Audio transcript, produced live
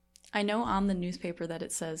I know on the newspaper that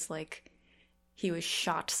it says, like, he was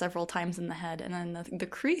shot several times in the head, and then the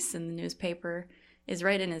crease in the newspaper is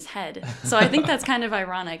right in his head. So I think that's kind of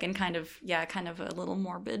ironic and kind of a little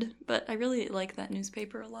morbid. But I really like that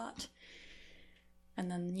newspaper a lot. And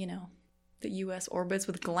then, the U.S. orbits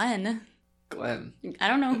with Glenn. Glenn. I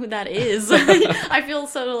don't know who that is. I feel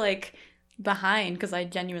so, like, behind because I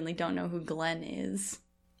genuinely don't know who Glenn is.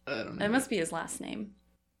 I don't know. It must be his last name.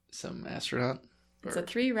 Some astronaut? It's a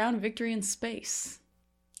 3-round victory in space.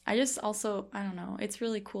 I don't know. It's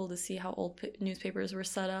really cool to see how old newspapers were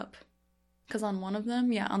set up. Because on one of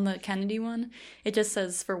them, on the Kennedy one, it just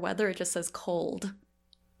says, for weather, it just says cold.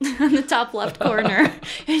 On the top left corner,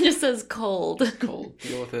 it just says cold. It's cold.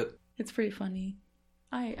 Deal with it. It's pretty funny.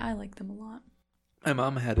 I like them a lot. My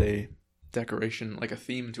mom had a decoration, like a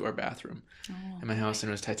theme to our bathroom in my house, and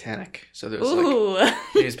it was Titanic. So there was like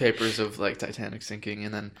newspapers of like Titanic sinking,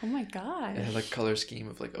 and then oh my gosh, it had like color scheme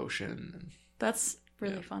of like ocean. And, that's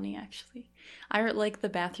really funny, actually. I like the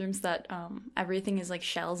bathrooms that everything is like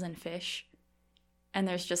shells and fish, and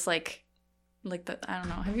there's just like the, I don't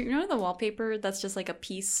know. Have you know the wallpaper that's just like a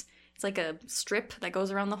piece? It's like a strip that goes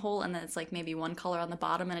around the hole, and then it's like maybe one color on the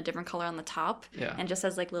bottom and a different color on the top. Yeah. And just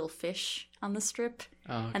has like little fish on the strip.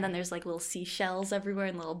 Oh, okay. And then there's like little seashells everywhere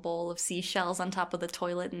and a little bowl of seashells on top of the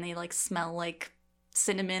toilet, and they like smell like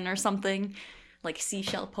cinnamon or something. Like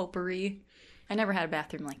seashell potpourri. I never had a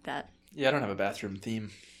bathroom like that. Yeah, I don't have a bathroom theme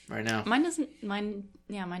right now. Mine doesn't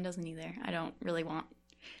either. I don't really want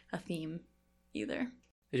a theme either.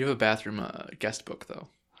 They do have a bathroom guest book, though,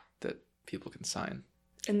 that people can sign.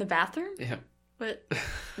 In the bathroom? Yeah. But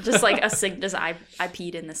just like I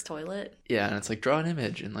peed in this toilet. Yeah, and it's like, draw an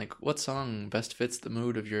image, and like, what song best fits the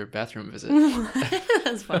mood of your bathroom visit?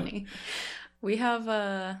 That's funny. We have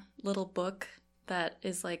a little book that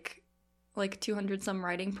is like 200 some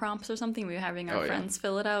writing prompts or something. We're having our friends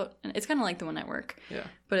fill it out. And it's kind of like the one at work. Yeah.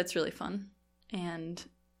 But it's really fun. And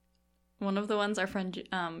one of the ones our friend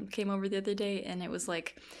came over the other day, and it was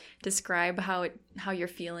like, describe how you're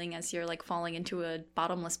feeling as you're like falling into a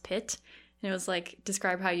bottomless pit. And it was like,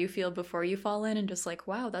 describe how you feel before you fall in, and just like,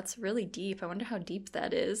 wow, that's really deep. I wonder how deep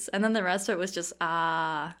that is. And then the rest of it was just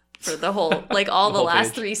for the whole like all the last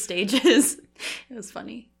page. 3 stages. It was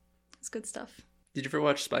funny. It's good stuff. Did you ever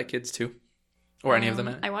watch Spy Kids 2? Or any of them?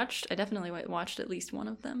 I definitely watched at least one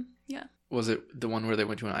of them. Yeah. Was it the one where they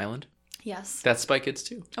went to an island? Yes. That's Spy Kids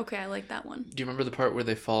 2. Okay, I like that one. Do you remember the part where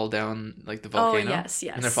they fall down like the volcano? Oh, yes.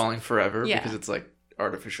 And they're falling forever because it's like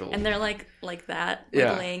artificial. And they're like that,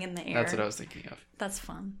 laying in the air. That's what I was thinking of. That's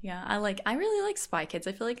fun. Yeah, I really like Spy Kids.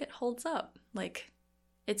 I feel like it holds up. Like,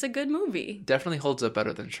 it's a good movie. Definitely holds up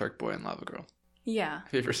better than Shark Boy and Lava Girl. Yeah.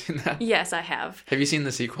 Have you ever seen that? Yes, I have. Have you seen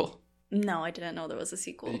the sequel? No, I didn't know there was a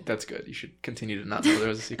sequel. That's good. You should continue to not know there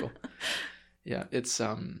was a sequel. Yeah, it's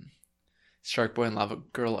Shark Boy and Lava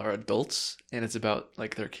Girl are adults, and it's about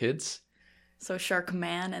like their kids. So Shark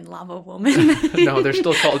Man and Lava Woman. No, they're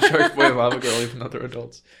still called Shark Boy and Lava Girl, even though they're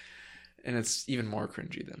adults. And it's even more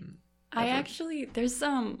cringy than there's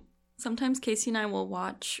sometimes Casey and I will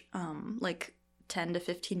watch like 10 to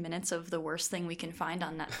 15 minutes of the worst thing we can find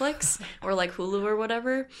on Netflix or like Hulu or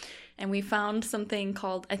whatever. And we found something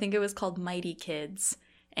called, I think it was called Mighty Kids.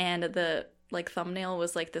 And the like thumbnail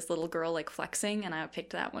was like this little girl like flexing, and I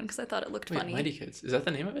picked that one because I thought it looked funny. Mighty Kids. Is that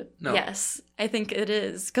the name of it? No. Yes, I think it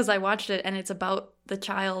is, because I watched it, and it's about the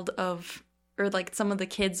child of, or like some of the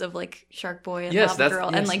kids of like Shark Boy and Lava Girl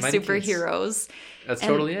and like superheroes. That's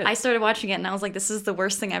totally it. I started watching it, and I was like, this is the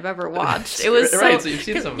worst thing I've ever watched. It was so you've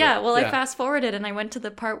seen some of it. Yeah, well, I fast forwarded, and I went to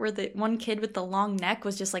the part where the one kid with the long neck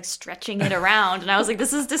was just like stretching it around, and I was like,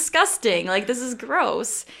 this is disgusting. Like, this is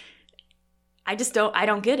gross. I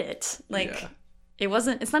don't get it. Like,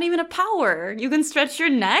 it's not even a power. You can stretch your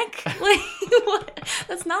neck? Like, what?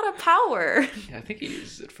 That's not a power. Yeah, I think he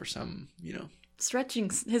uses it for some, stretching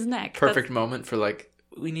his neck. Perfect moment for like,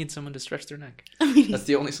 we need someone to stretch their neck. That's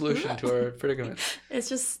the only solution to our predicament. It's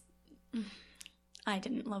just, I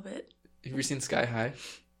didn't love it. Have you seen Sky High?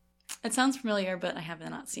 It sounds familiar, but I have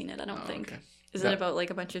not seen it, I don't think. Okay. Is it about like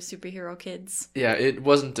a bunch of superhero kids? Yeah, it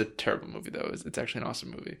wasn't a terrible movie though. It's actually an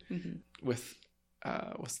awesome movie. Mm-hmm. With,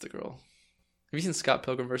 what's the girl? Have you seen Scott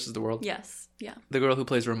Pilgrim vs. the World? Yes, yeah. The girl who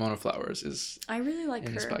plays Ramona Flowers is I really like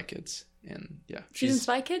her. In Spy Kids. And yeah. She's in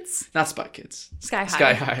Spy Kids? Not Spy Kids. Sky High.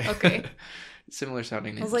 Sky High. Okay. Similar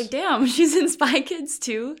sounding names. I was like, damn, she's in Spy Kids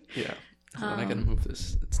too? Yeah. When I gotta move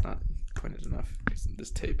this, it's not pointed enough.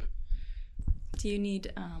 This tape. Do you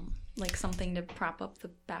need like something to prop up the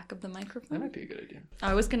back of the microphone? That might be a good idea.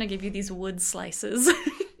 I was gonna give you these wood slices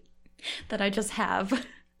that I just have.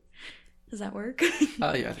 Does that work? Yeah,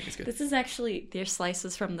 I think it's good. This is actually their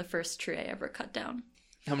slices from the first tree I ever cut down.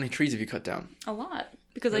 How many trees have you cut down? A lot.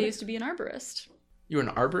 Because Really? I used to be an arborist. You were an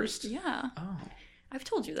arborist? Yeah. Oh. I've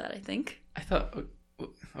told you that, I think. I thought...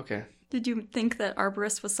 Okay. Did you think that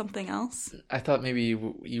arborist was something else? I thought maybe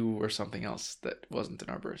you were something else that wasn't an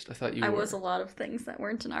arborist. I thought you were... I was a lot of things that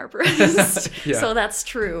weren't an arborist. Yeah. So that's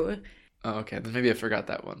true. Oh, okay. Then maybe I forgot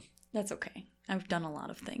that one. That's okay. I've done a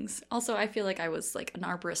lot of things. Also, I feel like I was like an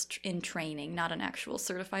arborist in training, not an actual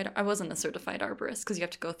certified... I wasn't a certified arborist because you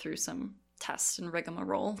have to go through some tests and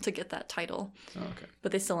rigmarole to get that title. Oh, okay.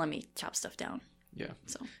 But they still let me chop stuff down. Yeah.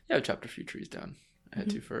 So Yeah, I chopped a few trees down. I had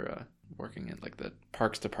to for working in like the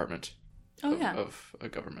parks department of a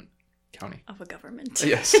government county. Of a government.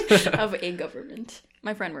 Yes. Of a government.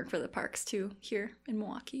 My friend worked for the parks too, here in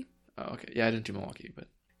Milwaukee. Oh, okay. Yeah, I didn't do Milwaukee, but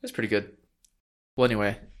it was pretty good. Well,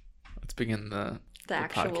 anyway, let's begin the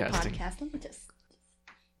actual podcasting. podcast. Let me just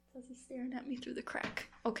says he's staring at me through the crack.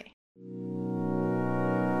 Okay.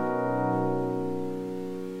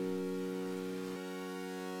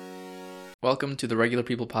 Welcome to the Regular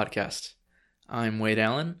People Podcast. I'm Wade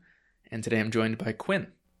Allen, and today I'm joined by Quinn.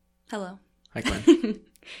 Hello. Hi, Quinn.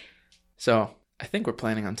 So, I think we're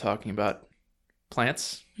planning on talking about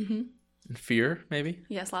plants and fear, maybe,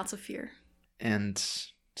 Yes, lots of fear. and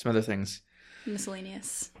some other things.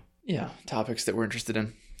 Miscellaneous. Yeah, topics that we're interested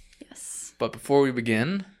in. Yes. But before we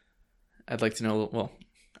begin, I'd like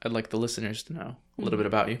the listeners to know a little bit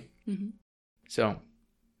about you. Mm-hmm. So,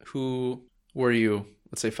 who were you,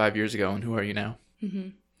 let's say 5 years ago, and who are you now?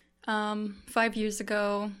 5 years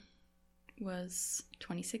ago was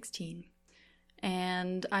 2016.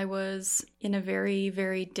 And I was in a very,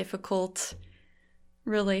 very difficult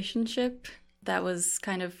relationship that was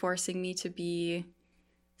kind of forcing me to be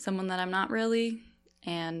someone that I'm not really.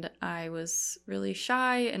 And I was really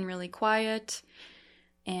shy and really quiet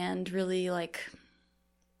and really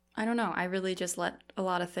I don't know, I really just let a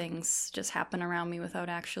lot of things just happen around me without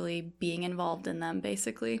actually being involved in them,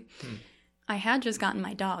 basically. I had just gotten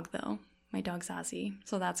my dog, though. My dog Zazie,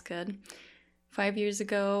 so that's good. 5 years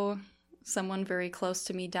ago, someone very close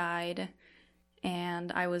to me died,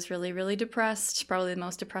 and I was really, really depressed, probably the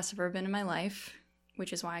most depressed I've ever been in my life,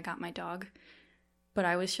 which is why I got my dog. But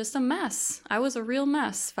I was just a mess. I was a real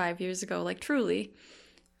mess 5 years ago, like truly.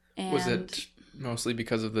 And Was it mostly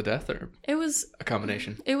because of the death, or it was a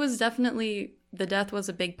combination? It was definitely, the death was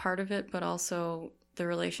a big part of it, but also the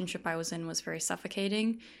relationship I was in was very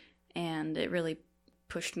suffocating, and it really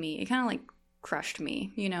pushed me. It kind of like crushed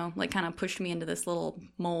me, like kind of pushed me into this little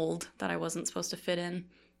mold that I wasn't supposed to fit in.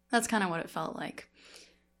 That's kind of what it felt like.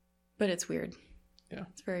 But it's weird. Yeah.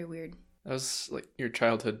 It's very weird. That was like your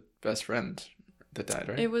childhood best friend that died,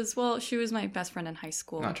 right? It was, well, she was my best friend in high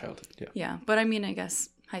school. Not childhood, yeah. Yeah, but I mean, I guess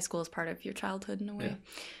high school is part of your childhood in a way. Yeah.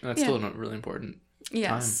 And that's still a really important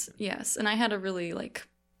Yes, time. yes. And I had a really like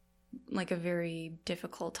a very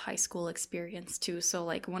difficult high school experience too. So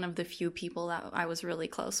like one of the few people that I was really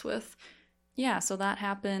close with. Yeah, so that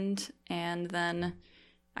happened, and then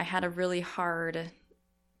I had a really hard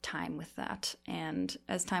time with that. And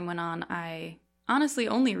as time went on, I honestly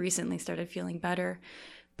only recently started feeling better.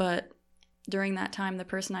 But during that time, the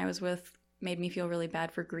person I was with made me feel really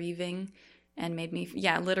bad for grieving, and made me,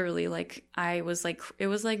 literally, like, it was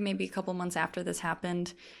like maybe a couple months after this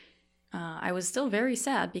happened, I was still very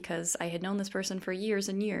sad because I had known this person for years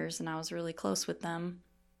and years, and I was really close with them.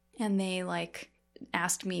 And they, like,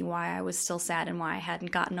 asked me why I was still sad and why I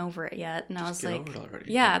hadn't gotten over it yet. And I was like,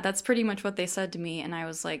 yeah, that's pretty much what they said to me. And I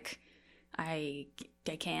was like, I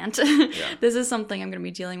can't. Yeah. This is something I'm going to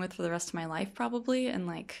be dealing with for the rest of my life, probably. And,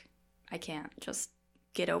 like, I can't just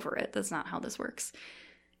get over it. That's not how this works.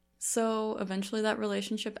 So eventually that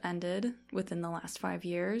relationship ended within the last 5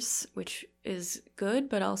 years, which is good,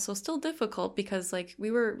 but also still difficult because, like,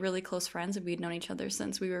 we were really close friends and we'd known each other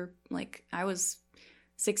since we were, like, I was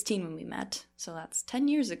 16 when we met. So that's 10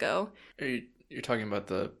 years ago. You're talking about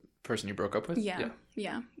the person you broke up with?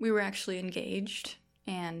 Yeah. We were actually engaged,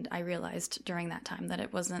 and I realized during that time that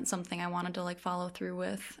it wasn't something I wanted to, like, follow through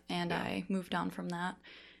with, and I moved on from that.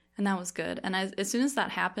 And that was good. And as soon as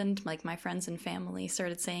that happened, like, my friends and family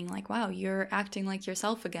started saying, like, wow, you're acting like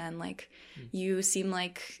yourself again. Like, you seem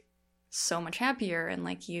like so much happier, and,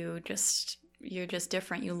 like, you're just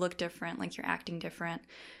different. You look different. Like, you're acting different.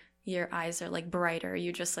 Your eyes are, like, brighter.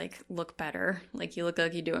 You just, like, look better. Like, you look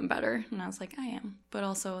like you're doing better. And I was like, I am. But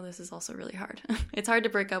also, this is also really hard. It's hard to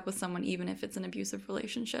break up with someone, even if it's an abusive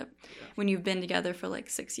relationship, when you've been together for, like,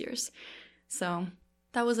 6 years. So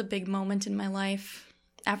that was a big moment in my life.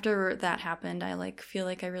 After that happened, I, like, feel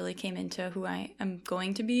like I really came into who I am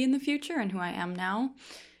going to be in the future and who I am now.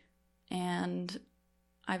 And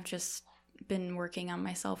I've just been working on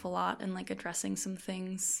myself a lot and, like, addressing some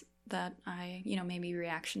things that I, maybe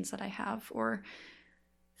reactions that I have or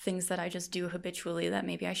things that I just do habitually that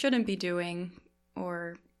maybe I shouldn't be doing,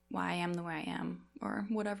 or why I am the way I am, or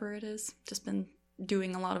whatever it is. Just been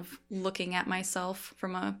doing a lot of looking at myself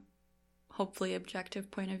from a hopefully objective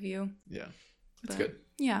point of view. Yeah, that's good.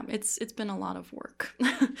 Yeah, it's been a lot of work.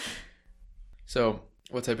 So,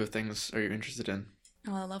 what type of things are you interested in?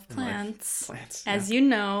 Oh, I love plants. Plants. As you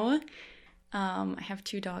know, I have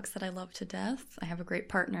 2 dogs that I love to death. I have a great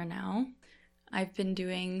partner now. I've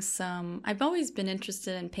always been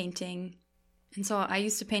interested in painting. And so I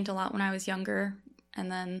used to paint a lot when I was younger.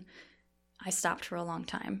 And then I stopped for a long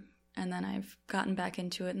time. And then I've gotten back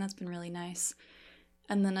into it, and that's been really nice.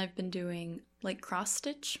 And then I've been doing like cross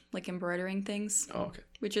stitch, like embroidering things. Oh, okay.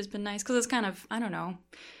 Which has been nice because it's kind of, I don't know.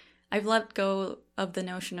 I've let go of the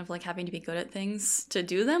notion of like having to be good at things to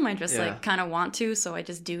do them. I just like kind of want to, so I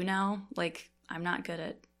just do now. Like I'm not good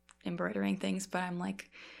at embroidering things, but I'm like,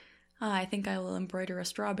 I think I will embroider a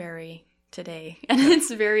strawberry today. And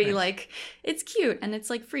it's very nice. Like, it's cute and it's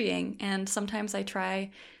like freeing. And sometimes I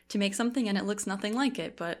try to make something and it looks nothing like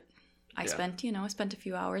it, but I spent a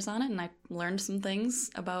few hours on it and I learned some things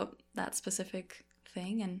about that specific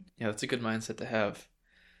thing. And yeah, that's a good mindset to have,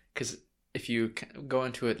 because if you go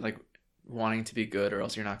into it like wanting to be good or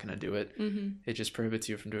else you're not going to do it, it just prohibits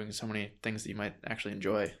you from doing so many things that you might actually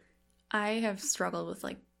enjoy. I have struggled with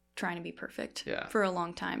like trying to be perfect for a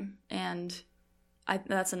long time, and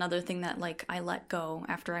that's another thing that like I let go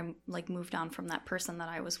after I like moved on from that person that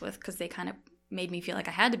I was with, because they kind of made me feel like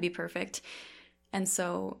I had to be perfect. And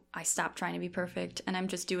so I stopped trying to be perfect, and I'm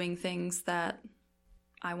just doing things that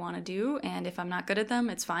I want to do, and if I'm not good at them,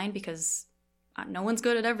 it's fine, because no one's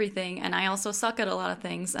good at everything, and I also suck at a lot of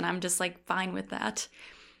things, and I'm just like fine with that.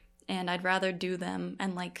 And I'd rather do them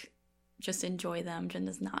and like just enjoy them than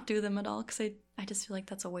just not do them at all, because I just feel like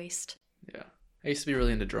that's a waste. Yeah. I used to be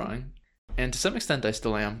really into drawing, and to some extent I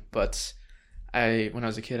still am, but when I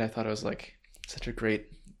was a kid, I thought I was like such a great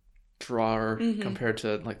drawer compared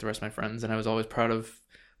to like the rest of my friends, and I was always proud of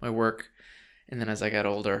my work. And then as I got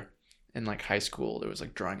older, in like high school, there was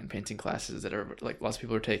like drawing and painting classes that are like lots of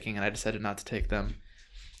people were taking, and I decided not to take them.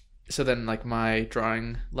 So then like my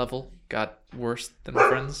drawing level got worse than my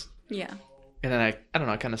friends. Yeah. And then I don't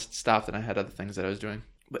know, I kind of stopped, and I had other things that I was doing.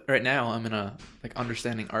 But right now I'm in a like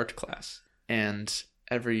understanding art class, and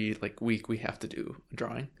every like week we have to do a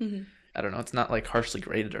drawing. I don't know, it's not like harshly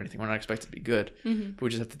graded or anything. We're not expected to be good, but we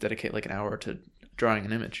just have to dedicate like an hour to drawing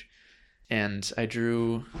an image. And I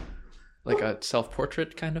drew like a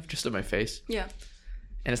self-portrait kind of just of my face. Yeah.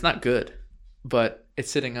 And it's not good, but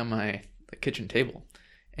it's sitting on my kitchen table,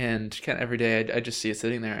 and kind of every day I just see it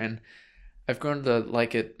sitting there, and I've grown to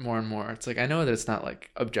like it more and more. It's like I know that it's not like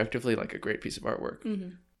objectively like a great piece of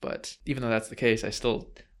artwork, but even though that's the case, I still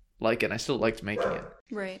like it, and I still liked making it.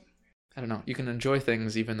 Right. I don't know. You can enjoy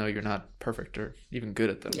things even though you're not perfect or even good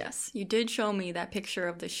at them. Yes. You did show me that picture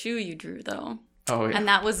of the shoe you drew, though. Oh, yeah. And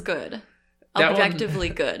that was good. Objectively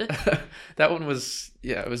good. That one was,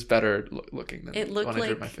 it was better looking than when I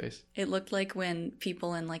drew my face. It looked like when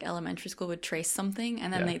people in like elementary school would trace something,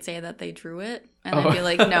 and then they'd say that they drew it. And I'd be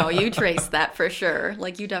like, no, you traced that for sure.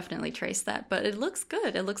 Like, you definitely traced that. But it looks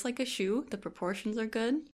good. It looks like a shoe. The proportions are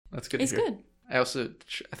good. That's good. It's good. I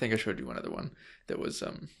think I showed you one other one that was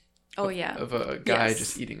of a guy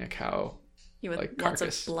just eating a cow, with like lots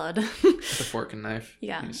carcass, of blood with a fork and knife.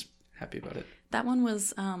 Yeah, he's happy about it. That one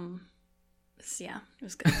was it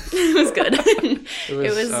was good. It was good.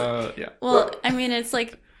 It was well, I mean, it's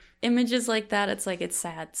like images like that, it's like it's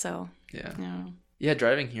sad. So yeah,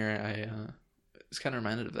 driving here I was kind of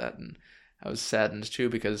reminded of that, and I was saddened too,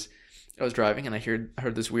 because I was driving and I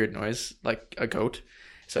heard this weird noise like a goat.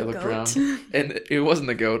 So I looked around, and it wasn't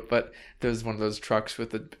the goat, but there was one of those trucks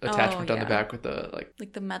with the attachment on the back with the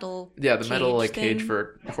like the metal metal like cage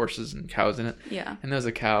for horses and cows in it. Yeah. And there was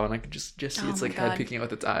a cow, and I could just see its like head peeking out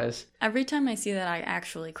with its eyes. Every time I see that, I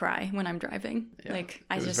actually cry when I'm driving. Yeah, like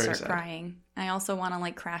I just start crying. I also want to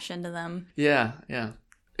like crash into them. Yeah, yeah.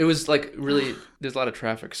 It was like really there's a lot of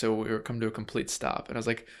traffic, so we were come to a complete stop, and I was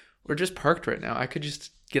like, we're just parked right now. I could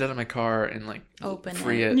just get out of my car and like open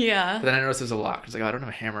free it. Yeah. But then I noticed there's a lock. I was like, I don't have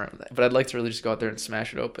a hammer. But I'd like to really just go out there and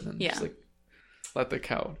smash it open and just like let the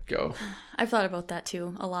cow go. I've thought about that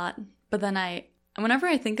too a lot. But then whenever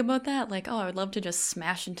I think about that, like, I would love to just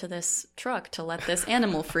smash into this truck to let this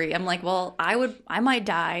animal free. I'm like, well, I might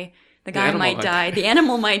die. The guy might die. The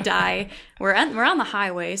animal might die. We're on the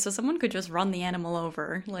highway, so someone could just run the animal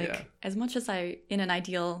over. Like, as much as in an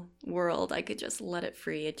ideal world, I could just let it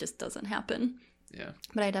free. It just doesn't happen. Yeah.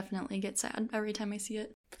 But I definitely get sad every time I see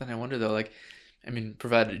it. But then I wonder though, like, I mean,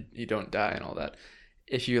 provided you don't die and all that,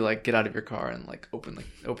 if you like get out of your car and like open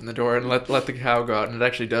the door and let the cow go out, and it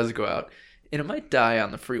actually does go out, and it might die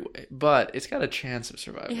on the freeway, but it's got a chance of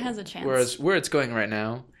survival. It has a chance. Whereas where it's going right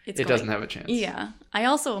now, it doesn't have a chance. Yeah. I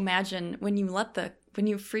also imagine when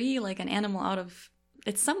you free like an animal out of,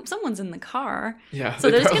 it's someone's in the car. Yeah. So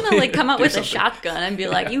they're just gonna like come out with something. a shotgun and be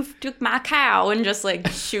like, "You took my cow," and just like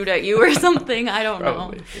shoot at you or something. I don't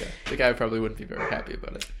Probably, know. yeah. The guy probably wouldn't be very happy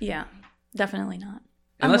about it. Yeah, definitely not.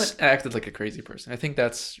 Unless acted like a crazy person. I think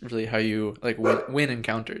that's really how you like win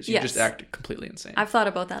encounters. You just act completely insane. I've thought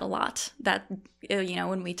about that a lot. That,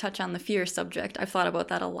 when we touch on the fear subject, I've thought about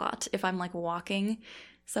that a lot. If I'm like walking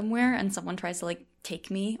somewhere and someone tries to like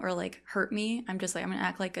take me or like hurt me, I'm just like, I'm gonna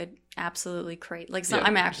act like a absolutely crazy. Like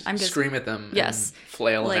I'm just scream at them. Yes. And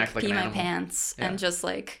flail like and act like pee an my animal. pants and just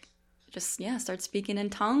start speaking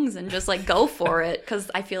in tongues and just like go for it,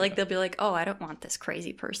 because I feel like they'll be like, oh, I don't want this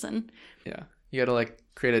crazy person. Yeah, you gotta like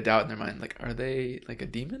create a doubt in their mind, like, are they like a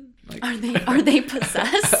demon? Like, are they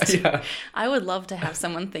possessed? Yeah, I would love to have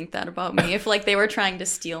someone think that about me. If like they were trying to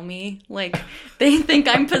steal me, like they think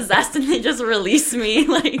I'm possessed and they just release me,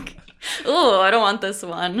 like, oh, I don't want this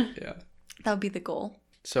one. Yeah, that would be the goal.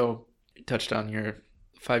 So you touched on your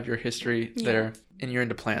 5-year history there, and you're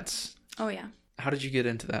into plants. Oh yeah. How did you get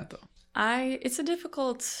into that though? It's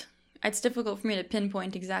difficult for me to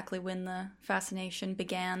pinpoint exactly when the fascination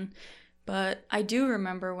began, but I do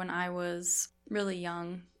remember when I was really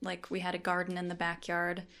young, like we had a garden in the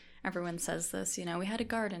backyard. Everyone says this, we had a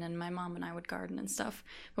garden and my mom and I would garden and stuff.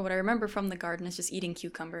 But what I remember from the garden is just eating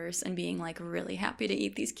cucumbers and being like really happy to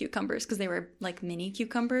eat these cucumbers because they were like mini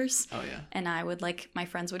cucumbers. Oh yeah. And I would my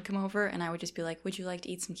friends would come over and I would just be like, would you like to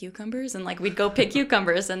eat some cucumbers? And like we'd go pick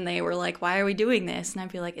cucumbers and they were like, why are we doing this? And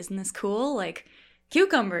I'd be like, isn't this cool? Like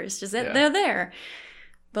cucumbers, they're there.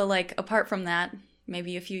 But like apart from that,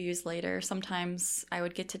 maybe a few years later, sometimes I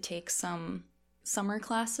would get to take some summer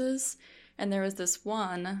classes. And there was this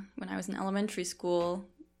one when I was in elementary school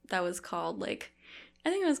that was called I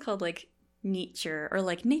think it was called nature, or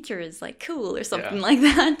like nature is like cool or something like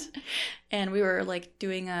that. And we were like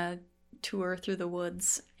doing a tour through the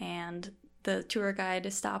woods, and the tour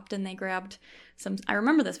guide stopped and they grabbed some, I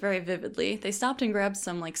remember this very vividly. They stopped and grabbed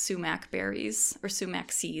some like sumac berries or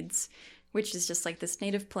sumac seeds, which is just like this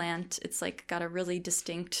native plant. It's like got a really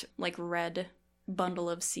distinct like red bundle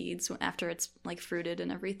of seeds after it's like fruited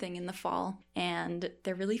and everything in the fall, and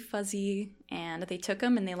they're really fuzzy. And they took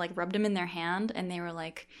them and they like rubbed them in their hand and they were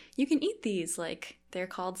like, you can eat these, like they're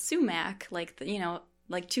called sumac, like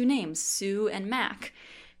like two names, Sue and Mac.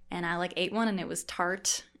 And I like ate one and it was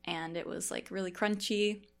tart and it was like really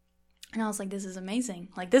crunchy, and I was like, this is amazing,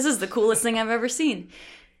 like this is the coolest thing I've ever seen.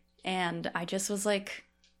 And I just was like,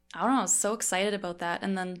 I don't know, I was so excited about that.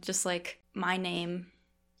 And then just like my name,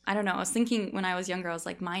 I don't know, I was thinking when I was younger, I was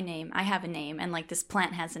like, my name, I have a name, and like this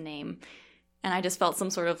plant has a name. And I just felt some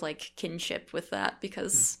sort of like kinship with that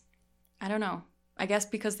because, I don't know, I guess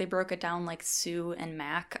because they broke it down like Sue and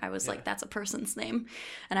Mac, I was like, that's a person's name.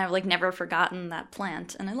 And I've like never forgotten that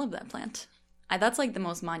plant, and I love that plant. That's like the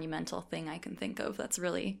most monumental thing I can think of that's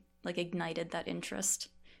really like ignited that interest.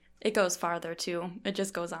 It goes farther too. It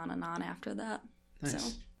just goes on and on after that. Nice.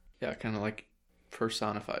 So. Yeah, kind of like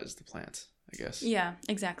personifies the plant, I guess. Yeah,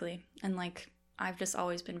 exactly. And like I've just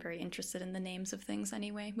always been very interested in the names of things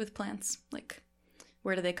anyway with plants. Like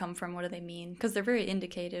where do they come from? What do they mean? Because they're very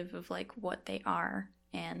indicative of like what they are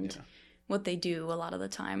and what they do a lot of the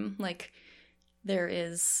time. Like there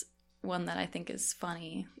is one that I think is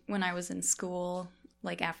funny. When I was in school,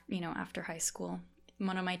 like after high school,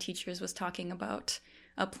 one of my teachers was talking about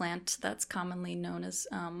a plant that's commonly known as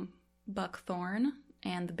buckthorn,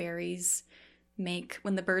 and the berries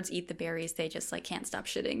when the birds eat the berries, they just like can't stop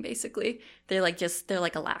shitting basically. They're like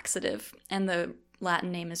a laxative, and the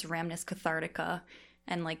Latin name is Rhamnus cathartica,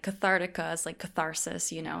 and like cathartica is like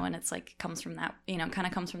catharsis, and it's like comes from that, kind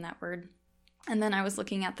of comes from that word. And then I was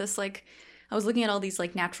looking at all these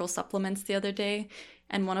like natural supplements the other day,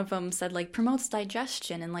 and one of them said like promotes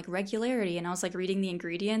digestion and like regularity, and I was like reading the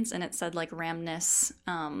ingredients and it said like Rhamnus.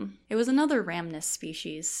 It was another Rhamnus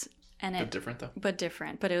species. But different though. But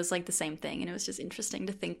it was like the same thing, and it was just interesting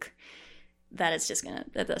to think that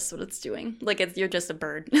that's what it's doing. Like you're just a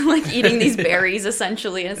bird, like eating these berries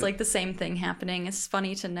essentially, and it's like the same thing happening. It's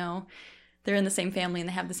funny to know they're in the same family and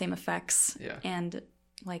they have the same effects. Yeah. And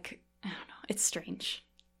like I don't know, it's strange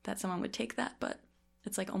that someone would take that, but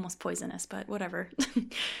it's like almost poisonous. But whatever.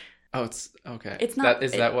 Oh, it's okay. It's not.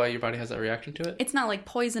 Is that why your body has that reaction to it? It's not like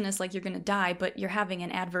poisonous, like you're gonna die, but you're having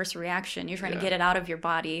an adverse reaction. You're trying to get it out of your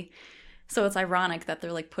body. So it's ironic that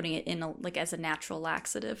they're like putting it in as a natural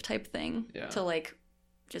laxative type thing to like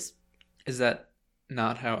just. Is that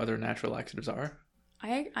not how other natural laxatives are?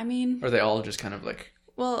 I mean, Or are they all just kind of like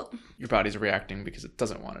well, your body's reacting because it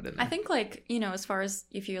doesn't want it in there? I think like, you know, as far as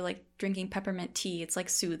if you're like drinking peppermint tea, it's like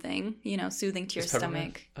soothing, you know, soothing to your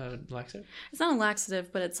stomach. Laxative? It's not a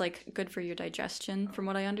laxative, but it's like good for your digestion from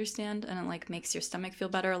what I understand, and it like makes your stomach feel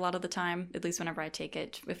better a lot of the time, at least whenever I take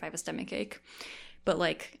it if I have a stomach ache. But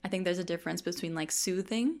like I think there's a difference between like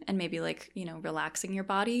soothing and maybe like, you know, relaxing your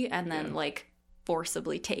body, and then like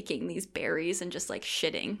forcibly taking these berries and just like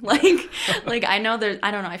shitting. Like I know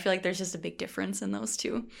I don't know, I feel like there's just a big difference in those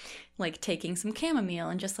two. Like taking some chamomile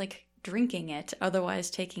and just like drinking it. Otherwise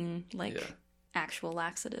taking like actual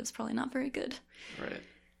laxatives, probably not very good. Right.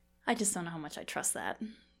 I just don't know how much I trust that,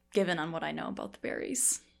 given on what I know about the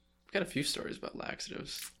berries. I've got a few stories about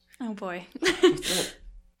laxatives. Oh boy.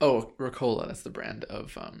 Oh, Ricola, that's the brand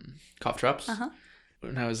of cough drops. Uh-huh.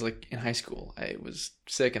 When I was like in high school, I was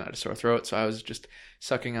sick and I had a sore throat, so I was just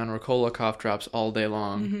sucking on Ricola cough drops all day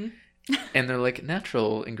long. Mm-hmm. And they're like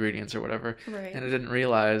natural ingredients or whatever. Right. And I didn't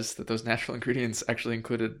realize that those natural ingredients actually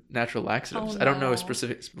included natural laxatives. Oh, I don't know no.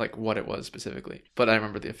 specific like what it was specifically, but I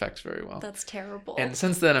remember the effects very well. That's terrible. And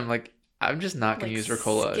since then, I'm like, I'm just not going to use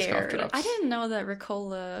Ricola as cough drops. I didn't know that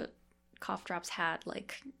Ricola cough drops had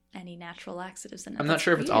like any natural laxatives in it. I'm not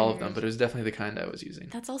sure if it's all of them, but it was definitely the kind I was using.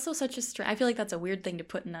 That's also such a I feel like that's a weird thing to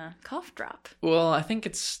put in a cough drop. Well, I think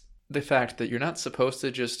it's the fact that you're not supposed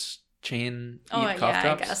to just chain eat cough yeah,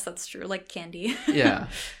 drops. I guess that's true. Like candy. Yeah.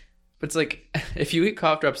 But it's like, if you eat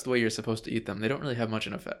cough drops the way you're supposed to eat them, they don't really have much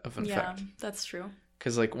of an Yeah, effect. that's true.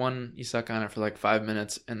 Because like one, you suck on it for like 5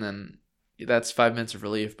 minutes, and then that's 5 minutes of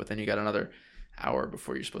relief, but then you got another hour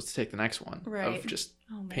before you're supposed to take the next one of just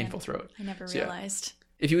painful throat. I never So, yeah. realized.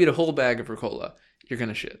 If you eat a whole bag of Ricola, you're going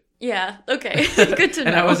to shit. Yeah, okay. Good to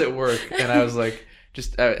know. And I was at work, and I was like,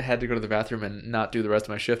 I had to go to the bathroom and not do the rest of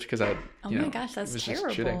my shift because I, oh my gosh, that's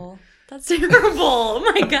terrible. Shitting. That's terrible.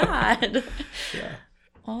 Oh my god. Yeah.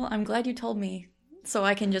 Well, I'm glad you told me, so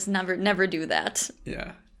I can just never do that.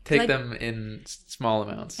 Yeah. Take them in small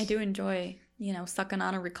amounts. I do enjoy, you know, sucking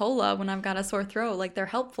on a Ricola when I've got a sore throat. Like, they're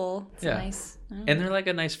helpful. It's nice. And they're like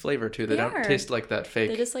a nice flavor too. They don't taste like that fake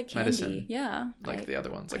They just like candy. medicine. Yeah. Like the other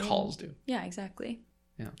ones, like Halls do. Yeah, exactly.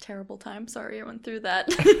 Yeah. Terrible time. Sorry I went through that.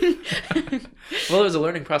 Well, it was a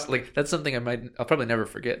learning process. Like, that's something I'll probably never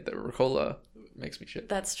forget, that Ricola makes me shit.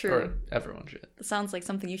 That's true. Or everyone shit. It sounds like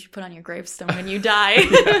something you should put on your gravestone when you die.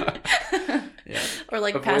 Yeah. Or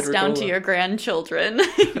like Avoid pass down to Ricola. your grandchildren.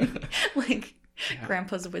 Like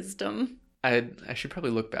grandpa's wisdom. I should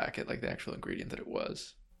probably look back at like the actual ingredient that it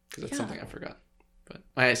was, because that's something I forgot. But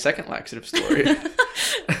my second laxative story.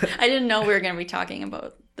 I didn't know we were going to be talking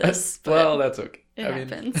about this. But well, that's okay. It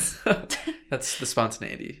happens. That's the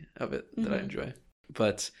spontaneity of it that I enjoy.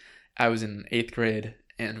 But I was in 8th grade,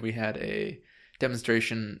 and we had a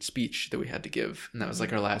demonstration speech that we had to give, and that was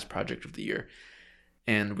like our last project of the year.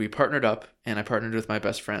 And we partnered up, and I partnered with my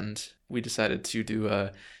best friend. We decided to do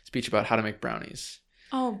a speech about how to make brownies.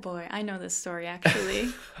 Oh boy, I know this story actually.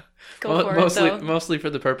 Go for it though. Mostly for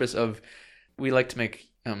the purpose of, we like to make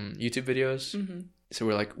YouTube videos. Mm-hmm. So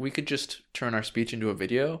we're like, we could just turn our speech into a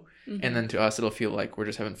video, and then to us it'll feel like we're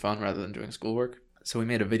just having fun rather than doing schoolwork. So we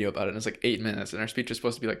made a video about it, and it's like 8 minutes, and our speech is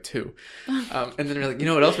supposed to be like 2. And then we're like, you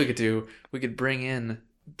know what else we could do? We could bring in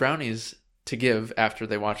brownies to give after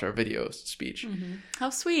they watch our video speech. Mm-hmm. How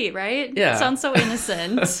sweet, right? Yeah. Sounds so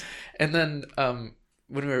innocent. And then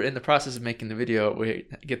when we were in the process of making the video, we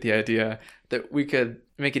get the idea that we could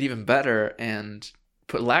make it even better and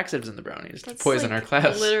put laxatives in the brownies to poison like our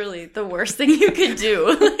class. Literally the worst thing you could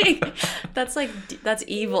do. That's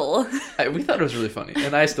evil. We thought it was really funny,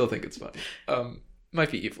 and I still think it's funny.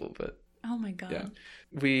 Might be evil, but oh my god. yeah.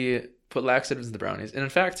 We put laxatives in the brownies, and in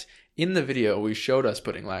fact, in the video, we showed us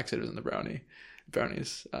putting laxatives in the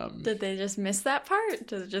brownies. Did they just miss that part?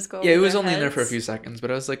 Did it just go? Yeah, it over was their only in there heads? for a few seconds,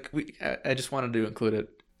 but I was like, I just wanted to include it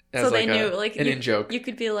as So they like knew, an in joke. You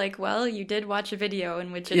could be like, well, you did watch a video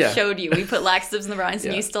in which it showed you we put laxatives in the brownies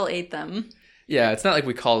and you still ate them. Yeah, it's not like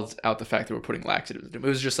we called out the fact that we're putting laxatives in them. It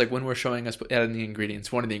was just like when we're showing us adding the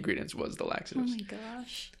ingredients, one of the ingredients was the Oh laxatives. my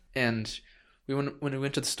gosh. And when we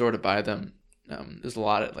went to the store to buy them, there's a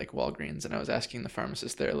lot at like Walgreens, and I was asking the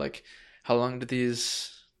pharmacist there, like, how long do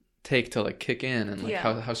these take to like kick in, and like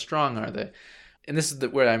how strong are they? And this is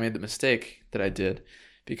where I made the mistake that I did,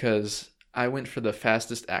 because I went for the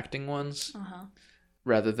fastest acting ones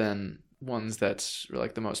rather than ones that were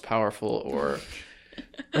like the most powerful, or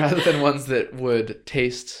rather than ones that would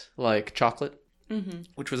taste like chocolate,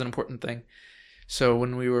 which was an important thing. So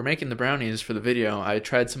when we were making the brownies for the video, I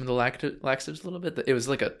tried some of the laxatives a little bit. It was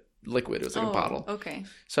like a liquid. It was like a bottle. Okay.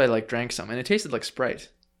 So I like drank some, and it tasted like Sprite.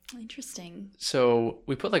 Interesting. So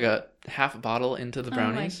we put like a half bottle into the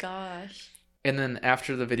brownies. Oh my gosh. And then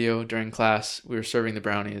after the video during class, we were serving the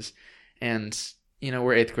brownies, and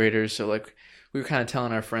we're 8th graders, so like we were kind of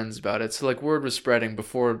telling our friends about it. So like word was spreading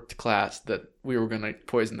before the class that we were going to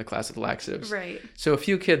poison the class with laxatives. Right. So a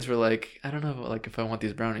few kids were like, I don't know, like if I want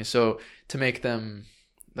these brownies. So to make them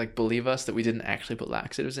like believe us that we didn't actually put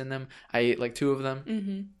laxatives in them, I ate like 2 of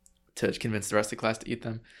them to convince the rest of the class to eat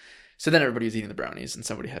them. So then everybody was eating the brownies, and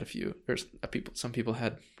somebody had a few, or some people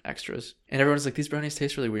had extras, and everyone's like, these brownies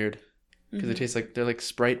taste really weird because they taste like they're like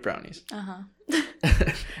Sprite brownies.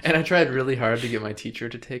 And I tried really hard to get my teacher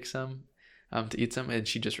to take some, to eat some, and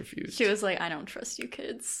she just refused. She was like, I don't trust you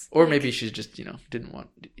kids. Or maybe she just, didn't want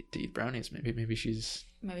to eat brownies. Maybe she was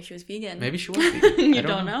vegan. Maybe she was vegan. You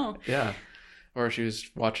don't know. Yeah. Or she was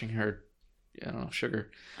watching her, sugar.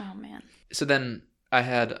 Oh, man. So then I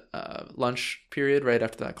had a lunch period right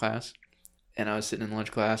after that class, and I was sitting in lunch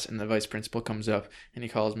class, and the vice principal comes up, and he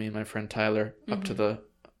calls me and my friend Tyler up to the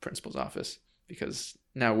principal's office, because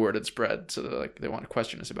now word had spread, so they want to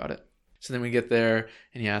question us about it. So then we get there,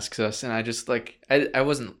 and he asks us, and I just I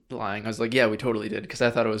wasn't lying. I was like, yeah, we totally did, because I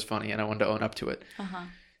thought it was funny, and I wanted to own up to it.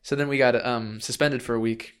 So then we got suspended for a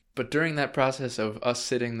week. But during that process of us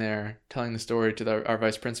sitting there telling the story to our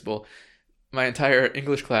vice principal, my entire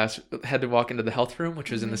English class had to walk into the health room,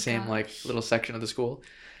 which was in the same little section of the school.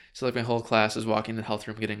 So my whole class was walking to the health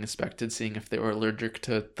room, getting inspected, seeing if they were allergic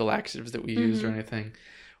to the laxatives that we used or anything,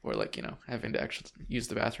 or having to actually use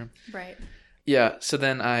the bathroom. Right. Yeah. So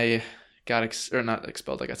then I got not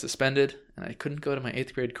expelled. I got suspended, and I couldn't go to my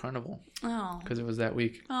 8th grade carnival. Oh. Because it was that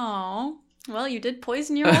week. Oh. Well, you did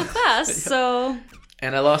poison your whole class, yeah. So.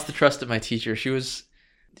 And I lost the trust of my teacher. She was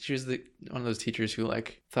one of those teachers who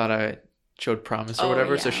thought I showed promise or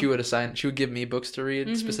whatever. Yeah. So she would give me books to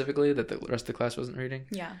read specifically that the rest of the class wasn't reading.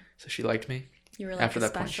 Yeah. So she liked me. You were after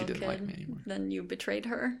that point, she didn't like me anymore. Then you betrayed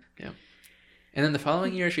her. Yeah. And then the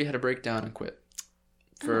following year, she had a breakdown and quit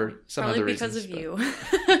for some other reasons. Probably because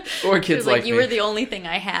of you. Or kids like me. You were the only thing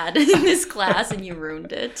I had in this class, and you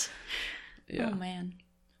ruined it. Yeah. Oh man.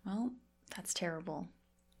 Well, that's terrible.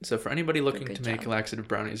 So for anybody looking to make laxative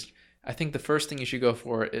brownies, I think the first thing you should go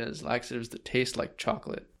for is laxatives that taste like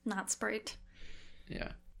chocolate. Not Sprite.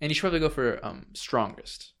 Yeah. And you should probably go for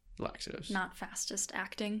strongest laxatives. Not fastest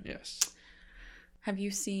acting. Yes. Have you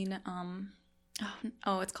seen,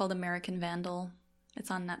 it's called American Vandal. It's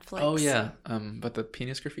on Netflix. Oh, yeah. But the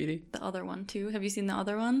penis graffiti? The other one, too. Have you seen the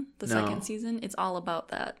other one? The second season? It's all about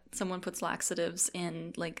that. Someone puts laxatives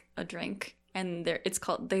in, a drink. And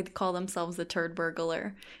they call themselves the turd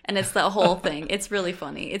burglar, and it's the whole thing. It's really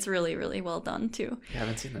funny. It's really, really well done too. I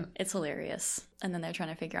haven't seen that. It's hilarious. And then they're trying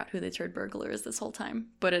to figure out who the turd burglar is this whole time.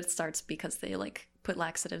 But it starts because they put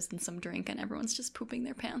laxatives in some drink, and everyone's just pooping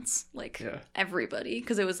their pants. Everybody,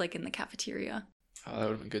 because it was in the cafeteria. Oh, that would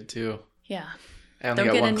have been good too. Yeah. I only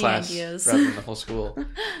got one class rather than the whole school.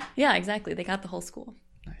 Yeah, exactly. They got the whole school.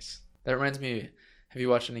 Nice. That reminds me. Have you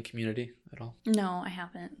watched any Community at all? No, I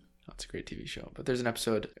haven't. It's a great TV show, but there's an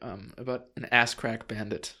episode about an ass crack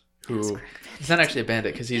bandit who he's not actually a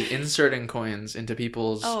bandit because he's inserting coins into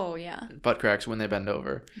people's butt cracks when they bend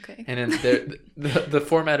over. Okay. And then the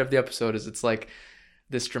format of the episode is it's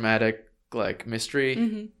this dramatic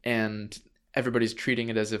mystery, and everybody's treating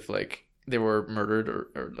it as if they were murdered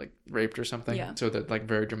or raped or something. Yeah. So they're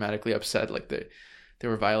very dramatically upset, they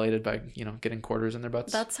were violated by, getting quarters in their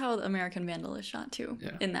butts. That's how American Vandal is shot, too,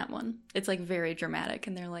 in that one. It's, very dramatic,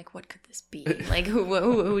 and they're like, what could this be?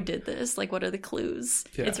 Who did this? What are the clues?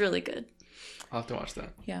 Yeah. It's really good. I'll have to watch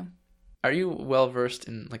that. Yeah. Are you well-versed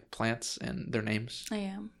in, plants and their names? I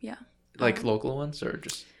am, yeah. Local ones, or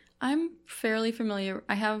just... I'm fairly familiar.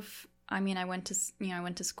 I went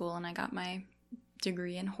to school, and I got my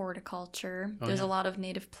degree in horticulture. There's a lot of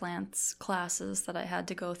native plants classes that I had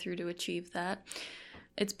to go through to achieve that.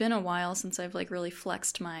 It's been a while since I've really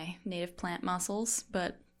flexed my native plant muscles,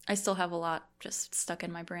 but I still have a lot just stuck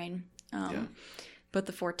in my brain. But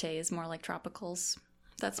the forte is more tropicals.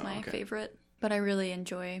 That's my favorite. But I really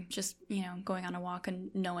enjoy just, going on a walk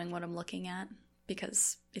and knowing what I'm looking at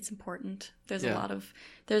because it's important. There's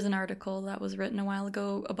there's an article that was written a while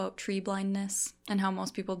ago about tree blindness and how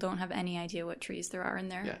most people don't have any idea what trees there are in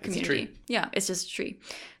their community. It's a tree. Yeah, it's just a tree.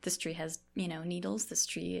 This tree has, needles. This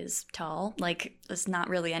tree is tall. It's not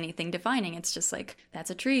really anything defining. It's just that's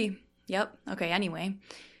a tree. Yep. Okay, anyway.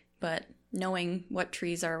 But knowing what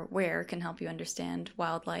trees are where can help you understand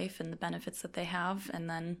wildlife and the benefits that they have. And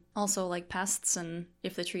then also pests, and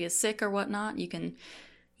if the tree is sick or whatnot, you can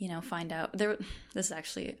find out. This is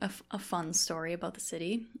actually a fun story about the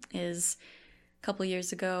city. Is a couple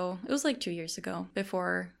years ago, it was 2 years ago,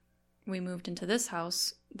 before we moved into this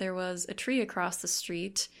house, there was a tree across the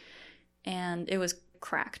street, and it was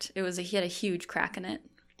cracked. He had a huge crack in it,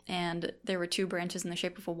 and there were 2 branches in the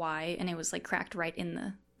shape of a Y, and it was like cracked right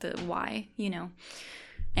in the Y,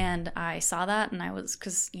 And I saw that, and I was,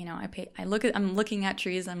 because I'm looking at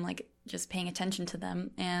trees, I'm like just paying attention to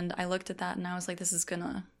them, and I looked at that, and I was like, this is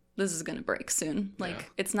gonna break soon.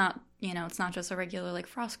 Like it's not just a regular like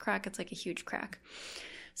frost crack, it's like a huge crack.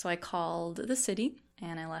 So I called the city,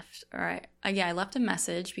 and I left a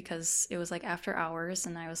message because it was like after hours,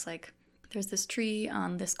 and I was like, there's this tree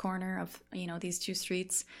on this corner of these 2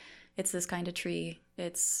 streets. It's this kind of tree.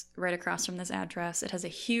 It's right across from this address. It has a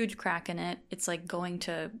huge crack in it. It's like going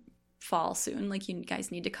to fall soon. Like you guys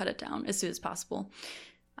need to cut it down as soon as possible.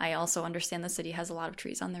 I also understand the city has a lot of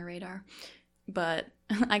trees on their radar. But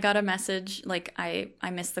I got a message, like I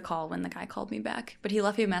missed the call when the guy called me back. But he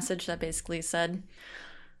left me a message that basically said,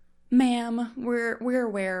 ma'am, we're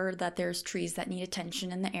aware that there's trees that need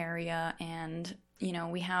attention in the area, and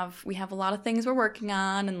we have a lot of things we're working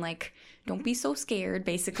on, and like don't be so scared,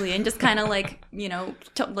 basically, and just kind of like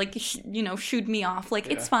shooed me off, like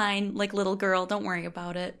it's fine, like little girl, don't worry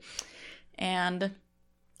about it. And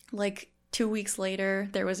like 2 weeks later,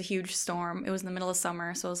 there was a huge storm. It was in the middle of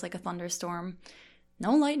summer, so it was like a thunderstorm.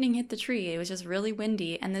 No lightning hit the tree. It was just really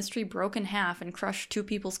windy, and this tree broke in half and crushed 2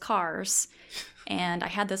 people's cars. And I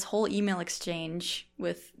had this whole email exchange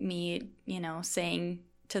with me, saying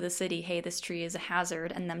to the city, hey, this tree is a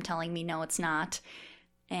hazard, and them telling me, no, it's not.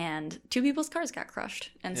 And 2 people's cars got crushed.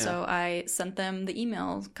 And so I sent them the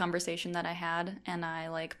email conversation that I had, and I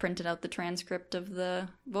like printed out the transcript of the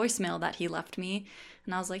voicemail that he left me.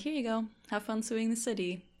 And I was like, here you go. Have fun suing the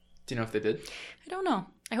city. Do you know if they did? I don't know.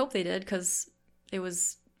 I hope they did, because it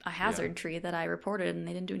was a hazard tree that I reported, and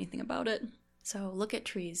they didn't do anything about it. So look at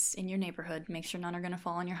trees in your neighborhood. Make sure none are going to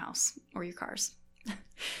fall on your house or your cars.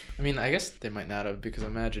 I mean, I guess they might not have, because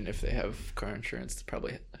imagine if they have car insurance, they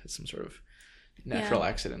probably had some sort of natural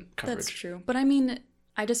accident coverage. That's true. But I mean,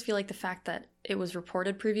 I just feel like the fact that it was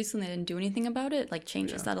reported previously and they didn't do anything about it, like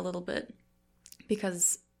changes that a little bit,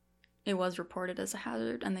 because it was reported as a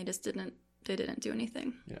hazard and they didn't do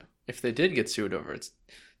anything. Yeah. If they did get sued over it, it's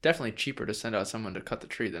definitely cheaper to send out someone to cut the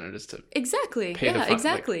tree than it is to pay exactly.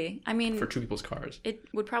 Like, I mean, for 2 people's cars. It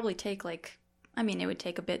would probably take it would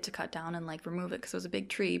take a bit to cut down and like remove it because it was a big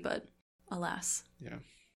tree, but alas. Yeah.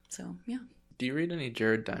 So, yeah. Do you read any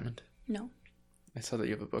Jared Diamond? No. I saw that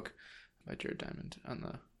you have a book by Jared Diamond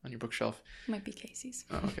on your bookshelf. Might be Casey's.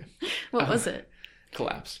 Oh, okay. What was it?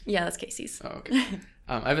 Collapse. Yeah, that's Casey's. Oh, okay.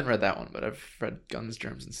 I haven't read that one, but I've read Guns,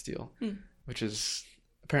 Germs, and Steel, which is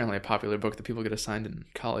apparently a popular book that people get assigned in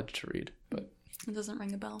college to read. But it doesn't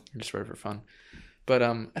ring a bell. I just read it for fun. But I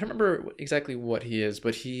don't remember exactly what he is,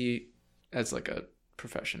 but he has like a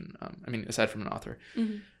profession. I mean, aside from an author,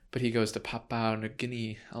 but he goes to Papua New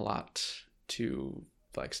Guinea a lot to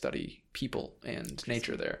like study people and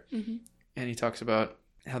nature there. And he talks about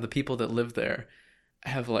how the people that live there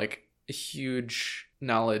have like a huge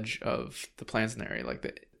knowledge of the plants in the area.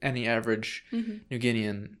 Like any average New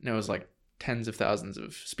Guinean knows like tens of thousands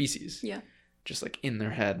of species. Yeah. Just like in their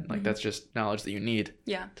head. Like that's just knowledge that you need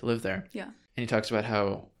to live there. Yeah. And he talks about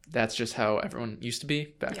how that's just how everyone used to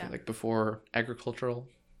be back like before agricultural.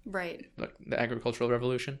 Right. Like the agricultural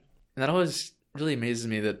revolution. And that always really amazes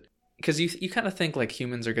me that because you kind of think like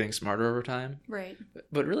humans are getting smarter over time. Right.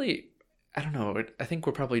 But really, I don't know. I think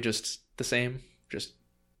we're probably just the same. Just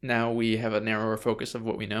now we have a narrower focus of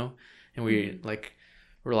what we know. And we like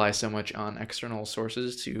rely so much on external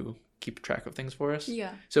sources to keep track of things for us.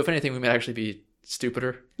 Yeah. So if anything, we might actually be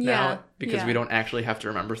stupider now because we don't actually have to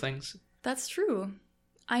remember things. That's true.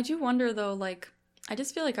 I do wonder though, like, I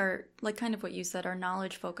just feel like our, like kind of what you said, our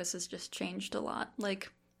knowledge focus has just changed a lot. Like,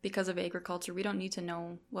 because of agriculture, we don't need to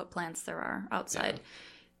know what plants there are outside. Yeah.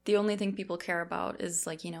 The only thing people care about is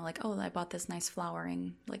like, like, oh, I bought this nice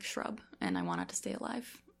flowering like shrub and I want it to stay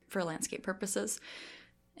alive for landscape purposes.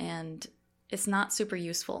 And it's not super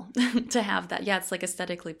useful to have that. Yeah, it's like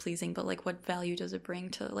aesthetically pleasing, but like what value does it bring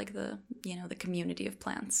to like the, the community of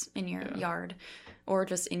plants in your yard or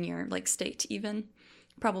just in your like state even?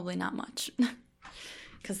 Probably not much.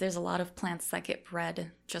 Because there's a lot of plants that get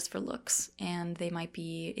bred just for looks, and they might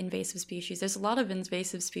be invasive species. There's a lot of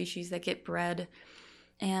invasive species that get bred,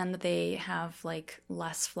 and they have, like,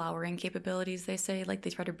 less flowering capabilities, they say. Like,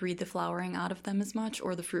 they try to breed the flowering out of them as much,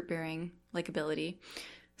 or the fruit-bearing, like, ability.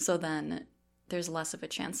 So then there's less of a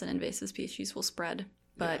chance an invasive species will spread.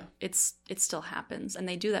 But it still happens. And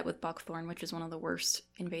they do that with buckthorn, which is one of the worst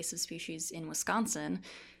invasive species in Wisconsin.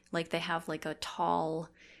 Like, they have, like, a tall...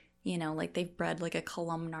 like they've bred like a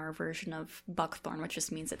columnar version of buckthorn, which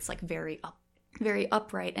just means it's like very very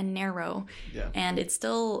upright and narrow. Yeah. And it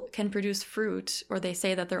still can produce fruit, or they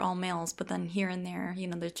say that they're all males, but then here and there,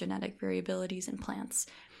 there's genetic variabilities in plants.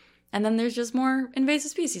 And then there's just more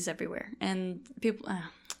invasive species everywhere. And people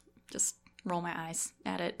just roll my eyes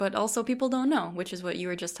at it. But also people don't know, which is what you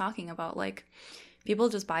were just talking about. Like, people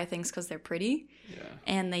just buy things because they're pretty. Yeah.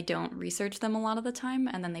 And they don't research them a lot of the time.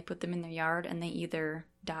 And then they put them in their yard and they either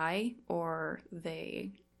die or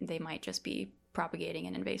they might just be propagating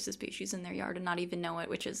an invasive species in their yard and not even know it,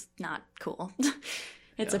 which is not cool.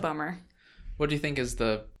 It's a bummer. What do you think is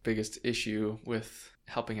the biggest issue with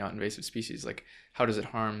helping out invasive species? Like, how does it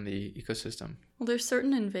harm the ecosystem? Well, there's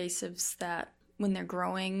certain invasives that when they're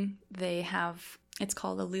growing, they have, it's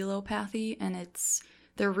called allelopathy, and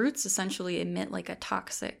their roots essentially emit like a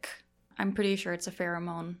toxic, I'm pretty sure it's a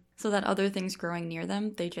pheromone, so that other things growing near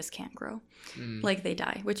them, they just can't grow. Like, they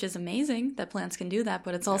die, which is amazing that plants can do that,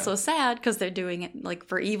 but it's also sad because they're doing it like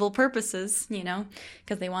for evil purposes,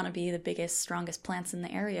 because they want to be the biggest, strongest plants in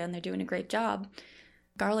the area, and they're doing a great job.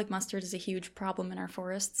 Garlic mustard is a huge problem in our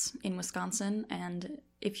forests in Wisconsin, and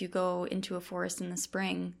if you go into a forest in the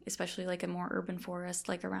spring, especially like a more urban forest,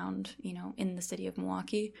 like around, in the city of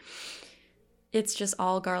Milwaukee, it's just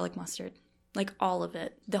all garlic mustard. Like, all of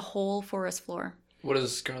it. The whole forest floor. What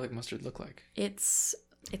does garlic mustard look like? It's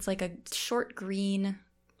like a short green,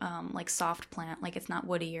 like soft plant. Like, it's not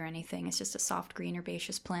woody or anything. It's just a soft green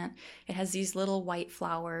herbaceous plant. It has these little white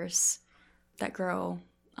flowers that grow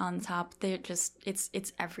on top. They're just,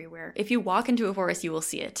 it's everywhere. If you walk into a forest, you will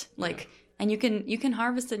see it. Like, and you can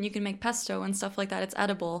harvest it and you can make pesto and stuff like that. It's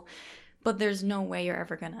edible. But there's no way you're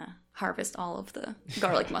ever gonna harvest all of the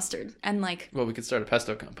garlic mustard. And like, well, we could start a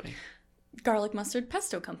pesto company. Garlic mustard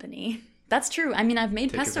pesto company. That's true. I mean, I've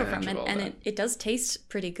made pesto from it, and it does taste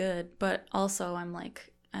pretty good. But also, I'm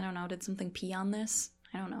like, I don't know, did something pee on this?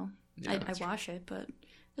 I don't know. Yeah, I wash it, but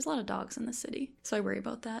there's a lot of dogs in the city, so I worry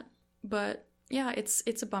about that. But yeah,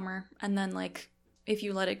 it's a bummer. And then like, if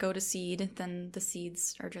you let it go to seed, then the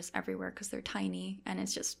seeds are just everywhere because they're tiny, and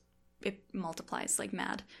it multiplies like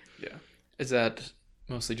mad. Yeah. Is that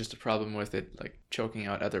mostly just a problem with it like choking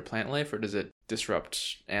out other plant life, or does it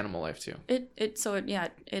disrupt animal life too? It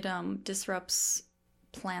disrupts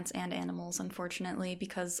plants and animals, unfortunately,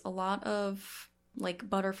 because a lot of like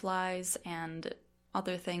butterflies and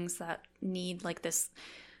other things that need like this.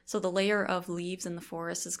 So the layer of leaves in the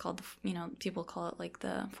forest is called, people call it like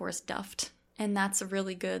the forest duft. And that's a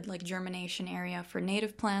really good like germination area for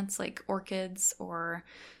native plants like orchids or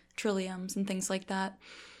trilliums and things like that.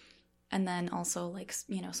 And then also like,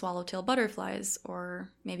 swallowtail butterflies,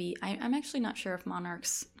 or maybe, I'm actually not sure if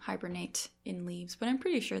monarchs hibernate in leaves, but I'm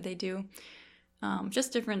pretty sure they do.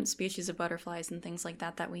 Just different species of butterflies and things like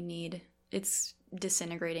that we need. It's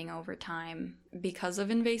disintegrating over time because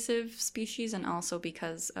of invasive species and also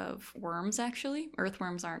because of worms, actually.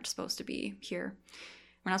 Earthworms aren't supposed to be here.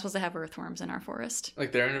 We're not supposed to have earthworms in our forest.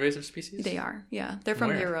 Like, they're an invasive species? They are, yeah. They're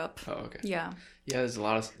from Europe. Oh, okay. Yeah. Yeah, there's a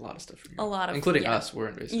lot of stuff from Europe. A lot of, including us, we're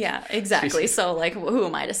invasive. Yeah, exactly. Species. So, like, who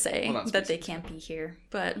am I to say that they can't be here?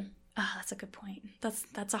 But that's a good point.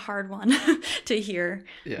 That's a hard one to hear.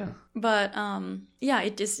 Yeah. But yeah,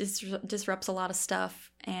 it just disrupts a lot of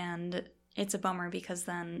stuff, and it's a bummer because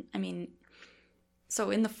then, I mean,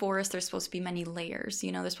 so in the forest there's supposed to be many layers.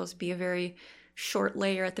 There's supposed to be a very short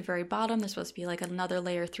layer at the very bottom. There's supposed to be like another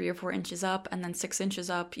layer 3 or 4 inches up, and then 6 inches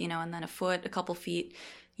up, and then a foot, a couple feet,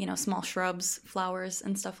 small shrubs, flowers,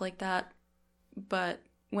 and stuff like that. But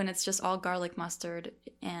when it's just all garlic mustard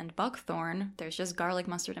and buckthorn, there's just garlic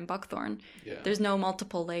mustard and buckthorn. Yeah. There's no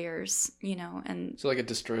multiple layers, and so like it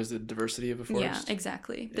destroys the diversity of a forest. Yeah,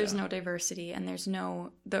 exactly. There's no diversity, and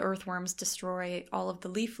the earthworms destroy all of the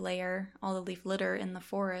leaf layer, all the leaf litter in the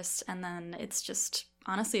forest, and then it's just,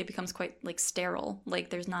 honestly, it becomes quite like sterile. Like,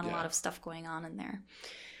 there's not a lot of stuff going on in there,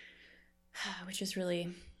 which is really,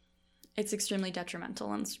 it's extremely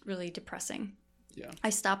detrimental and it's really depressing. Yeah. I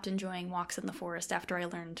stopped enjoying walks in the forest after I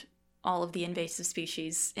learned all of the invasive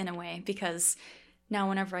species, in a way, because now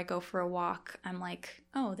whenever I go for a walk, I'm like,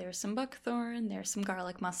 oh, there's some buckthorn, there's some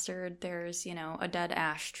garlic mustard, there's, a dead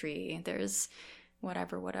ash tree, there's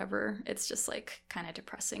whatever. It's just like kind of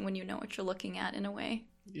depressing when you know what you're looking at, in a way.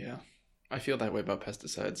 Yeah. I feel that way about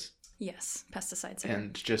pesticides. Yes, pesticides.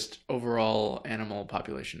 And just overall animal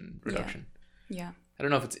population reduction. Yeah. I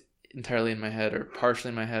don't know if it's entirely in my head or partially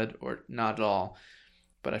in my head or not at all,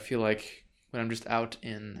 but I feel like when I'm just out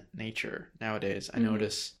in nature nowadays, I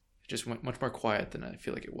notice it just went much more quiet than I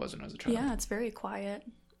feel like it was when I was a child. Yeah, it's very quiet.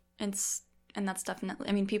 And that's definitely,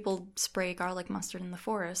 I mean, people spray garlic mustard in the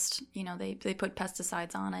forest. They put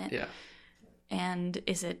pesticides on it. Yeah. And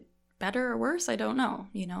is it better or worse? I don't know.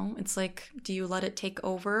 It's like, do you let it take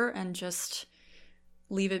over and just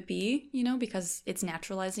leave it be, because it's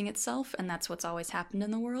naturalizing itself and that's what's always happened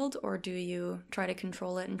in the world? Or do you try to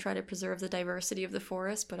control it and try to preserve the diversity of the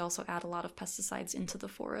forest, but also add a lot of pesticides into the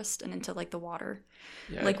forest and into like the water?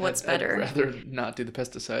 Yeah, what's better? I'd rather not do the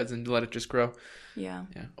pesticides and let it just grow. Yeah.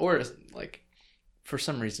 Yeah. Or like, for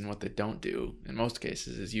some reason, what they don't do in most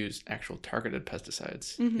cases is use actual targeted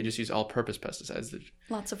pesticides. Mm-hmm. They just use all-purpose pesticides.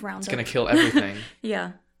 Lots of Roundup. It's going to kill everything.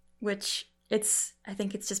 Yeah. Which I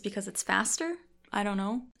think it's just because it's faster. I don't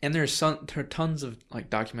know. And there are tons of like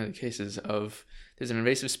documented cases of there's an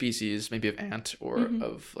invasive species, maybe of ant or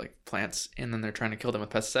of like plants, and then they're trying to kill them with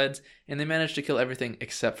pesticides, and they manage to kill everything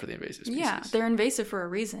except for the invasive species. Yeah, they're invasive for a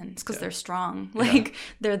reason. It's because they're strong. Like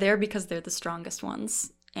they're there because they're the strongest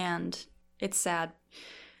ones, and it's sad.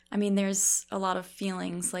 I mean, there's a lot of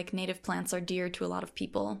feelings like native plants are dear to a lot of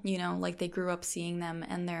people. Like they grew up seeing them,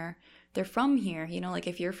 and they're from here, like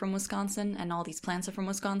if you're from Wisconsin and all these plants are from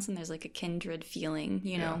Wisconsin, there's like a kindred feeling,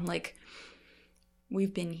 like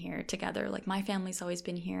we've been here together. Like my family's always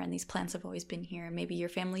been here and these plants have always been here. And maybe your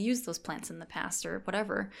family used those plants in the past or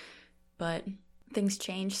whatever. But things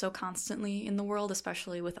change so constantly in the world,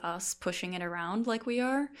 especially with us pushing it around like we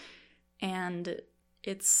are. And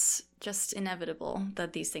it's just inevitable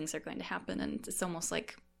that these things are going to happen. And it's almost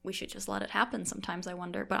like we should just let it happen sometimes, I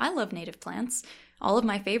wonder. But I love native plants. All of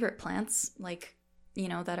my favorite plants, like,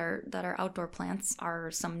 that are outdoor plants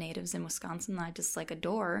are some natives in Wisconsin that I just like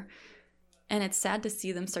adore. And it's sad to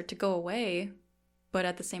see them start to go away. But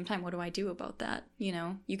at the same time, what do I do about that?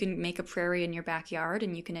 You can make a prairie in your backyard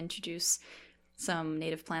and you can introduce some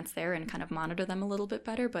native plants there and kind of monitor them a little bit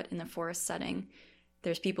better. But in the forest setting,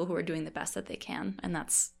 there's people who are doing the best that they can. And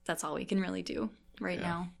that's all we can really do right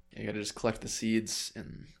now. You gotta just collect the seeds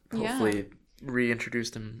and hopefully reintroduce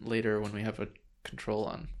them later when we have a control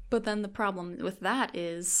on. But then the problem with that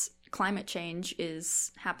is climate change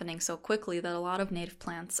is happening so quickly that a lot of native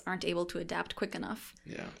plants aren't able to adapt quick enough.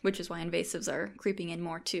 Yeah. Which is why invasives are creeping in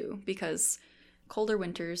more too, because colder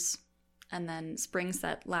winters and then springs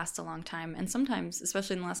that last a long time. And sometimes,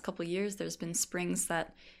 especially in the last couple of years, there's been springs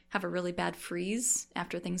that have a really bad freeze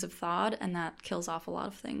after things have thawed, and that kills off a lot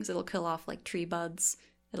of things. It'll kill off like tree buds.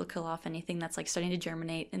 It'll kill off anything that's like starting to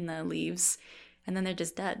germinate in the leaves, and then they're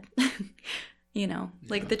just dead.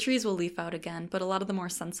 Like the trees will leaf out again, but a lot of the more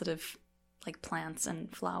sensitive like plants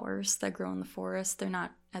and flowers that grow in the forest, they're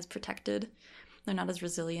not as protected. They're not as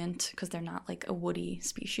resilient because they're not like a woody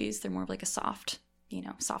species. They're more of like a soft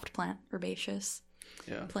plant, herbaceous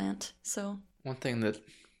plant. So one thing that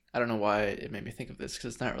I don't know why it made me think of this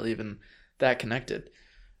because it's not really even that connected,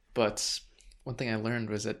 but one thing I learned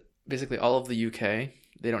was that basically all of the UK,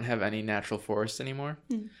 they don't have any natural forests anymore.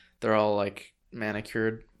 They're all like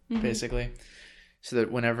manicured basically, so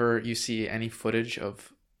that whenever you see any footage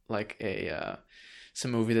of like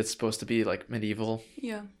some movie that's supposed to be like medieval,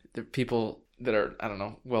 the people that are, I don't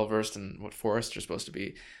know, well versed in what forests are supposed to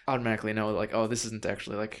be automatically know like, oh, this isn't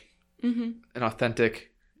actually like an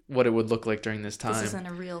authentic what it would look like during this time. This isn't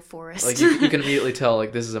a real forest. Like you can immediately tell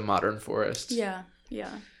like this is a modern forest. Yeah.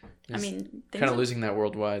 It's I mean, kind of losing that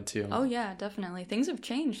worldwide too. Oh yeah, definitely. Things have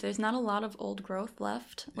changed. There's not a lot of old growth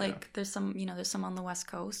left. Like there's some on the West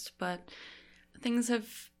Coast, but things have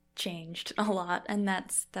changed a lot, and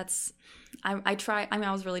that's I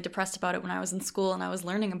was really depressed about it when I was in school and I was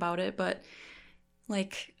learning about it, but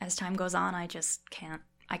like as time goes on, I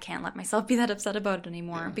can't let myself be that upset about it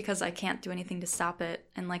anymore because I can't do anything to stop it.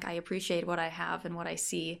 And like I appreciate what I have and what I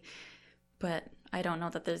see, but I don't know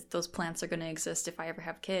that those plants are going to exist if I ever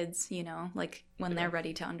have kids, like when they're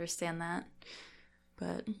ready to understand that.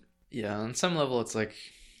 But yeah, on some level it's like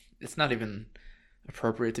it's not even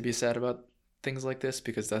appropriate to be sad about things like this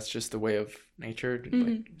because that's just the way of nature.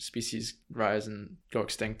 Like species rise and go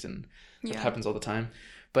extinct, and it happens all the time.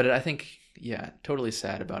 But I think totally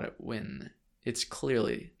sad about it when it's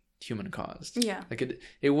clearly human caused. Yeah. Like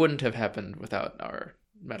it wouldn't have happened without our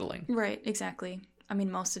meddling. Right, exactly. I mean,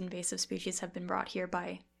 most invasive species have been brought here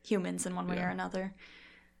by humans in one way or another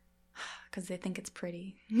because they think it's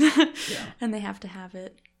pretty. And they have to have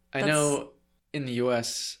it. I know in the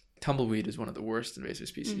U.S., tumbleweed is one of the worst invasive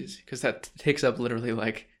species because that takes up literally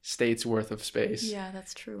like states worth of space. Yeah,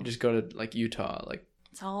 that's true. You just go to like Utah, like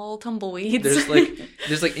it's all tumbleweeds. There's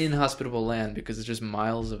like inhospitable land because it's just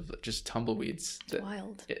miles of just tumbleweeds. It's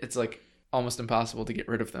wild. It's like almost impossible to get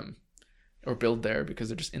rid of them or build there because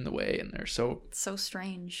they're just in the way and they're so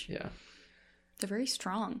strange. Yeah. They're very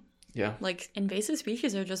strong. Yeah. Like invasive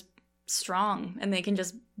species are just strong and they can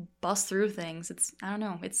just bust through things. I don't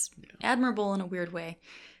know. It's admirable in a weird way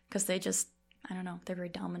because they just, I don't know, they're very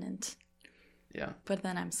dominant. Yeah. But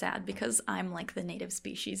then I'm sad because I'm like the native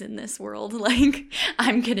species in this world. Like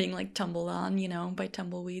I'm getting like tumbled on, by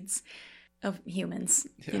tumbleweeds of humans,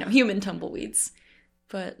 human tumbleweeds.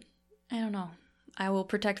 But I don't know. I will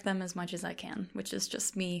protect them as much as I can, which is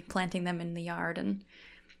just me planting them in the yard and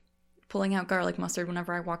pulling out garlic mustard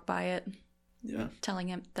whenever I walk by it. Yeah. Telling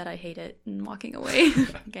him that I hate it and walking away.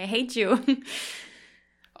 Like, I hate you.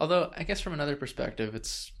 Although, I guess from another perspective,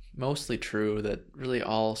 it's mostly true that really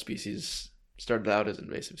all species started out as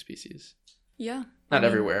invasive species. Yeah. Not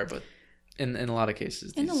everywhere, but in a lot of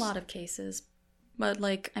cases. In a lot of cases. But,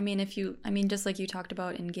 like, just like you talked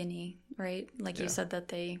about in Guinea, right? Like you said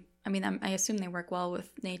that I assume they work well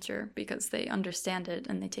with nature because they understand it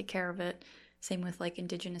and they take care of it. Same with, like,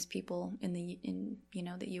 indigenous people in the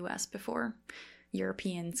U.S. before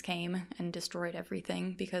Europeans came and destroyed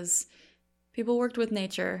everything because people worked with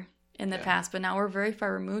nature in the past, but now we're very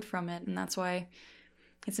far removed from it, and that's why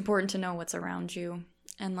it's important to know what's around you.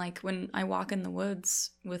 And, like, when I walk in the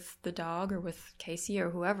woods with the dog or with Casey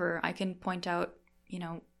or whoever, I can point out,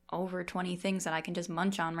 over 20 things that I can just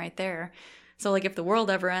munch on right there. So, like, if the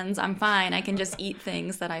world ever ends, I'm fine. I can just eat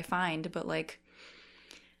things that I find, but, like,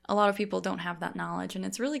 a lot of people don't have that knowledge, and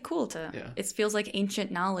it's really cool it feels like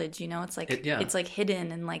ancient knowledge, it's like it's like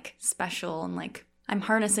hidden and like special, and like I'm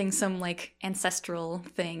harnessing some like ancestral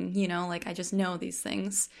thing, like I just know these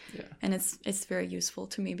things. And it's very useful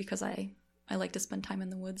to me because I like to spend time in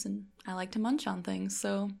the woods and I like to munch on things,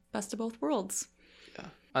 so best of both worlds.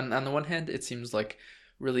 On the one hand, it seems like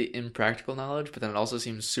really impractical knowledge, but then it also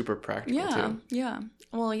seems super practical too.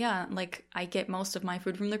 Well, like I get most of my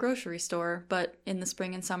food from the grocery store, but in the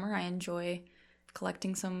spring and summer I enjoy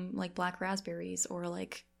collecting some like black raspberries or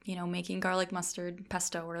like making garlic mustard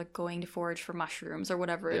pesto or like going to forage for mushrooms or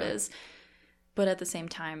whatever it is. But at the same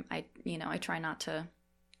time, I try not to.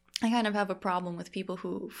 I kind of have a problem with people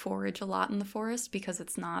who forage a lot in the forest because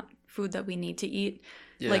it's not food that we need to eat.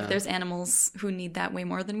 Like, there's animals who need that way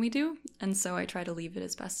more than we do. And so I try to leave it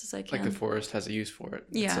as best as I can. Like the forest has a use for it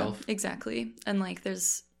itself. Yeah, exactly. And, like,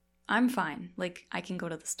 I'm fine. Like, I can go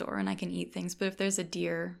to the store and I can eat things. But if there's a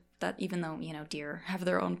deer that, even though, deer have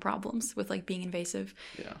their own problems with, like, being invasive.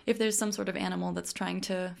 If there's some sort of animal that's trying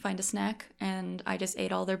to find a snack and I just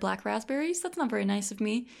ate all their black raspberries, that's not very nice of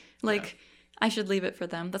me. Like, I should leave it for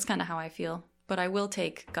them. That's kind of how I feel. But I will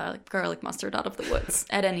take garlic mustard out of the woods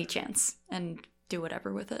at any chance and do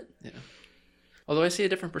whatever with it. Yeah. Although I see a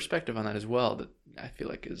different perspective on that as well that I feel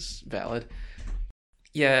like is valid.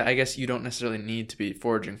 Yeah, I guess you don't necessarily need to be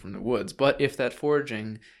foraging from the woods, but if that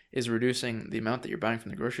foraging is reducing the amount that you're buying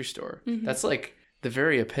from the grocery store, that's like the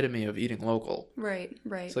very epitome of eating local. Right.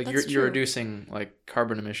 It's like you're reducing like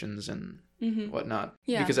carbon emissions and whatnot.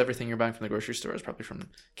 Yeah. Because everything you're buying from the grocery store is probably from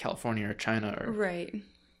California or China or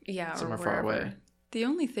somewhere far away. The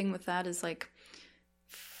only thing with that is like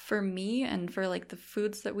for me and for like the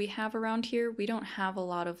foods that we have around here, we don't have a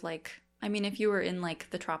lot of like, I mean, if you were in like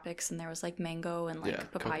the tropics and there was like mango and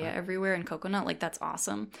like papaya coconut everywhere and coconut, like that's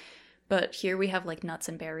awesome. But here we have like nuts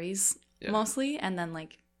and berries mostly, and then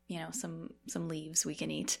like, some leaves we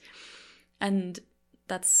can eat. And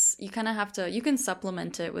that's, you kind of have to, you can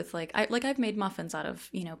supplement it with like, I've made muffins out of,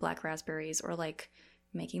 black raspberries or like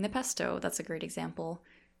making the pesto. That's a great example.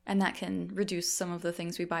 And that can reduce some of the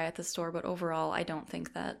things we buy at the store. But overall, I don't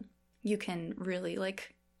think that you can really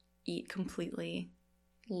like eat completely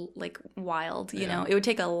like wild, you know, it would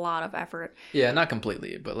take a lot of effort. Yeah, not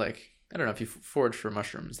completely, but like, I don't know, if you forage for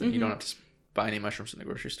mushrooms, then you don't have to buy any mushrooms in the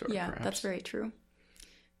grocery store. Yeah, perhaps. That's very true.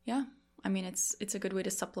 Yeah, I mean, it's a good way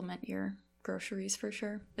to supplement your groceries for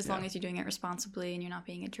sure, as long as you're doing it responsibly and you're not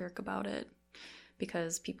being a jerk about it.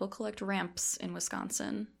 Because people collect ramps in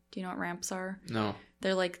Wisconsin. Do you know what ramps are? No.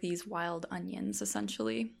 They're like these wild onions,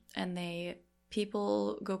 essentially, and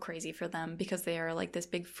people go crazy for them because they are like this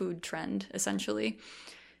big food trend, essentially.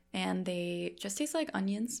 And they just taste like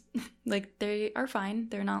onions. Like, they are fine.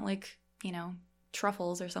 They're not like,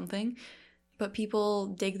 truffles or something. But people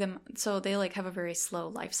dig them, so they like have a very slow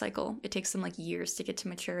life cycle. It takes them like years to get to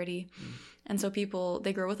maturity. And so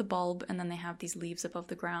they grow with a bulb, and then they have these leaves above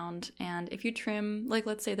the ground. And if you trim, like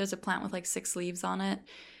let's say there's a plant with like 6 leaves on it,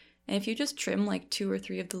 and if you just trim like 2 or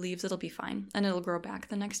 3 of the leaves, it'll be fine. And it'll grow back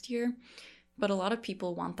the next year. But a lot of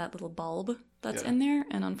people want that little bulb that's in there.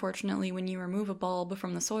 And unfortunately, when you remove a bulb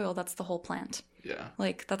from the soil, that's the whole plant. Yeah.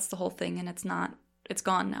 Like, that's the whole thing, and it's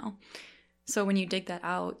gone now. So when you dig that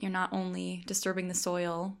out, you're not only disturbing the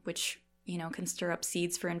soil, which, can stir up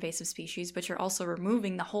seeds for invasive species, but you're also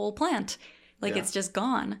removing the whole plant. Like, it's just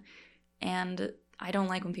gone. And I don't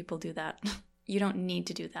like when people do that. You don't need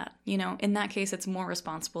to do that. In that case, it's more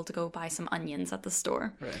responsible to go buy some onions at the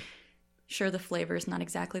store. Right. Sure, the flavor is not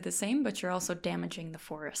exactly the same, but you're also damaging the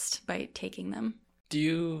forest by taking them. Do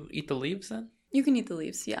you eat the leaves then? You can eat the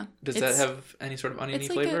leaves, yeah. Does that have any sort of oniony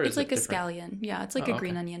flavor? It's like a scallion. Yeah, it's like a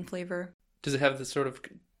green onion flavor. Does it have the sort of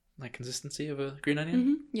like consistency of a green onion?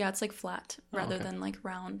 Mm-hmm. Yeah, it's like flat rather than like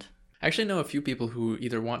round. I actually know a few people who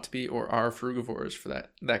either want to be or are frugivores for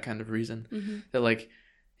that kind of reason. Mm-hmm. That like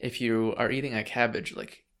if you are eating a cabbage,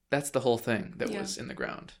 like that's the whole thing that was in the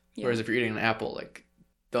ground. Yeah. Whereas if you're eating an apple, like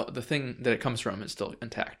the thing that it comes from is still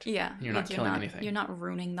intact. Yeah. You're not killing anything. You're not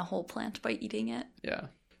ruining the whole plant by eating it. Yeah.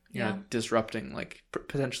 You're not disrupting like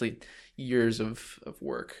potentially years of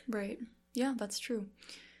work. Right. Yeah, that's true.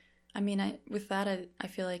 I mean, I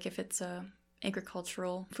feel like if it's a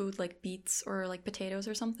agricultural food like beets or like potatoes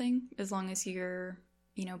or something, as long as you're,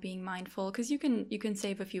 being mindful, because you can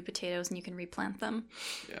save a few potatoes and you can replant them.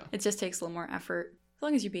 Yeah. It just takes a little more effort. As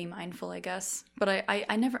long as you're being mindful, I guess. But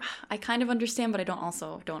I kind of understand, but I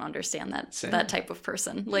don't understand that type of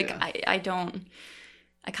person. Like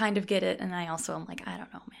I kind of get it, and I also am like, I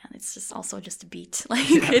don't know, man. It's just also just a beet. Like,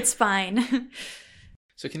 it's fine.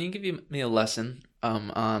 So can you give me a lesson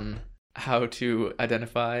on how to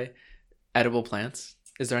identify edible plants?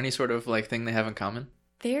 Is there any sort of like thing they have in common?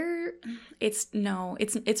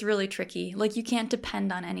 It's really tricky. Like, you can't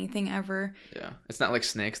depend on anything ever. Yeah. It's not like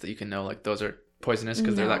snakes that you can know, like, those are poisonous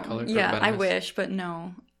because they're that color. Yeah, I wish, but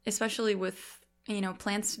no. Especially with,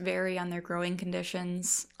 plants vary on their growing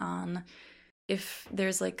conditions, on if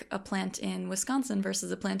there's like a plant in Wisconsin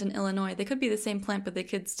versus a plant in Illinois, they could be the same plant, but they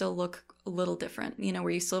could still look a little different, where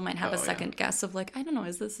you still might have a second guess of like, I don't know,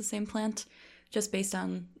 is this the same plant? Just based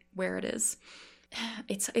on where it is.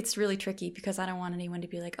 It's really tricky because I don't want anyone to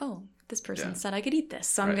be like, oh, this person said I could eat this,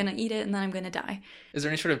 so I'm going to eat it and then I'm going to die. Is there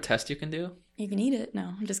any sort of test you can do? You can eat it.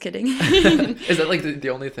 No, I'm just kidding. Is that like the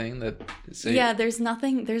only thing that... Yeah, there's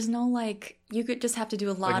no like, you could just have to do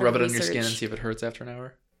a lot of research. Like rub it on your skin and see if it hurts after an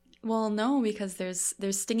hour? Well, no, because there's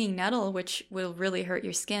stinging nettle, which will really hurt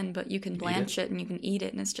your skin, but you can blanch it and you can eat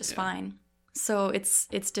it and it's just fine. So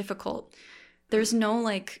it's difficult. There's no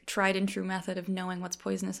like tried and true method of knowing what's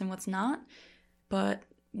poisonous and what's not. But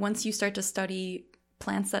once you start to study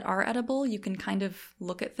plants that are edible, you can kind of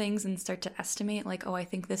look at things and start to estimate like, oh, I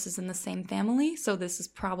think this is in the same family, so this is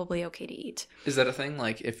probably okay to eat. Is that a thing?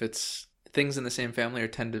 Like if it's things in the same family or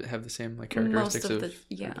tend to have the same like characteristics of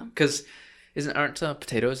because aren't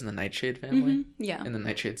potatoes in the nightshade family? Mm-hmm. Yeah. And the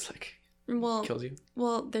nightshade's like kills you?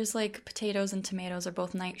 Well, there's like potatoes and tomatoes are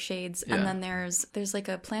both nightshades. Yeah. And then there's like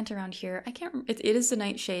a plant around here. It is a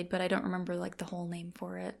nightshade, but I don't remember like the whole name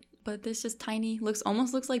for it. But there's just tiny,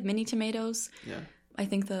 almost looks like mini tomatoes. Yeah. I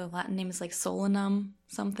think the Latin name is like Solanum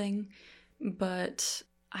something. But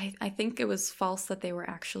I think it was false that they were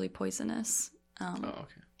actually poisonous. Okay.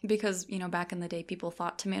 Because, back in the day, people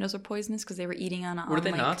thought tomatoes were poisonous because they were eating on Were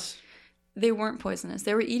they not? They weren't poisonous.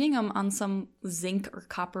 They were eating them on some zinc or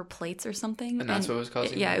copper plates or something. And that's what was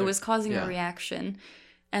causing it was causing a reaction.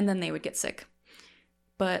 And then they would get sick.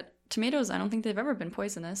 But tomatoes, I don't think they've ever been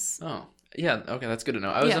poisonous. Oh. Yeah, okay, that's good to know.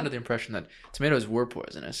 I was under the impression that tomatoes were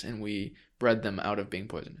poisonous and we bred them out of being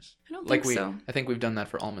poisonous. I don't think so. I think we've done that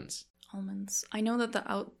for almonds. Almonds. I know that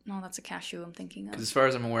no, that's a cashew I'm thinking of. Because as far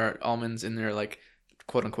as I'm aware, almonds in their like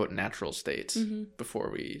quote-unquote natural state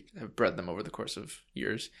before we have bred them over the course of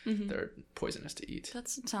years, they're poisonous to eat. That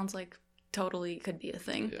sounds like totally could be a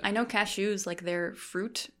thing. Yeah. I know cashews, like their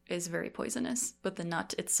fruit is very poisonous, but the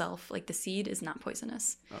nut itself, like the seed, is not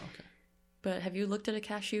poisonous. Oh, okay. But have you looked at a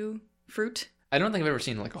cashew fruit? I don't think I've ever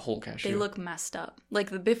seen like a whole cashew. They look messed up. Like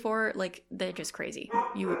the before, like they're just crazy.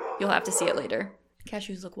 You'll have to see it later.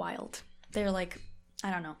 Cashews look wild. They're like,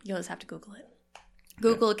 I don't know. You'll just have to Google it.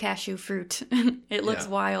 Google cashew fruit. It looks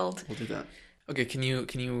wild. We'll do that. Okay, can you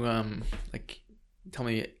like tell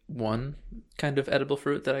me one kind of edible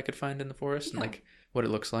fruit that I could find in the forest and like what it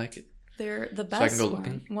looks like? They're the best. So I can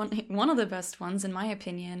go looking. One of the best ones, in my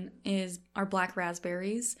opinion, are black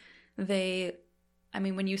raspberries.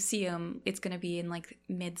 When you see them, it's going to be in like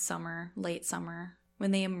midsummer, late summer.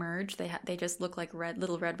 When they emerge, they just look like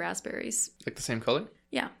little red raspberries. Like the same color?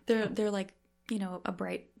 Yeah, they're like, a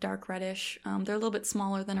bright dark reddish. They're a little bit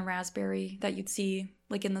smaller than a raspberry that you'd see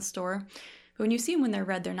like in the store. But when you see them when they're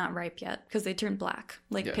red, they're not ripe yet because they turn black,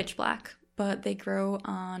 pitch black. But they grow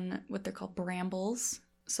on what they're called brambles.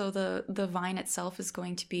 So the vine itself is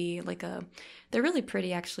going to be like they're really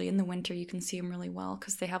pretty actually. In the winter you can see them really well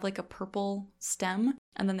because they have like a purple stem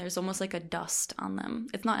and then there's almost like a dust on them.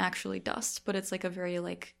 It's not actually dust, but it's like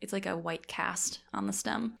it's like a white cast on the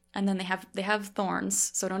stem. And then they have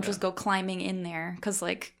thorns, so don't just go climbing in there because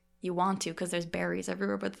like you want to because there's berries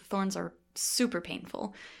everywhere, but the thorns are super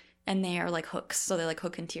painful. and they are like hooks, so they like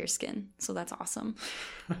hook into your skin. So that's awesome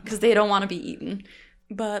because they don't want to be eaten.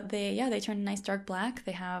 But they turn nice dark black.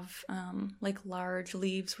 They have like large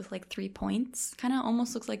leaves with like 3 points. Kind of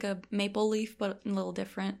almost looks like a maple leaf, but a little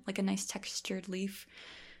different, like a nice textured leaf.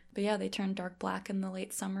 But yeah, they turn dark black in the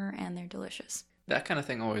late summer, and they're delicious. That kind of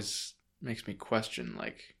thing always makes me question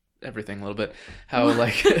like everything a little bit. How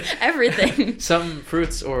like everything. Some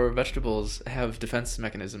fruits or vegetables have defense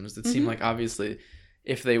mechanisms that seem like obviously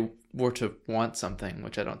if they were to want something,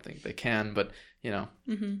 which I don't think they can, but you know,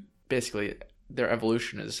 basically their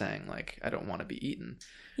evolution is saying like I don't want to be eaten.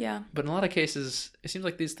 Yeah. But in a lot of cases, it seems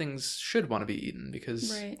like these things should want to be eaten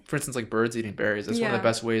because, for instance, like birds eating berries, that's one of the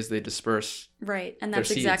best ways they disperse. Right. And that's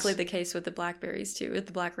exactly the case with the blackberries too. With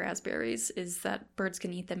the black raspberries is that birds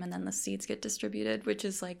can eat them and then the seeds get distributed, which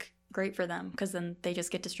is like great for them because then they just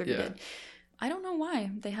get distributed. Yeah. I don't know why.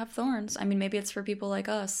 They have thorns. I mean, maybe it's for people like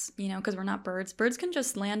us, you know, because we're not birds. Birds can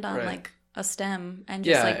just land on like a stem and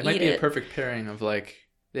just like eat it. Yeah, it might be a perfect pairing of like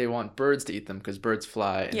they want birds to eat them because birds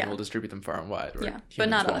fly and will distribute them far and wide. Right? Yeah, but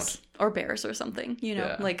not us or bears or something. You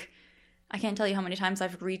know, like I can't tell you how many times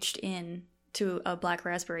I've reached in to a black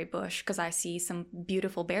raspberry bush because I see some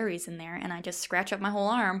beautiful berries in there and I just scratch up my whole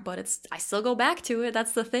arm, but I still go back to it.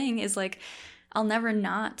 That's the thing is like I'll never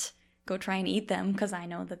not go try and eat them because I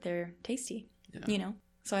know that they're tasty, you know?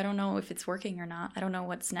 So I don't know if it's working or not. I don't know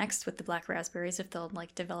what's next with the black raspberries, if they'll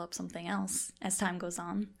like develop something else as time goes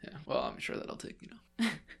on. Yeah, well, I'm sure that'll take,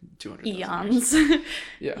 200 eons.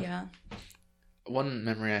 Yeah. One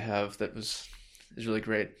memory I have that is really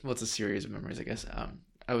great. Well, it's a series of memories, I guess.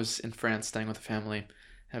 I was in France staying with a family.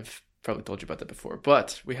 I've probably told you about that before,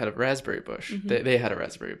 but we had a raspberry bush. They had a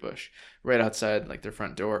raspberry bush right outside like their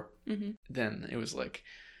front door. Then it was like,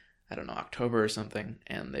 I don't know, October or something,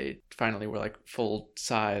 and they finally were like full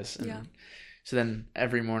size. And so then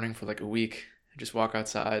every morning for like a week, I just walk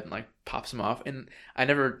outside and like pop some off. And I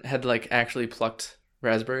never had like actually plucked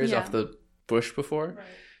raspberries off the bush before. Right.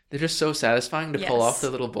 They're just so satisfying to pull off the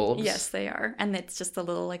little bulbs. Yes, they are. And it's just the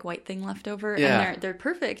little like white thing left over. Yeah. And they're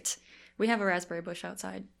perfect. We have a raspberry bush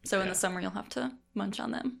outside. So in the summer, you'll have to munch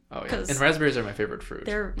on them. Oh, yeah. And raspberries are my favorite fruit.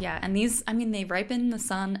 And these, I mean, they ripen in the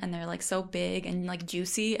sun and they're like so big and like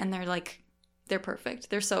juicy and they're perfect.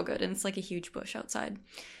 They're so good. And it's like a huge bush outside.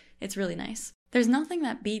 It's really nice. There's nothing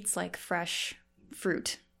that beats like fresh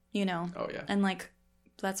fruit, you know? Oh, yeah. And like,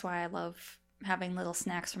 that's why I love having little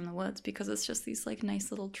snacks from the woods because it's just these like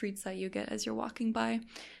nice little treats that you get as you're walking by.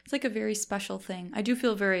 It's like a very special thing. I do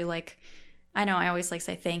feel very like, I know I always like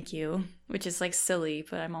say thank you, which is like silly,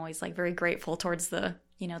 but I'm always like very grateful towards the,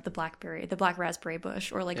 the black raspberry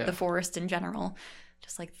bush or like the forest in general.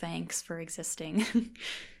 Just like thanks for existing.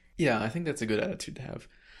 Yeah, I think that's a good attitude to have.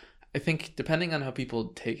 I think depending on how people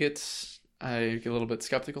take it, I get a little bit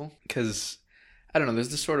skeptical because I don't know,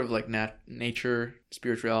 there's this sort of like nature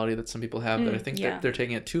spirituality that some people have that I think that they're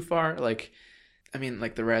taking it too far. Like, I mean,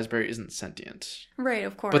 like the raspberry isn't sentient. Right,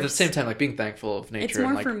 of course. But at the same time, like being thankful of nature. It's more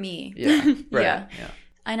and, like, for me. Yeah, right. Yeah.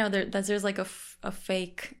 I know there's like a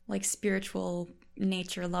fake like spiritual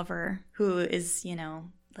nature lover who is,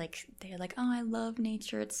 like they're like, oh, I love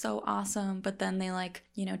nature. It's so awesome. But then they like,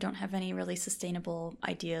 don't have any really sustainable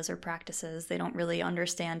ideas or practices. They don't really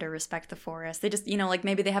understand or respect the forest. They just, like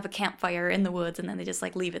maybe they have a campfire in the woods and then they just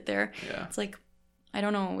like leave it there. Yeah. It's like, I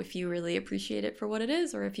don't know if you really appreciate it for what it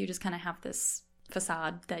is or if you just kind of have this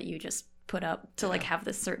facade that you just put up to like have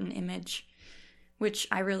this certain image, which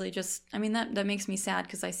I really just, I mean, that makes me sad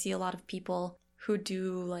because I see a lot of people who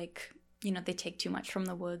do like, they take too much from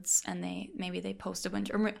the woods and maybe they post a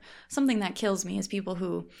bunch, or something that kills me is people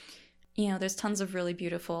who, there's tons of really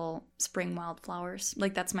beautiful spring wildflowers.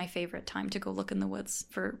 Like that's my favorite time to go look in the woods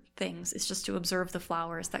for things. It's just to observe the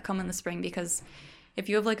flowers that come in the spring, because if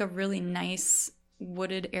you have like a really nice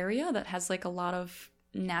wooded area that has like a lot of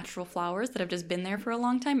natural flowers that have just been there for a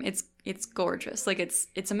long time, it's gorgeous. Like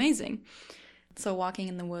it's amazing. So walking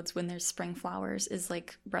in the woods when there's spring flowers is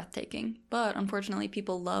like breathtaking. But unfortunately,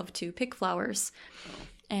 people love to pick flowers.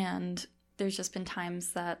 And there's just been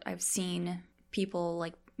times that I've seen people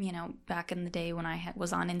like, back in the day when I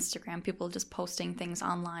was on Instagram, people just posting things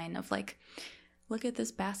online of like, look at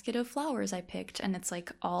this basket of flowers I picked. And it's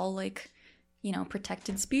like all like,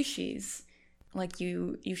 protected species. Like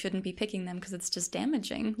you shouldn't be picking them because it's just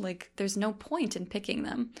damaging. Like there's no point in picking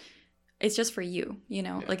them. It's just for you,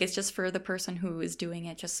 like it's just for the person who is doing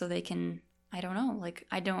it just so they can, I don't know, like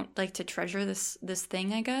I don't like to treasure this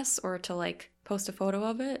thing, I guess, or to like post a photo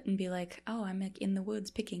of it and be like, oh, I'm like in the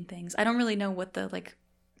woods picking things. I don't really know what the like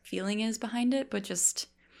feeling is behind it, but just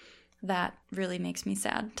that really makes me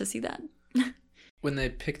sad to see that. When they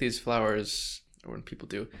pick these flowers, or when people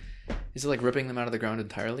do, Is it like ripping them out of the ground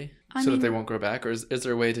entirely I so mean, that they won't grow back? Or is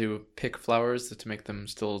there a way to pick flowers to make them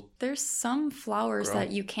still there's some flowers grow?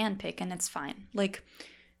 that you can pick and it's fine. Like,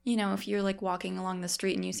 you know, if you're like walking along the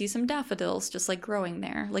street and you see some daffodils just like growing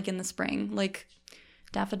there, like in the spring, like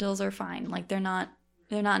daffodils are fine. Like they're not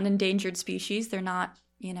an endangered species. They're not,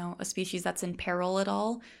 you know, a species that's in peril at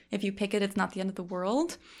all. If you pick it, it's not the end of the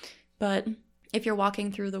world. But if you're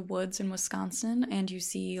walking through the woods in Wisconsin and you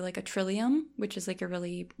see like a trillium, which is like a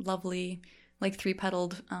really lovely, like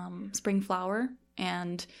 3-petaled spring flower,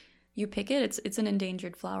 and you pick it, it's an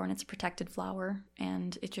endangered flower and it's a protected flower,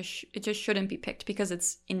 and it just shouldn't be picked because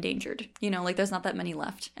it's endangered. You know, like there's not that many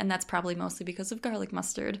left, and that's probably mostly because of garlic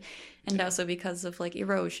mustard, and also because of like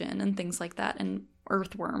erosion and things like that, and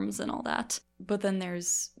earthworms and all that. But then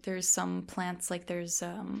there's some plants, like there's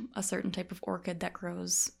a certain type of orchid that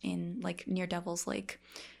grows in like near Devil's Lake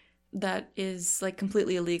that is like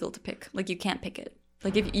completely illegal to pick. Like you can't pick it.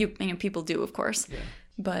 Like if you know, people do, of course,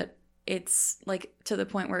 but it's like to the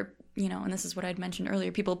point where, you know, and this is what I'd mentioned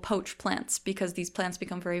earlier, people poach plants because these plants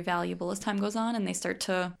become very valuable as time goes on, and they start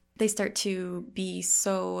to be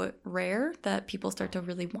so rare that people start to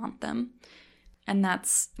really want them. And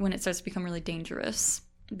that's when it starts to become really dangerous,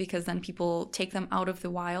 because then people take them out of the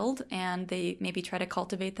wild and they maybe try to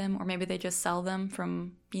cultivate them, or maybe they just sell them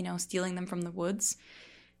from, you know, stealing them from the woods.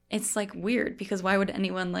 It's like weird, because why would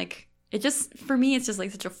anyone like, it just, for me, it's just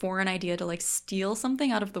like such a foreign idea to like steal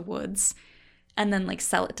something out of the woods and then like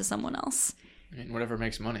sell it to someone else. I mean, whatever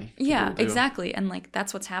makes money. Yeah, exactly. And like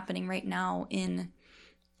that's what's happening right now in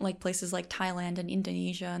like places like Thailand and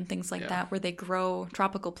Indonesia and things like that, where they grow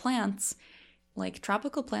tropical plants. Like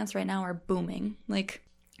tropical plants right now are booming. Like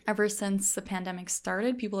ever since the pandemic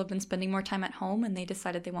started, people have been spending more time at home and they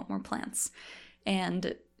decided they want more plants.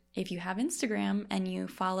 And if you have Instagram and you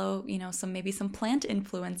follow, you know, maybe some plant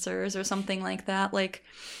influencers or something like that, like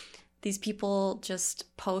these people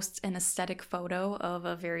just post an aesthetic photo of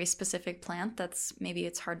a very specific plant that's maybe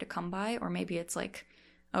it's hard to come by, or maybe it's like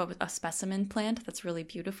a specimen plant that's really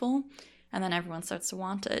beautiful, and then everyone starts to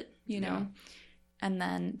want it, you know? And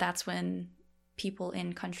then that's when people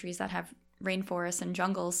in countries that have rainforests and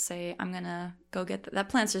jungles say, I'm gonna go get that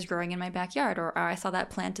plant's just growing in my backyard, or I saw that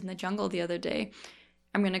plant in the jungle the other day.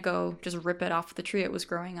 I'm gonna go just rip it off the tree it was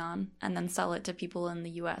growing on and then sell it to people in the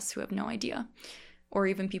US who have no idea, or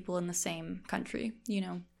even people in the same country, you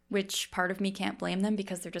know, which part of me can't blame them,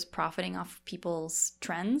 because they're just profiting off people's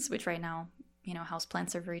trends, which right now, you know,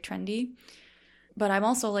 houseplants are very trendy. But I'm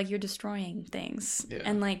also like, you're destroying things.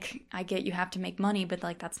 And like, I get you have to make money, but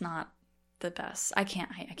like, that's not the best. I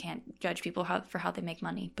can't judge people for how they make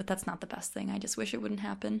money, but that's not the best thing. I just wish it wouldn't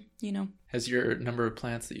happen, you know. Has your number of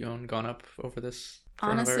plants that you own gone up over this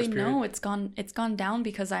Honestly, period? no, it's gone down,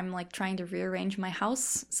 because I'm like trying to rearrange my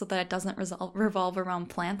house so that it doesn't revolve around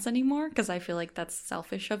plants anymore, because I feel like that's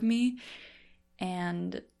selfish of me.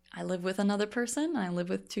 And I live with another person, I live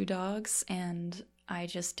with 2 dogs, and I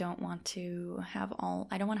just don't want to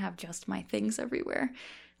have just my things everywhere.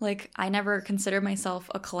 Like, I never consider myself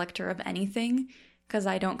a collector of anything, because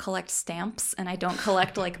I don't collect stamps and I don't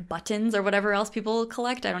collect like buttons or whatever else people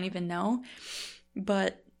collect. I don't even know.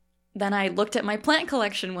 But then I looked at my plant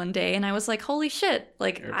collection one day and I was like, holy shit,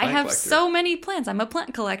 like I have collector. So many plants. I'm a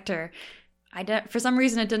plant collector. For some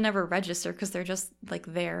reason it didn't ever register, because they're just like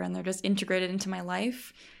there and they're just integrated into my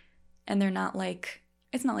life. And they're not like,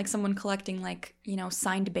 it's not like someone collecting like, you know,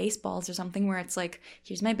 signed baseballs or something where it's like,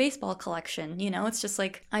 here's my baseball collection, you know. It's just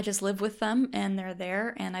like, I just live with them and they're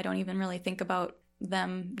there, and I don't even really think about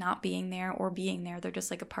them not being there or being there. They're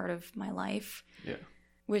just like a part of my life. Yeah.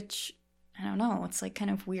 Which, I don't know, it's like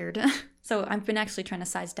kind of weird. So I've been actually trying to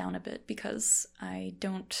size down a bit, because I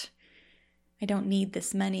don't need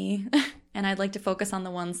this many. And I'd like to focus on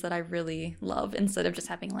the ones that I really love, instead of just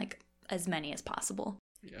having like as many as possible.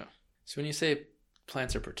 Yeah. So when you say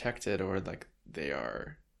plants are protected, or like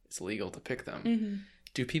it's legal to pick them,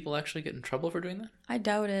 do people actually get in trouble for doing that? I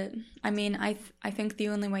doubt it. I mean, I think the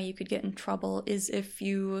only way you could get in trouble is if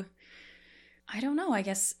you, I don't know, I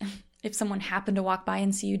guess if someone happened to walk by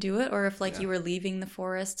and see you do it, or if like you were leaving the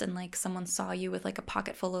forest and like someone saw you with like a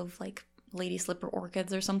pocket full of like lady slipper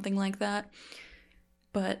orchids or something like that.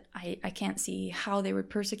 But I can't see how they would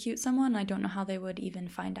persecute someone. I don't know how they would even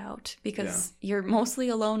find out, because you're mostly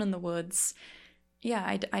alone in the woods.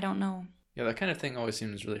 Yeah, I don't know. Yeah, that kind of thing always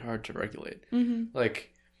seems really hard to regulate.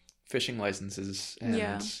 Like fishing licenses and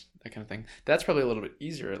that kind of thing. That's probably a little bit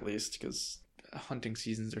easier, at least, because hunting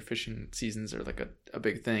seasons or fishing seasons are like a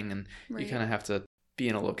big thing, and you kind of have to be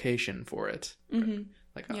in a location for it,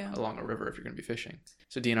 like along a river if you're going to be fishing.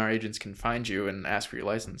 So DNR agents can find you and ask for your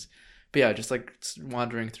license. But yeah, just like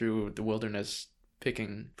wandering through the wilderness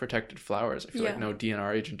picking protected flowers. I feel like no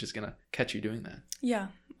DNR agent is going to catch you doing that. Yeah,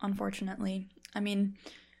 unfortunately. I mean,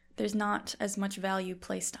 there's not as much value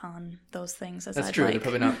placed on those things as I'd like. That's true. They're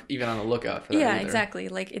probably not even on the lookout for that Yeah, either. exactly.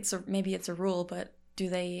 Like, maybe it's a rule, but do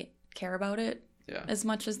they care about it as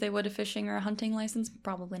much as they would a fishing or a hunting license?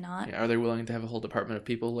 Probably not. Yeah, are they willing to have a whole department of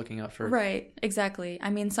people looking out for Right, exactly. I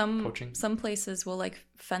mean, poaching? Some places will, like,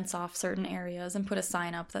 fence off certain areas and put a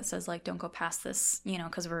sign up that says, like, don't go past this, you know,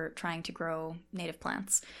 because we're trying to grow native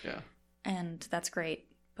plants. Yeah. And that's great,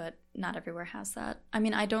 but not everywhere has that. I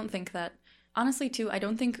mean, I don't think that... Honestly, too, I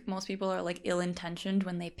don't think most people are, like, ill-intentioned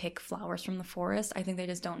when they pick flowers from the forest. I think they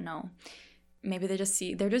just don't know. Maybe they just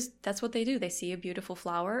see... That's what they do. They see a beautiful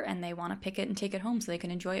flower, and they want to pick it and take it home so they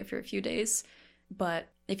can enjoy it for a few days. But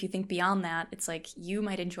if you think beyond that, it's like, you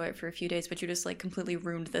might enjoy it for a few days, but you just, like, completely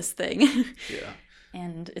ruined this thing. Yeah.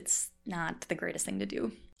 And it's not the greatest thing to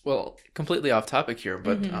do. Well, completely off topic here,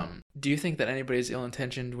 but do you think that anybody's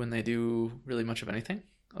ill-intentioned when they do really much of anything?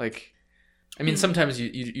 Like... I mean, sometimes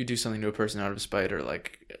you do something to a person out of spite or,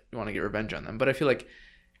 like, you want to get revenge on them. But I feel like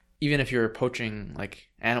even if you're poaching, like,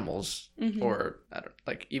 animals or,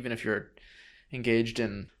 even if you're engaged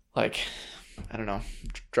in, like, I don't know,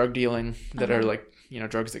 drug dealing that are, like, you know,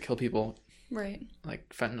 drugs that kill people. Right. Like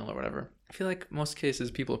fentanyl or whatever. I feel like most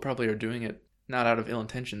cases people probably are doing it not out of ill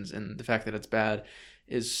intentions. And the fact that it's bad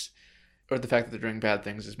or the fact that they're doing bad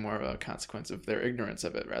things is more of a consequence of their ignorance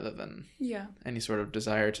of it rather than any sort of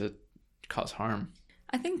desire to cause harm.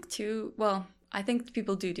 I think too, well, I think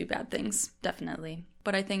people do bad things, definitely.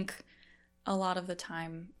 But I think a lot of the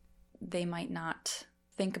time they might not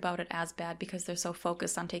think about it as bad because they're so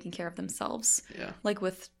focused on taking care of themselves. Yeah. Like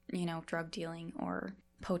with, you know, drug dealing or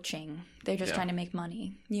poaching. They're just trying to make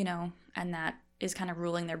money, you know, and that is kind of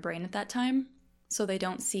ruling their brain at that time. So they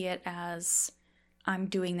don't see it as, I'm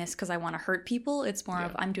doing this because I want to hurt people. It's more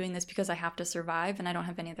of, I'm doing this because I have to survive and I don't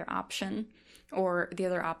have any other option. Or the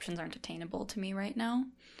other options aren't attainable to me right now.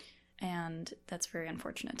 And that's very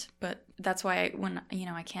unfortunate. But that's why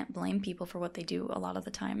I can't blame people for what they do a lot of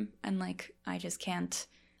the time. And, like, I just can't.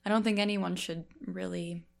 I don't think anyone should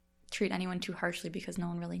really treat anyone too harshly because no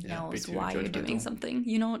one really knows why you're doing something.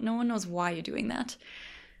 You know, no one knows why you're doing that.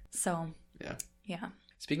 So, yeah.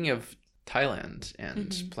 Speaking of Thailand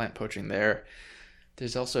and plant poaching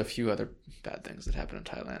there's also a few other bad things that happen in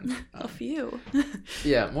Thailand. A few.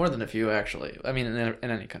 Yeah, more than a few, actually. I mean, in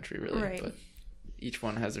any country, really. Right. But each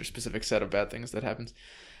one has their specific set of bad things that happens.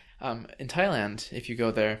 In Thailand, if you go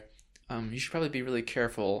there, you should probably be really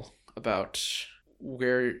careful about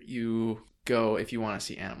where you go if you want to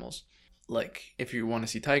see animals. Like, if you want to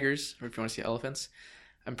see tigers or if you want to see elephants.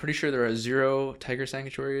 I'm pretty sure there are 0 tiger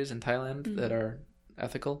sanctuaries in Thailand that are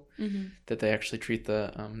ethical, that they actually treat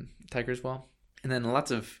the tigers well. And then lots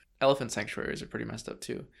of elephant sanctuaries are pretty messed up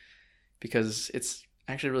too, because it's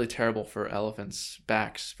actually really terrible for elephants'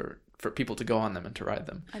 backs for people to go on them and to ride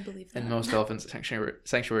them. I believe that. And most elephant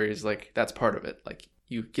sanctuaries, like, that's part of it. Like,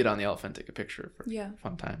 you get on the elephant, take a picture for a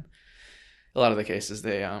fun time. A lot of the cases,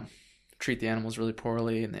 they treat the animals really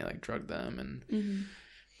poorly and they, like, drug them and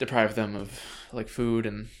deprive them of, like, food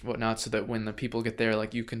and whatnot so that when the people get there,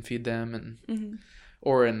 like, you can feed them. And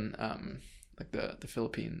or in... like the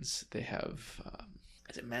Philippines, they have,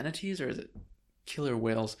 is it manatees or is it killer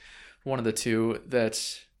whales? One of the two,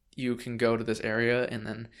 that you can go to this area and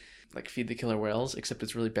then, like, feed the killer whales, except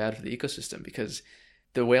it's really bad for the ecosystem because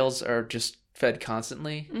the whales are just fed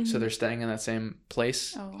constantly. So they're staying in that same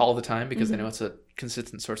place all the time because they know it's a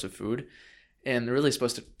consistent source of food. And they're really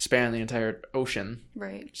supposed to span the entire ocean,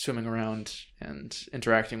 swimming around and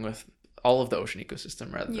interacting with all of the ocean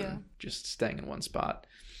ecosystem rather than just staying in one spot.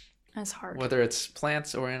 That's hard. Whether it's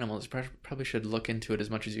plants or animals, you probably should look into it as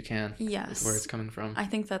much as you can. Yes. Where it's coming from. I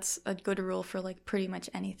think that's a good rule for, like, pretty much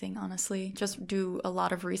anything, honestly. Just do a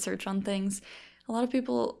lot of research on things. A lot of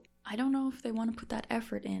people, I don't know if they want to put that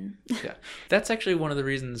effort in. Yeah. That's actually one of the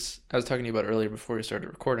reasons I was talking to you about earlier before we started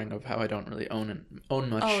recording of how I don't really own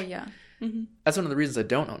much. Oh, yeah. That's one of the reasons I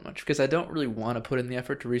don't own much, because I don't really want to put in the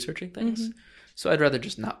effort to researching things. So I'd rather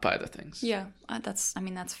just not buy the things. Yeah,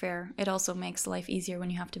 that's fair. It also makes life easier when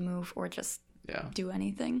you have to move or just do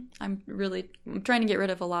anything. I'm trying to get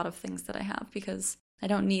rid of a lot of things that I have because I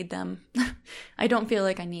don't need them. I don't feel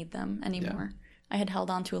like I need them anymore. I had held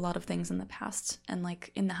on to a lot of things in the past, and,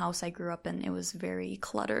 like, in the house I grew up in, it was very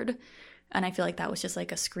cluttered. And I feel like that was just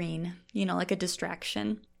like a screen, you know, like a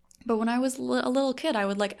distraction. But when I was a little kid, I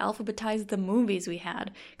would, like, alphabetize the movies we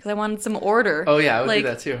had because I wanted some order. Oh yeah, I would do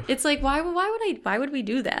that too. It's like, why would we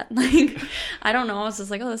do that? Like, I don't know. I was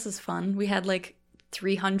just like, oh, this is fun. We had, like,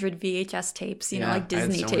 300 VHS tapes, you know, Yeah, like I had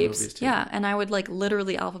Disney so many tapes. movies, too. Yeah, and I would like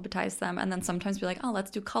literally alphabetize them and then sometimes be like, oh, let's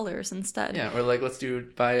do colors instead. Yeah, or like let's do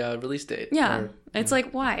by release date. Yeah, Or, it's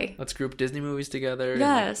like, why? let's group Disney movies together.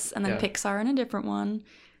 Yes, and then yeah. Pixar in a different one.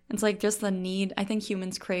 It's like just the need. I think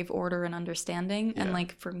humans crave order and understanding. And Yeah.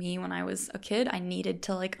 like for me, when I was a kid, I needed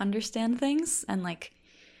to like understand things, and like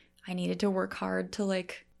I needed to work hard to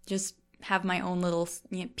like just have my own little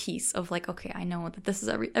piece of like, okay, I know that this is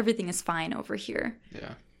everything is fine over here.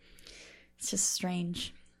 Yeah. It's just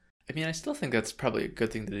strange. I mean, I still think that's probably a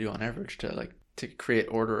good thing to do on average, to create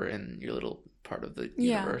order in your little part of the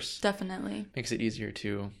universe. Yeah, definitely. Makes it easier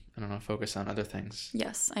to, I don't know, focus on other things.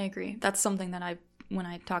 Yes, I agree. That's something that when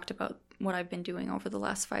I talked about what I've been doing over the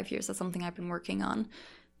last 5 years, that's something I've been working on,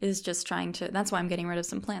 is just trying to, that's why I'm getting rid of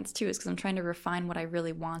some plants too, is because I'm trying to refine what I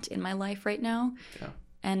really want in my life right now. Yeah.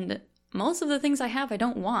 And most of the things I have, I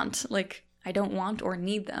don't want. Like, I don't want or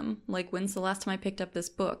need them. Like, when's the last time I picked up this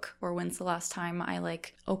book? Or when's the last time I,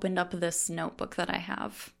 like, opened up this notebook that I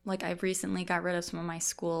have? Like, I've recently got rid of some of my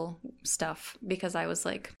school stuff because I was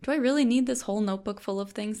like, do I really need this whole notebook full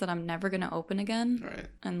of things that I'm never going to open again? Right.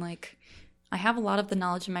 And, like, I have a lot of the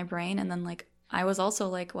knowledge in my brain. And then, like, I was also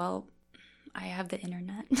like, well, I have the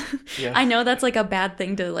internet. Yeah. I know that's, like, a bad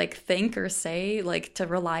thing to, like, think or say, like, to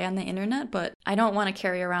rely on the internet. But I don't want to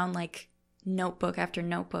carry around, like, notebook after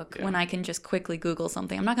notebook when I can just quickly Google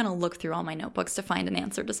something. I'm not going to look through all my notebooks to find an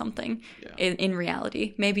answer to something. In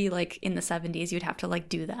reality. Maybe like in the 70s you'd have to like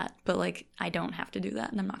do that, but like I don't have to do that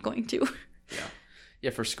and I'm not going to. Yeah,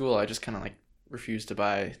 for school I just kind of like refuse to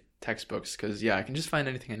buy textbooks because I can just find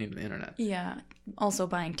anything I need on the internet. Yeah. Also,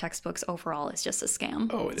 buying textbooks overall is just a scam.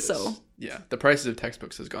 Oh, it is. So yeah, the prices of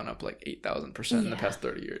textbooks has gone up like 8,000% in the past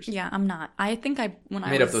 30 years. Yeah, I'm not. I think when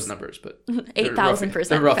I made was up those numbers, but 8,000%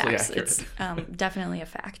 they're roughly facts. accurate. It's definitely a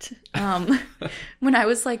fact. When I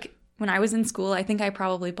was in school, I think I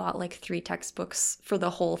probably bought like 3 textbooks for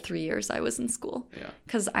the whole 3 years I was in school. Yeah.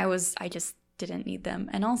 Because I just didn't need them.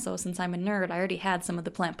 And also, since I'm a nerd, I already had some of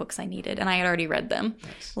the plant books I needed, and I had already read them.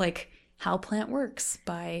 Nice. Like How Plant Works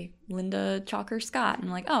by Linda Chalker Scott. And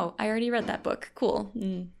I'm like, oh, I already read that book. Cool.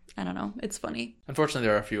 I don't know. It's funny. Unfortunately,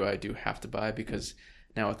 there are a few I do have to buy because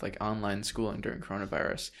now with like online schooling during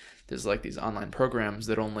coronavirus, there's like these online programs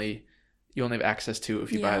that you only have access to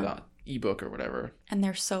if you buy the ebook or whatever. And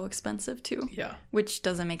they're so expensive too. Yeah. Which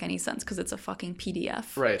doesn't make any sense because it's a fucking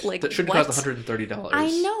PDF. Right. Like, that should what? cost $130. I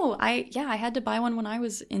know. I had to buy one when I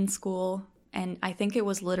was in school, and I think it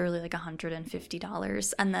was literally like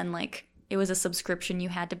 $150. And then like it was a subscription you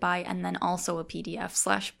had to buy, and then also a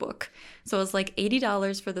PDF/book. So it was like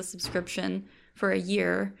 $80 for the subscription for a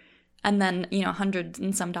year, and then $100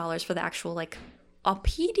 and some for the actual like a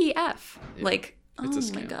PDF. Yeah, like, it's a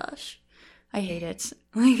oh my scam. gosh. I hate it.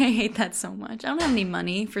 Like, I hate that so much. I don't have any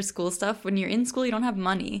money for school stuff. When you're in school, you don't have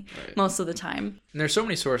money most of the time. And there's so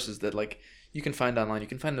many sources that like you can find online. You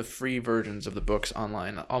can find the free versions of the books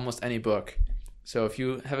online, almost any book. So if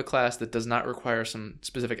you have a class that does not require some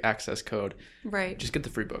specific access code, Right. just get the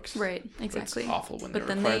free books. Right, exactly. It's awful when But they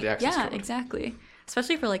then require the access code. Yeah, exactly.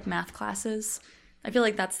 Especially for like math classes. I feel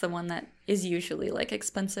like that's the one that is usually like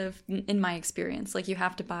expensive in my experience. Like you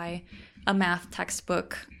have to buy a math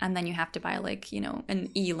textbook, and then you have to buy like, an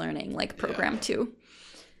e-learning like program too.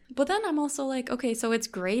 But then I'm also like, okay, so it's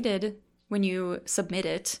graded when you submit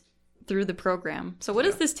it through the program. So what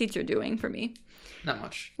is this teacher doing for me? Not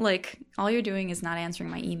much. Like, all you're doing is not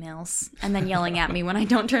answering my emails and then yelling at me when I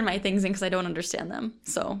don't turn my things in because I don't understand them.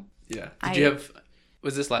 So Yeah. Did you have...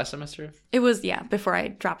 Was this last semester? It was, before I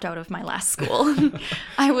dropped out of my last school.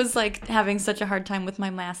 I was like having such a hard time with my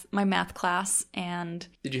math class, and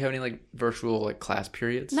Did you have any like virtual like class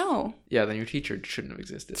periods? no. Yeah, then your teacher shouldn't have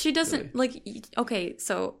existed. She doesn't okay,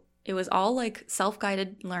 so it was all like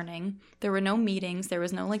self-guided learning. There were no meetings, there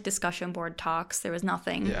was no like discussion board talks, there was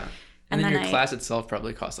nothing. Yeah. And And then then your class itself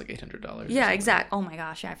probably cost like $800. Yeah, exact. Oh my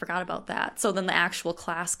gosh, I forgot about that. So then the actual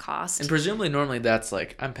class cost. And presumably normally that's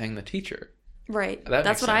like I'm paying the teacher. Right. That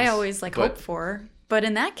That's makes what I sense. always like But- hope for. But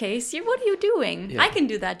in that case, what are you doing? Yeah. I can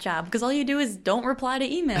do that job because all you do is don't reply to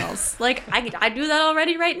emails. Like, I do that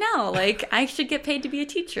already right now. Like, I should get paid to be a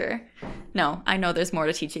teacher. No, I know there's more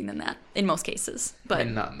to teaching than that in most cases. But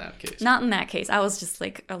And not in that case. not in that case. I was just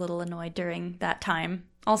like a little annoyed during that time.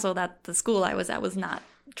 Also, that the school I was at was not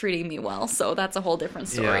treating me well. So that's a whole different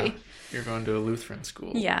story. Yeah. You're going to a Lutheran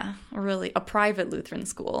school. Yeah, really. A private Lutheran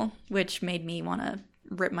school, which made me want to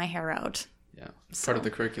rip my hair out. Yeah. Part of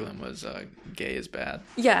the curriculum was gay is bad.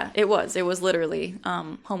 Yeah, it was. It was literally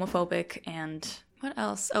homophobic, and what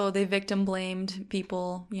else? Oh, they victim blamed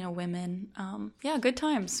people, women. Yeah, good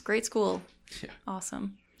times. Great school. Yeah.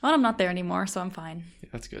 Awesome. Well, I'm not there anymore, so I'm fine. Yeah,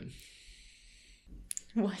 that's good.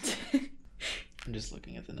 What? I'm just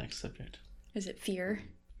looking at the next subject. Is it fear?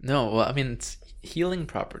 No, well, I mean, it's healing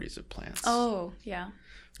properties of plants. Oh, yeah.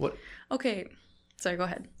 What? Okay. Sorry, go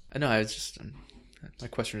ahead. I know, I was just... my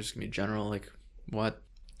question is going to be general, like, what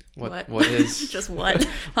What is... Just what?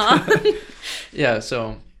 Huh? Yeah,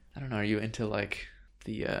 so, I don't know, are you into, like,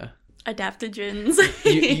 the... Adaptogens.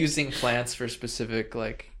 using plants for specific,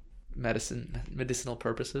 like, medicinal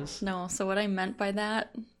purposes? No, so what I meant by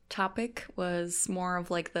that topic was more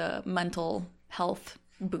of, like, the mental health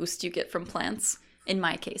boost you get from plants, in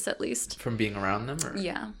my case, at least. From being around them? Or?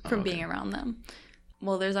 Yeah, from being around them.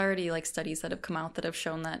 Well, there's already, like, studies that have come out that have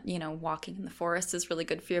shown that, you know, walking in the forest is really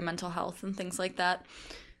good for your mental health and things like that.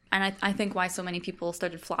 And I think why so many people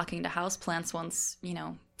started flocking to houseplants once, you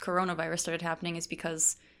know, coronavirus started happening is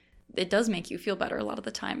because it does make you feel better a lot of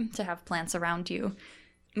the time to have plants around you.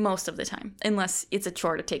 Most of the time, unless it's a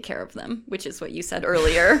chore to take care of them, which is what you said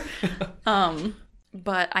earlier.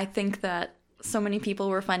 But I think that so many people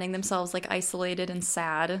were finding themselves, like, isolated and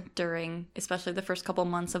sad during, especially the first couple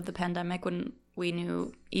months of the pandemic, when we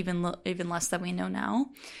knew even less than we know now.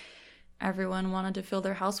 Everyone wanted to fill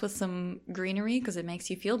their house with some greenery because it makes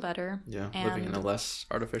you feel better. Yeah, living in a less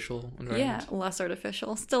artificial environment. Yeah, less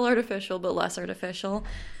artificial. Still artificial, but less artificial.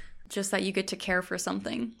 Just that you get to care for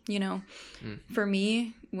something, you know. For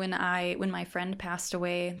me, when my friend passed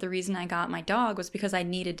away, the reason I got my dog was because I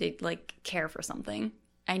needed to, like, care for something.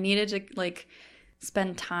 I needed to, like,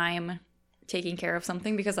 spend time taking care of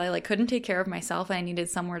something because I, like, couldn't take care of myself, and I needed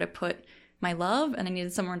somewhere to put my love, and I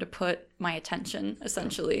needed somewhere to put my attention,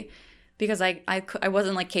 essentially, because I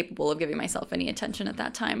wasn't, like, capable of giving myself any attention at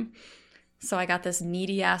that time. So I got this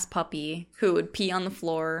needy ass puppy who would pee on the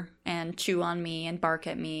floor and chew on me and bark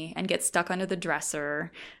at me and get stuck under the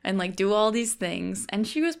dresser and, like, do all these things. And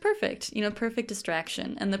she was perfect, you know, perfect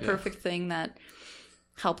distraction and the perfect thing that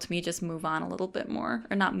helped me just move on a little bit more,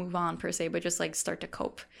 or not move on per se, but just, like, start to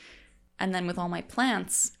cope. And then with all my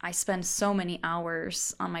plants, I spend so many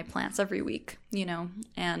hours on my plants every week, you know,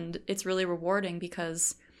 and it's really rewarding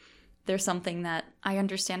because there's something that I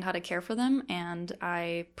understand how to care for them, and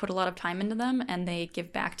I put a lot of time into them, and they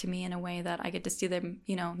give back to me in a way that I get to see them,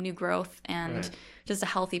 you know, new growth and just a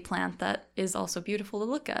healthy plant that is also beautiful to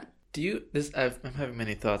look at. I'm having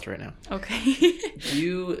many thoughts right now. Okay. Do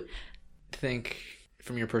you think,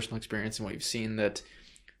 from your personal experience and what you've seen, that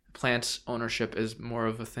plant ownership is more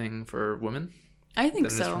of a thing for women? I think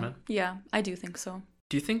so. Yeah, I do think so.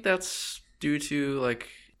 Do you think that's due to, like,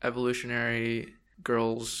 evolutionary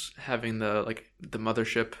girls having the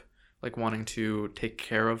mothership, like, wanting to take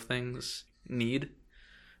care of things, need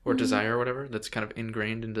or desire or whatever, that's kind of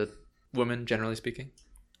ingrained into women, generally speaking?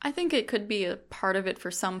 I think it could be a part of it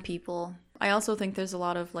for some people. I also think there's a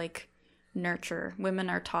lot of, like, nurture.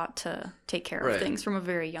 Women are taught to take care of things from a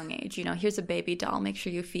very young age. You know, here's a baby doll, make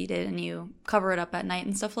sure you feed it and you cover it up at night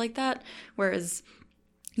and stuff like that. Whereas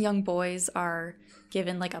young boys are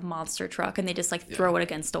given, like, a monster truck and they just, like, throw it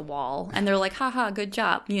against a wall and they're like, haha, good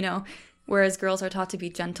job, you know. Whereas girls are taught to be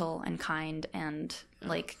gentle and kind and,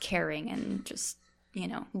 like, caring and just, you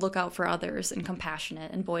know, look out for others and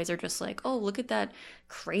compassionate. And boys are just like, oh, look at that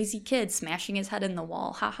crazy kid smashing his head in the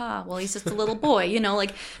wall, haha, well, he's just a little boy, you know,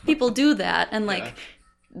 like, people do that. And, like,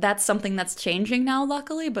 that's something that's changing now,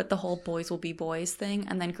 luckily, but the whole boys will be boys thing,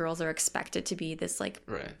 and then girls are expected to be this, like,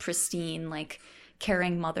 pristine, like,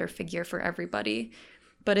 caring mother figure for everybody.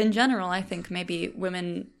 But in general, I think maybe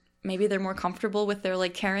women, maybe they're more comfortable with their,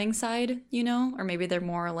 like, caring side, you know, or maybe they're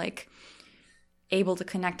more, like, able to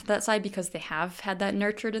connect to that side because they have had that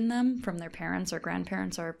nurtured in them from their parents or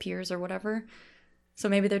grandparents or peers or whatever. So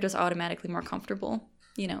maybe they're just automatically more comfortable,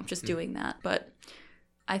 you know, just doing that. But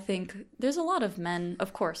I think there's a lot of men,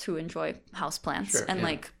 of course, who enjoy houseplants and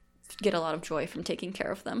like get a lot of joy from taking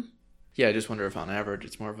care of them. Yeah, I just wonder if on average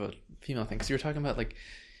it's more of a female thing. Because you were talking about, like,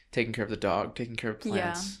 taking care of the dog, taking care of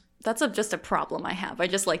plants. Yeah, that's just a problem I have. I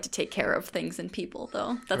just like to take care of things and people,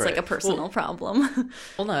 though. That's like a personal problem.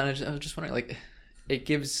 Well, no, I was just wondering, like,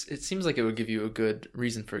 it seems like it would give you a good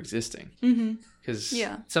reason for existing. Because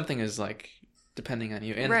something is, like, depending on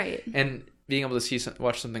you. And, and being able to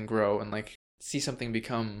watch something grow and, like, see something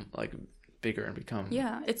become, like, bigger and become...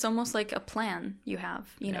 Yeah, it's almost like a plan you have,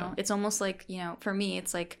 you know? It's almost like, you know, for me,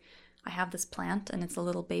 it's like I have this plant and it's a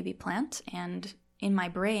little baby plant, and in my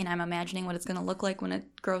brain, I'm imagining what it's going to look like when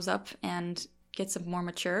it grows up and gets more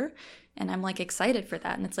mature, and I'm, like, excited for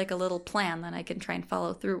that, and it's like a little plan that I can try and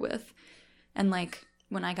follow through with. And, like,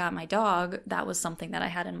 when I got my dog, that was something that I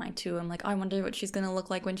had in mind too. I'm like, oh, I wonder what she's going to look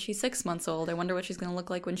like when she's 6 months old. I wonder what she's going to look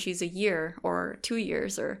like when she's a year or 2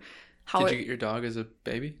 years, or how... Did you get your dog as a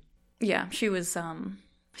baby? Yeah, she was, I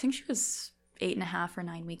think she was 8.5 or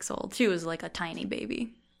 9 weeks old. She was like a tiny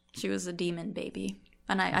baby. She was a demon baby.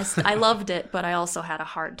 And I loved it, but I also had a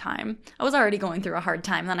hard time. I was already going through a hard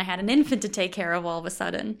time. Then I had an infant to take care of all of a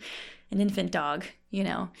sudden. An infant dog, you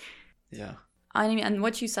know. Yeah. I mean, and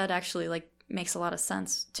what you said actually like makes a lot of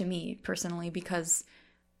sense to me personally, because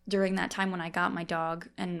during that time when I got my dog,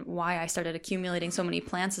 and why I started accumulating so many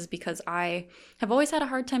plants is because I have always had a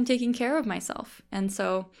hard time taking care of myself. And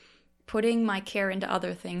so putting my care into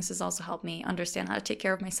other things has also helped me understand how to take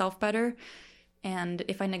care of myself better. And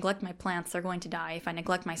if I neglect my plants, they're going to die. If I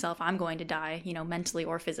neglect myself, I'm going to die, you know, mentally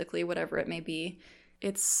or physically, whatever it may be.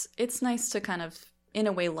 It's nice to kind of, in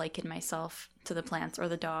a way, liken myself to the plants or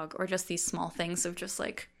the dog, or just these small things of just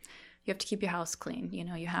like, you have to keep your house clean, you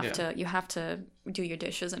know, you have to do your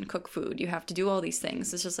dishes and cook food. You have to do all these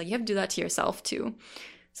things. It's just like, you have to do that to yourself too.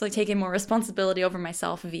 So like taking more responsibility over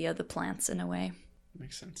myself via the plants in a way.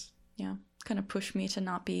 Makes sense. Yeah. Kind of pushed me to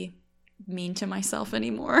not be mean to myself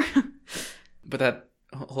anymore. But that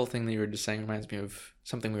whole thing that you were just saying reminds me of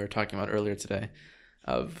something we were talking about earlier today,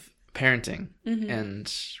 of parenting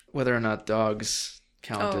and whether or not dogs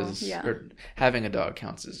count or having a dog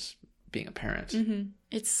counts as being a parent.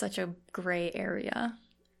 It's such a gray area.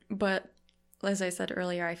 But as I said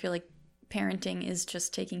earlier, I feel like parenting is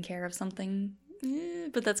just taking care of something,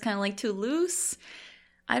 but that's kind of like too loose.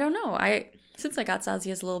 I don't know. Since I got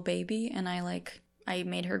Zazie as a little baby and I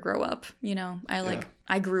made her grow up, you know,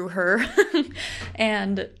 I grew her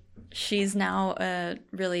and she's now a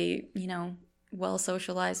really, you know, well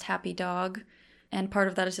socialized, happy dog. And part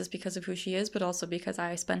of that is just because of who she is, but also because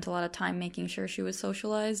I spent a lot of time making sure she was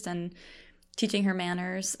socialized and teaching her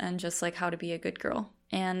manners and just like how to be a good girl.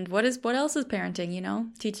 And what else is parenting, you know?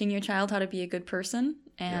 Teaching your child how to be a good person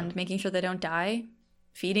and making sure they don't die,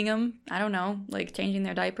 feeding them, I don't know, like changing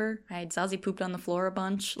their diaper. I had Zazie pooped on the floor a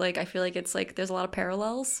bunch. Like, I feel like it's like there's a lot of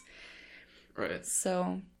parallels. Right.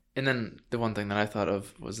 So. And then the one thing that I thought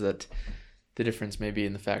of was that the difference may be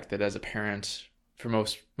in the fact that as a parent, for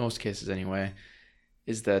most cases anyway,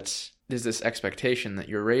 is that there's this expectation that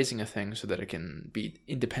you're raising a thing so that it can be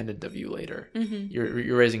independent of you later.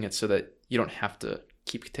 You're raising it so that you don't have to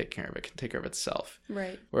take care of it. It can take care of itself.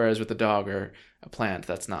 Right. Whereas with a dog or a plant,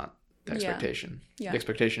 that's not the expectation. Yeah. The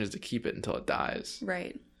expectation is to keep it until it dies.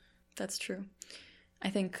 Right. That's true. I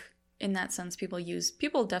think in that sense,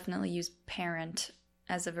 people definitely use parent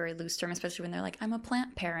as a very loose term, especially when they're like, I'm a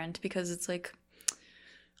plant parent, because it's like,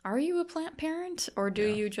 are you a plant parent? Or do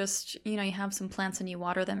you just, you know, you have some plants and you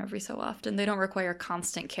water them every so often? They don't require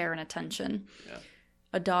constant care and attention. Yeah.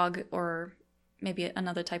 A dog or maybe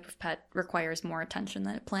another type of pet requires more attention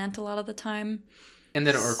than a plant a lot of the time. And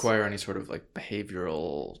they don't require any sort of like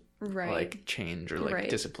behavioral like change or like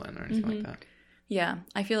discipline or anything like that. Yeah.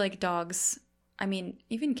 I feel like dogs, I mean,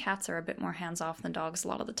 even cats are a bit more hands-off than dogs a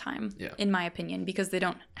lot of the time, in my opinion, because they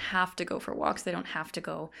don't have to go for walks. They don't have to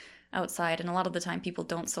go outside. And a lot of the time people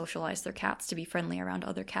don't socialize their cats to be friendly around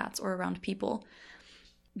other cats or around people.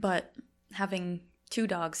 But having 2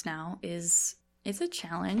 dogs now it's a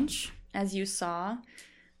challenge. As you saw,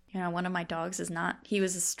 you know, one of my dogs he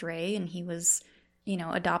was a stray and he was, you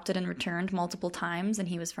know, adopted and returned multiple times, and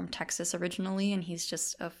he was from Texas originally, and he's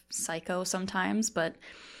just a psycho sometimes, but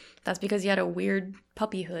that's because he had a weird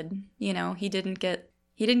puppyhood. You know, he didn't get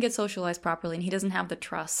socialized properly, and he doesn't have the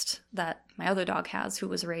trust that my other dog has, who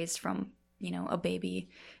was raised from, you know, a baby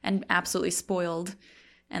and absolutely spoiled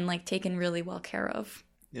and like taken really well care of.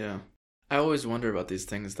 Yeah. I always wonder about these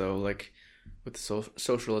things though, like with the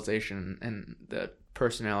socialization and the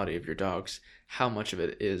personality of your dogs, how much of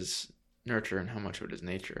it is nurture and how much of it is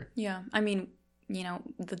nature. Yeah. I mean, you know,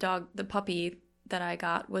 the puppy that I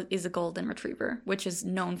got is a golden retriever, which is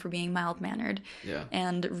known for being mild-mannered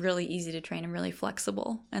and really easy to train and really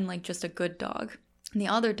flexible and like just a good dog. And the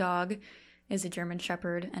other dog is a German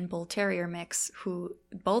Shepherd and Bull Terrier mix, who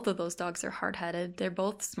both of those dogs are hard-headed. They're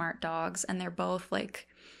both smart dogs, and they're both like,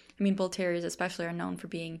 I mean, Bull Terriers especially are known for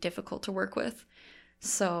being difficult to work with.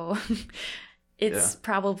 So it's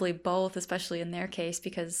probably both, especially in their case,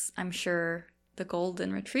 because I'm sure the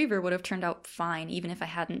golden retriever would have turned out fine even if I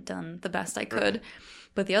hadn't done the best I could. Right.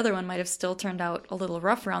 But the other one might have still turned out a little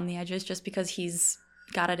rough around the edges just because he's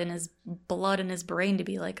got it in his blood and his brain to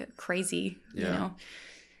be like crazy, you know?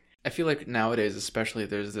 I feel like nowadays especially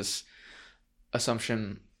there's this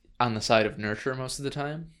assumption on the side of nurture most of the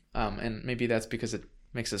time. And maybe that's because it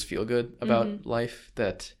makes us feel good about life,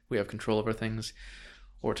 that we have control over things,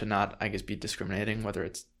 or to not, I guess, be discriminating, whether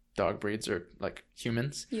it's dog breeds or like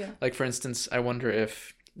humans. Yeah. Like for instance, I wonder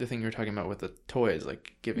if the thing you're talking about with the toys,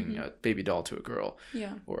 like giving a baby doll to a girl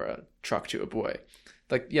or a truck to a boy,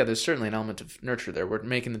 like, yeah, there's certainly an element of nurture there. We're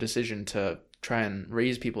making the decision to try and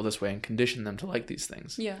raise people this way and condition them to like these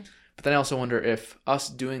things. Yeah. But then I also wonder if us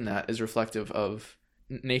doing that is reflective of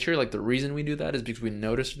nature. Like the reason we do that is because we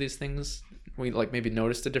noticed these things. We like maybe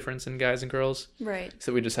noticed the difference in guys and girls. Right.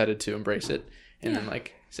 So we decided to embrace it and then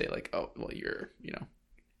like say like, oh, well, you're,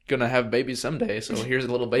 gonna have babies someday. So here's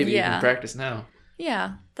a little baby you can practice now.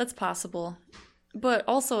 Yeah, that's possible. But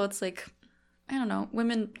also it's like, I don't know,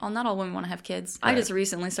 not all women want to have kids. Right. I just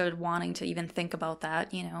recently started wanting to even think about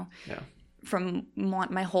that, Yeah. From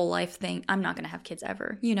my whole life thing, I'm not going to have kids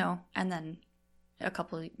ever, And then a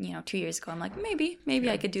couple, 2 years ago, I'm like, maybe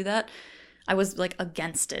I could do that. I was like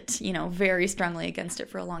against it, very strongly against it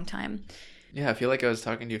for a long time. Yeah, I feel like I was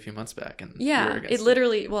talking to you a few months back. And yeah, it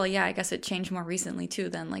literally, well, yeah, I guess it changed more recently too,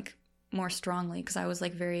 then like more strongly because I was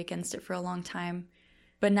like very against it for a long time.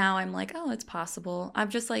 But now I'm like, oh, it's possible. I'm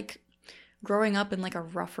just like, growing up in like a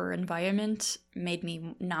rougher environment made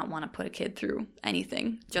me not want to put a kid through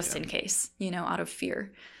anything just in case, out of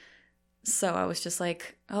fear. So I was just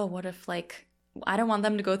like, oh, what if like, I don't want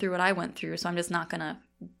them to go through what I went through. So I'm just not going to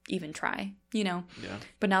even try, Yeah.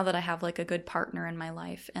 But now that I have like a good partner in my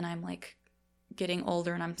life and I'm like getting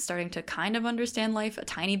older and I'm starting to kind of understand life a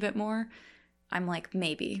tiny bit more, I'm like,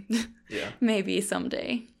 maybe, maybe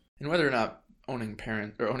someday. And whether or not owning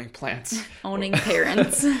plants owning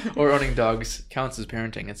parents or owning dogs counts as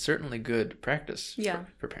parenting, it's certainly good practice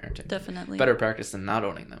for parenting. Definitely better practice than not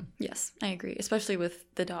owning them. Yes, I agree, especially with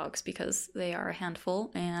the dogs because they are a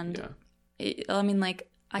handful and I mean like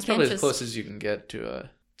it's probably as close as you can get to a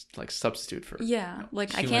like substitute for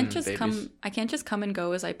like I can't just come and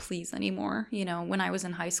go as I please anymore. When I was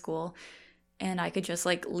in high school and I could just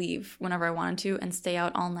like leave whenever I wanted to and stay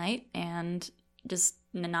out all night and just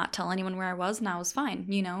not tell anyone where I was, and I was fine,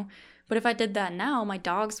 But if I did that now, my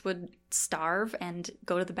dogs would starve and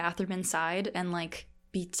go to the bathroom inside and like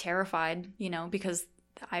be terrified, because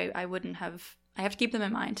I wouldn't have. I have to keep them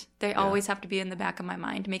in mind. They always have to be in the back of my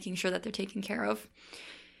mind, making sure that they're taken care of.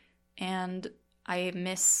 And I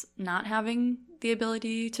miss not having the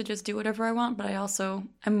ability to just do whatever I want, but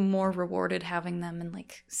I'm more rewarded having them and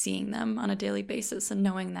like seeing them on a daily basis and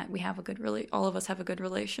knowing that we have all of us have a good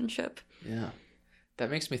relationship. Yeah. That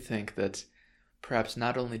makes me think that perhaps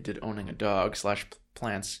not only did owning a dog /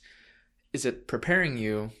 plants, is it preparing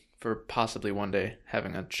you for possibly one day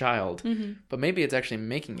having a child, but maybe it's actually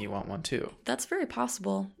making you want one too. That's very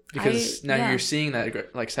possible. Because now you're seeing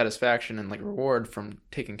that like satisfaction and like reward from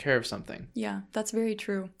taking care of something. Yeah, that's very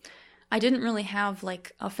true. I didn't really have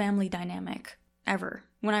like a family dynamic ever.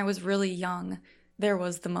 When I was really young, there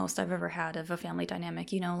was the most I've ever had of a family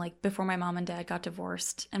dynamic, like before my mom and dad got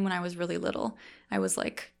divorced. And when I was really little, I was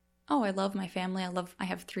like, oh, I love my family. I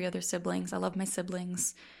have 3 other siblings. I love my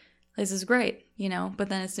siblings. This is great, But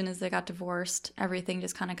then as soon as they got divorced, everything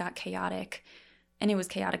just kind of got chaotic. And it was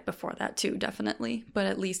chaotic before that too, definitely. But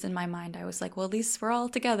at least in my mind, I was like, well, at least we're all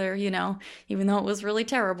together, even though it was really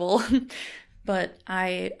terrible. But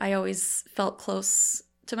I always felt close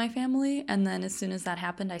to my family. And then as soon as that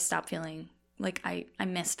happened, I stopped feeling like I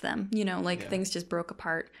missed them, things just broke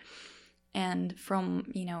apart. And from,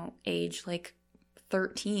 age like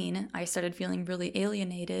 13, I started feeling really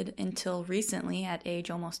alienated until recently at age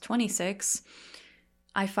almost 26.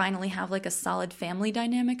 I finally have like a solid family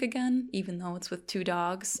dynamic again, even though it's with 2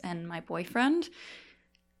 dogs and my boyfriend.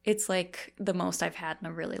 It's like the most I've had in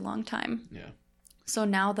a really long time. Yeah. So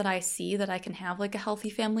now that I see that I can have like a healthy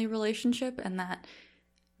family relationship and that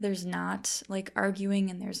there's not like arguing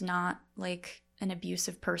and there's not like an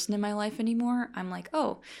abusive person in my life anymore, I'm like,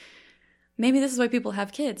 oh, maybe this is why people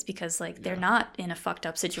have kids, because like they're not in a fucked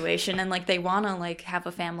up situation and like they want to like have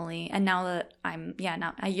a family. And now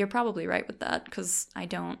that you're probably right with that, because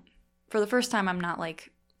for the first time, I'm not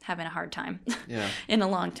like having a hard time in a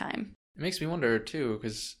long time. It makes me wonder too,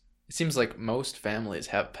 because it seems like most families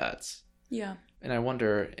have pets. Yeah. And I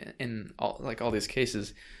wonder in all these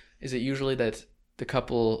cases, is it usually that the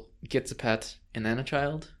couple gets a pet and then a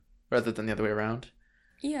child rather than the other way around?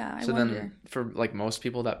 Yeah, I wonder. So then for like most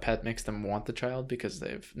people, that pet makes them want the child because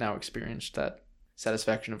they've now experienced that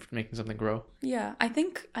satisfaction of making something grow. Yeah,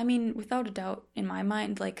 I mean, without a doubt in my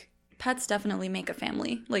mind, like pets definitely make a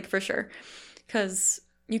family, like for sure. Because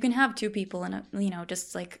you can have 2 people in a,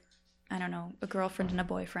 just like, I don't know, a girlfriend and a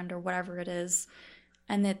boyfriend or whatever it is.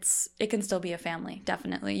 And it can still be a family,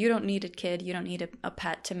 definitely. You don't need a kid, you don't need a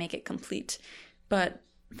pet to make it complete. But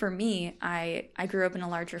for me, I grew up in a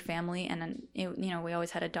larger family, and we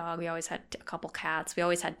always had a dog, we always had a couple cats, we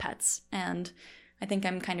always had pets, and I think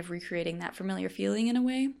I'm kind of recreating that familiar feeling in a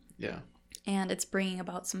way. Yeah. And it's bringing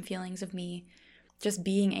about some feelings of me just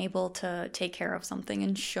being able to take care of something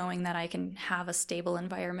and showing that I can have a stable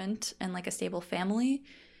environment and like a stable family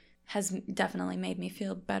has definitely made me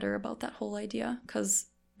feel better about that whole idea. Because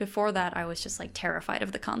before that, I was just like terrified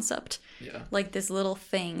of the concept. Yeah. Like this little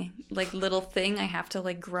thing I have to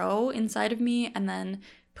like grow inside of me and then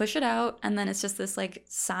push it out. And then it's just this like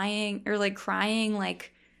sighing or like crying,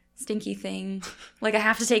 like stinky thing. Like I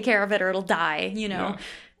have to take care of it or it'll die, you know? Yeah.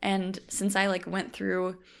 And since I like went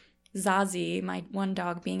through Zazie, my one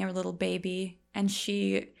dog, being a little baby, and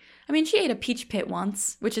she ate a peach pit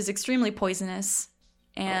once, which is extremely poisonous.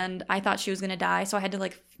 And I thought she was going to die, so I had to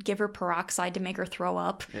like give her peroxide to make her throw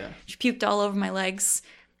up. Yeah. She puked all over my legs,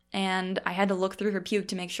 and I had to look through her puke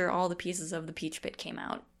to make sure all the pieces of the peach pit came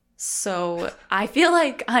out. So I feel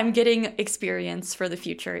like I'm getting experience for the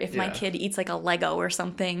future. If my kid eats like a Lego or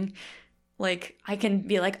something, like I can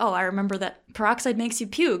be like, oh, I remember that peroxide makes you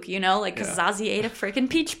puke, you know, like because Zazie ate a freaking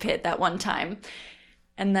peach pit that one time.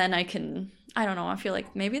 And then I don't know, I feel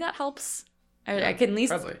like maybe that helps. I can at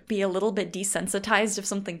least be a little bit desensitized if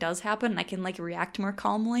something does happen, and I can like react more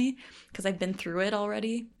calmly because I've been through it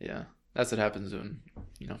already. Yeah, that's what happens when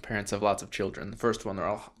parents have lots of children. The first one, they're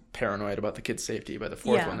all paranoid about the kid's safety. By the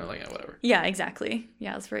fourth one, they're like, yeah, whatever. Yeah, exactly.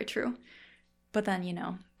 Yeah, that's very true. But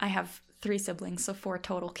then I have 3 siblings, so 4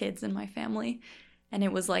 total kids in my family. And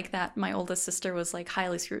it was like that. My oldest sister was like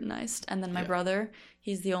highly scrutinized. And then my brother,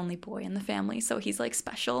 he's the only boy in the family. So he's like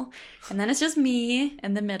special. And then it's just me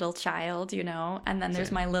and the middle child, And then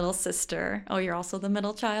there's my little sister. Oh, you're also the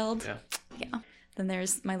middle child? Yeah. Then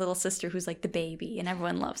there's my little sister who's like the baby and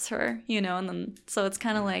everyone loves her, And then, so it's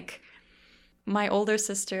kind of like my older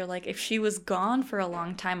sister, like if she was gone for a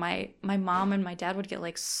long time, my mom and my dad would get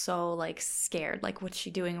like so like scared, like what's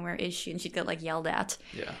she doing, where is she, and she'd get like yelled at.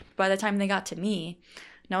 Yeah. By the time they got to me,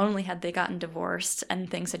 not only had they gotten divorced and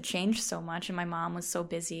things had changed so much, and my mom was so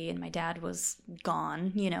busy and my dad was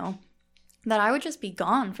gone, that I would just be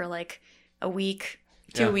gone for like a week,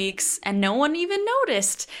 2 weeks, and no one even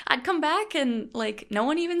noticed. I'd come back and like no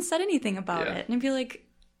one even said anything about it, and I'd be like,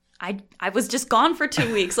 I was just gone for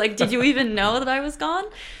 2 weeks. Like, did you even know that I was gone?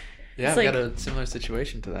 Yeah, I've got a similar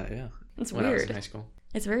situation to that, yeah. It's when weird. I was in high school.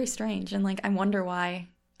 It's very strange. And, like, I wonder why.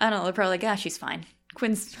 I don't know. They're probably like, yeah, she's fine.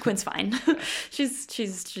 Quinn's fine. she's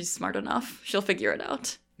smart enough. She'll figure it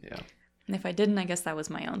out. Yeah. And if I didn't, I guess that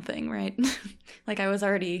was my own thing, right? Like, I was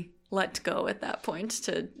already let go at that point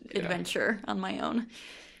to adventure on my own.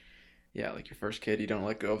 Yeah, like your first kid, you don't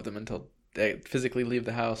let go of them until they physically leave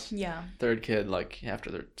the house. Yeah. Third kid, like after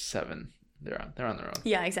they're 7, they're on their own.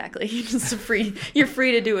 Yeah, exactly. You're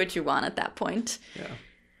free to do what you want at that point. Yeah.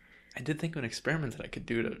 I did think of an experiment that I could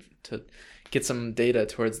do to get some data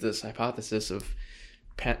towards this hypothesis of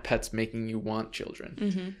pets making you want children.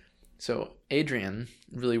 Mm-hmm. So Adrian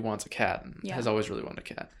really wants a cat and has always really wanted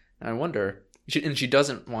a cat. And I wonder, and she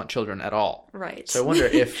doesn't want children at all. Right. So I wonder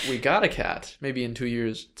if we got a cat, maybe in 2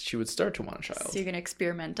 years she would start to want a child. So you're going to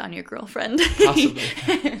experiment on your girlfriend. Possibly.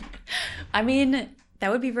 I mean,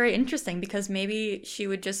 that would be very interesting because maybe she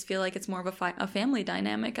would just feel like it's more of a family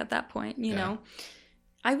dynamic at that point, you know?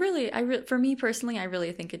 For me personally, I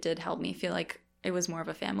really think it did help me feel like it was more of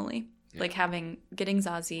a family. Yeah. Like getting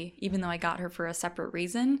Zazie, even though I got her for a separate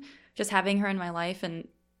reason, just having her in my life. And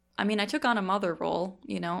I mean, I took on a mother role,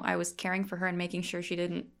 I was caring for her and making sure she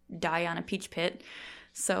didn't die on a peach pit.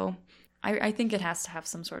 So I think it has to have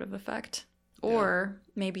some sort of effect. Or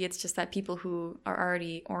maybe it's just that people who are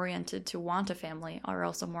already oriented to want a family are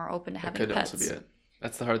also more open to having pets. That could also be it.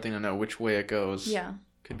 That's the hard thing to know, which way it goes. Yeah.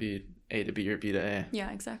 Could be A to B or B to A.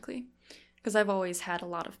 Yeah, exactly. Because I've always had a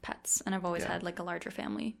lot of pets, and I've always had like a larger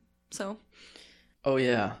family. So. Oh,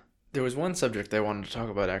 yeah. There was one subject I wanted to talk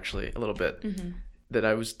about actually a little bit that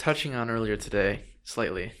I was touching on earlier today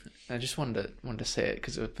slightly. I just wanted to say it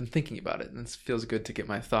because I've been thinking about it, and it feels good to get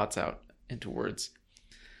my thoughts out into words.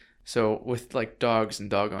 So with like dogs and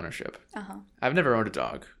dog ownership, I've never owned a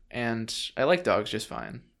dog, and I like dogs just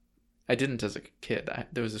fine. I didn't as a kid.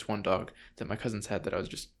 There was this one dog that my cousins had that I was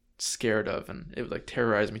just scared of, and it would like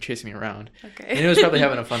terrorize me, chasing me around. Okay. And it was probably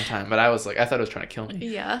having a fun time, but I thought it was trying to kill me.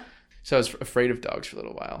 Yeah. So I was afraid of dogs for a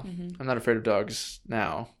little while. I'm not afraid of dogs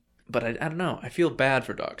now, but I don't know. I feel bad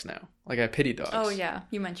for dogs now. Like I pity dogs. Oh yeah,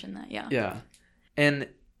 you mentioned that. Yeah. Yeah, and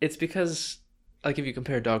it's because like if you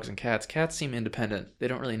compare dogs and cats seem independent. They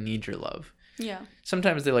don't really need your love. Yeah.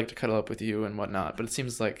 Sometimes they like to cuddle up with you and whatnot, but it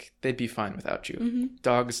seems like they'd be fine without you.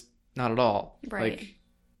 Dogs, not at all. Right. Like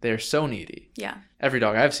they're so needy. Yeah. Every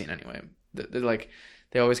dog I've seen anyway. They're like,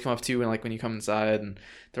 they always come up to you and like when you come inside and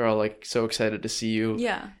they're all like so excited to see you.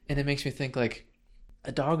 Yeah. And it makes me think like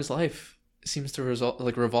a dog's life seems to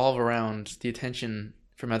revolve around the attention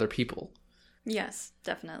from other people. Yes,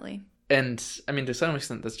 definitely. And I mean, to some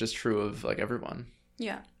extent, that's just true of like everyone.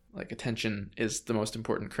 Yeah. like attention is the most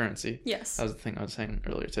important currency. Yes. That was the thing I was saying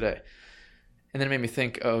earlier today. And then it made me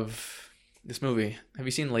think of this movie. Have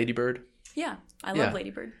you seen Lady Bird? Yeah, I love Lady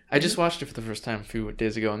Bird. I just watched it for the first time a few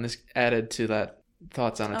days ago, and this added to that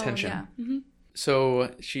thoughts on attention. Oh, yeah.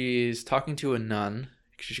 So she's talking to a nun.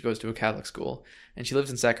 She goes to a Catholic school, and she lives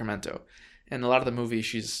in Sacramento. And a lot of the movie,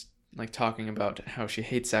 she's like talking about how she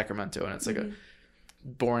hates Sacramento, and it's like a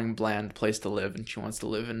boring, bland place to live, and she wants to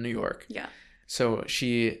live in New York. Yeah. So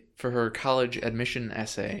she, for her college admission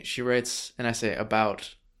essay, she writes an essay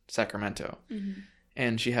about Sacramento,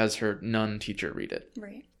 and she has her nun teacher read it.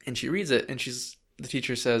 Right. And she reads it, and the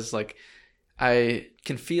teacher says, like, I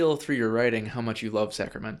can feel through your writing how much you love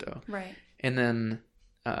Sacramento. Right. And then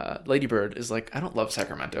Lady Bird is like, I don't love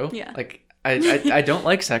Sacramento. Yeah. Like, I don't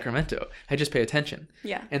like Sacramento. I just pay attention.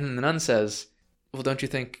 Yeah. And then the nun says, well, don't you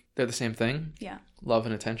think they're the same thing? Yeah. Love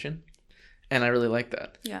and attention. And I really like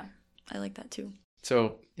that. Yeah. I like that too.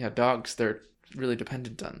 So, yeah, dogs, they're really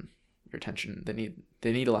dependent on your attention.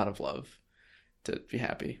 They need a lot of love to be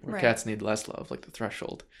happy. Where cats need less love, like the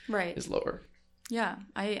threshold is lower. Yeah.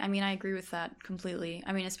 I mean, I agree with that completely.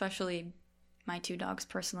 I mean, especially my two dogs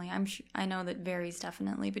personally. I know that varies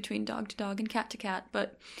definitely between dog to dog and cat to cat,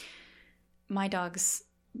 but my dogs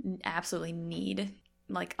absolutely need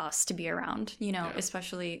like us to be around, you know,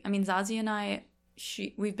 especially, I mean, Zazie and I,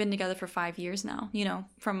 we've been together for 5 years now, you know,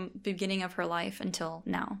 from the beginning of her life until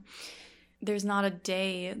now. There's not a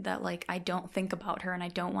day that like I don't think about her and I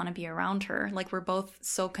don't want to be around her. Like, we're both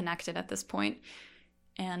so connected at this point.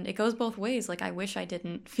 And it goes both ways. Like, I wish I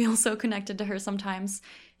didn't feel so connected to her sometimes,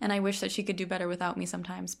 and I wish that she could do better without me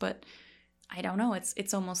sometimes, but I don't know.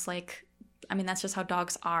 It's almost like, I mean, that's just how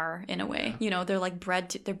dogs are in a way. You know, they're like bred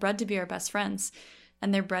to be our best friends,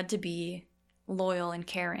 and they're bred to be loyal and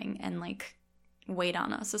caring and like wait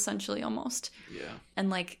on us essentially almost. Yeah. And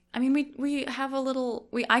like, I mean, we have a little,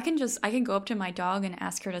 I can go up to my dog and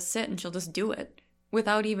ask her to sit, and she'll just do it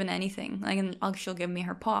without even anything. Like, and she'll give me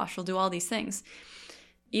her paw. She'll do all these things.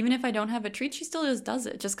 Even if I don't have a treat, she still just does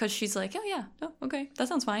it just because she's like, oh yeah, oh, okay, that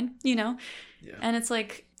sounds fine, you know? Yeah. And it's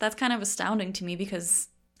like, that's kind of astounding to me because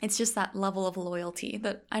it's just that level of loyalty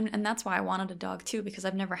and that's why I wanted a dog too, because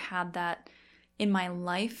I've never had that in my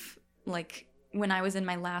life. Like, when I was in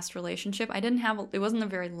my last relationship, it wasn't a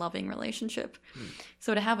very loving relationship.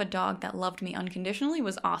 So to have a dog that loved me unconditionally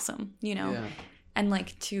was awesome, you know? Yeah. And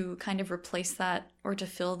like, to kind of replace that or to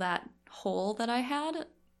fill that hole that I had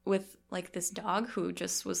with like this dog who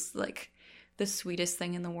just was like the sweetest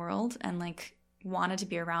thing in the world and like wanted to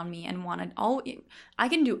be around me and I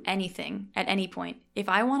can do anything at any point. If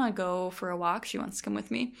I want to go for a walk, she wants to come with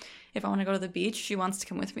me. If I want to go to the beach, she wants to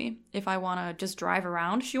come with me. If I want to just drive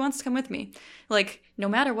around, she wants to come with me. Like, no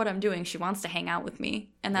matter what I'm doing, she wants to hang out with me.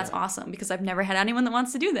 And that's awesome because I've never had anyone that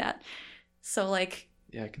wants to do that. So like,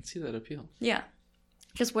 yeah, I can see that appeal. Yeah.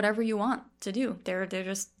 Just whatever you want to do. They're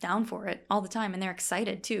just down for it all the time, and they're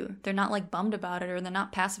excited too. They're not like bummed about it, or they're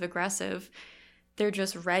not passive aggressive. They're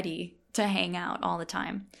just ready to hang out all the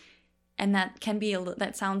time. And that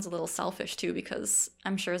that sounds a little selfish too, because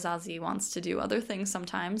I'm sure Zazie wants to do other things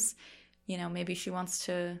sometimes. You know, maybe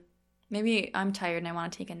I'm tired and I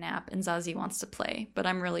want to take a nap, and Zazie wants to play, but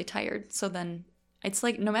I'm really tired. So then it's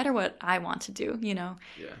like, no matter what I want to do, you know,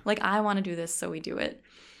 like I want to do this, so we do it.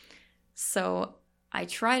 So I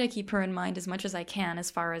try to keep her in mind as much as I can, as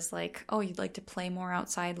far as like, oh, you'd like to play more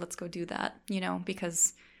outside, let's go do that, you know,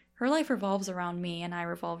 because her life revolves around me and I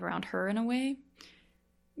revolve around her in a way,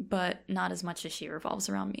 but not as much as she revolves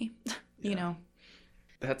around me, you know.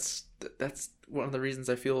 That's one of the reasons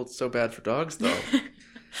I feel so bad for dogs, though,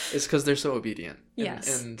 is because they're so obedient.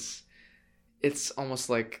 Yes. And it's almost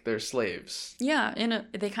like they're slaves. Yeah,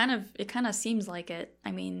 it kind of seems like it.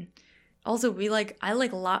 I mean, also, you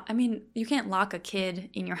can't lock a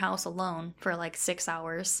kid in your house alone for like 6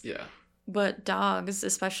 hours. Yeah. But dogs,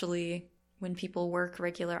 especially when people work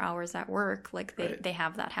regular hours at work, like they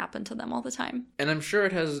have that happen to them all the time. And I'm sure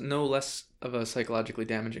it has no less of a psychologically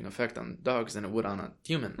damaging effect on dogs than it would on a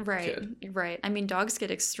human kid. Right. I mean, dogs get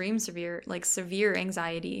extreme severe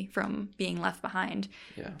anxiety from being left behind.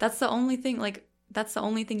 Yeah. That's the only thing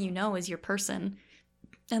you know is your person.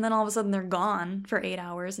 And then all of a sudden they're gone for 8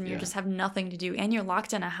 hours and you just have nothing to do. And you're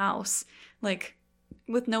locked in a house, like,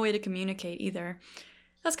 with no way to communicate either.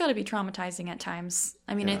 That's got to be traumatizing at times.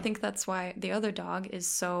 I mean, I think that's why the other dog is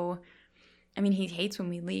so... I mean, he hates when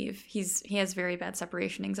we leave. He has very bad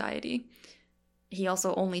separation anxiety. He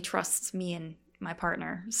also only trusts me and my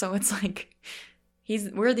partner. So it's like,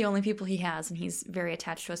 we're the only people he has, and he's very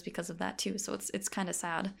attached to us because of that too. So it's kind of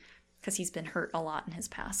sad because he's been hurt a lot in his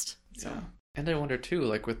past. So. Yeah. And I wonder too,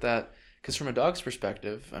 like with that, because from a dog's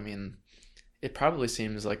perspective, I mean, it probably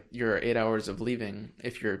seems like your 8 hours of leaving,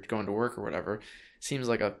 if you're going to work or whatever, seems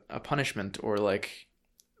like a punishment, or like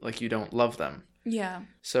you don't love them. Yeah.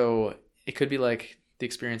 So it could be like the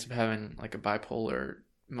experience of having like a bipolar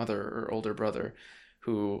mother or older brother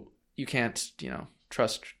who you can't,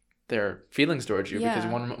 trust their feelings towards you, because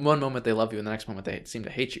one moment they love you and the next moment they seem to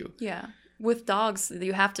hate you. Yeah. With dogs,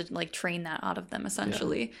 you have to like train that out of them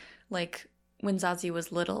essentially. Yeah. Like when Zazie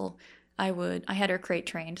was little, I had her crate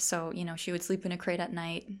trained, so she would sleep in a crate at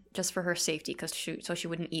night just for her safety, so she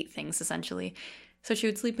wouldn't eat things essentially. So she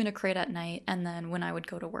would sleep in a crate at night, and then when I would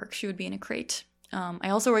go to work, she would be in a crate. I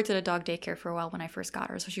also worked at a dog daycare for a while when I first got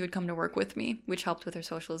her, so she would come to work with me, which helped with her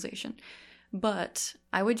socialization. But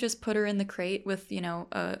I would just put her in the crate with,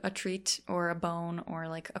 a treat or a bone or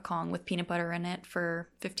like a Kong with peanut butter in it for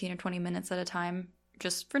 15 or 20 minutes at a time,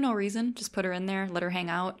 just for no reason. Just put her in there, let her hang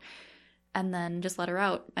out, and then just let her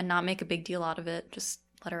out and not make a big deal out of it. Just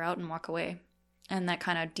let her out and walk away. And that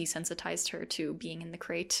kind of desensitized her to being in the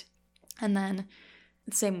crate. And then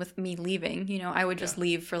same with me leaving, I would just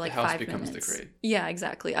leave for like 5 minutes. The house becomes the crate. Yeah,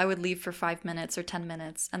 exactly. I would leave for 5 minutes or 10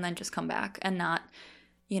 minutes and then just come back and not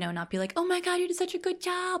be like, oh my God, you did such a good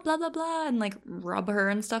job, blah, blah, blah, and like rub her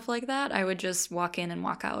and stuff like that. I would just walk in and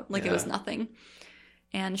walk out like it was nothing.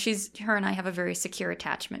 And her and I have a very secure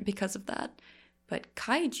attachment because of that. But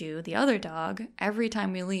Kaiju, the other dog, every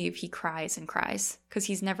time we leave, he cries and cries because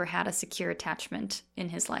he's never had a secure attachment in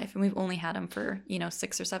his life. And we've only had him for,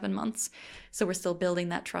 6 or 7 months. So we're still building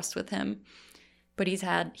that trust with him. But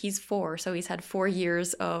he's 4, so he's had 4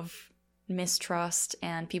 years of mistrust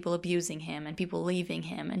and people abusing him and people leaving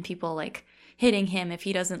him and people like hitting him if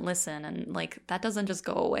he doesn't listen. And like, that doesn't just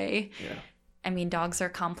go away. Yeah. I mean, dogs are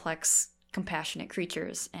complex, compassionate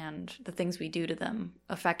creatures, and the things we do to them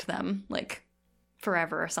affect them like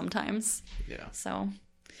forever sometimes. Yeah. So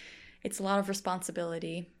it's a lot of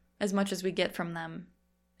responsibility. As much as we get from them,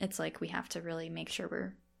 it's like we have to really make sure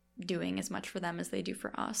we're doing as much for them as they do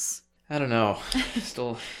for us. I don't know.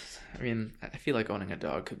 Still, I mean, I feel like owning a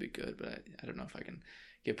dog could be good, but I don't know if I can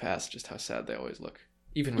get past just how sad they always look.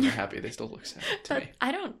 Even when they're happy, they still look sad to me.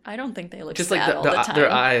 I don't think they look just sad like all the time.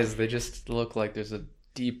 Their eyes, they just look like there's a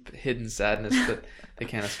deep hidden sadness that they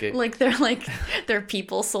can't escape. Like their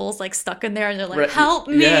people souls like stuck in there and they're like, help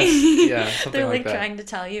me. Yes. Yeah, something they're like that. trying to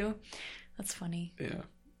tell you. That's funny. Yeah.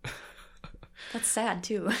 That's sad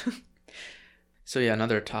too. So yeah,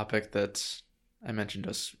 another topic that I mentioned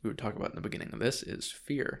we would talk about in the beginning of this is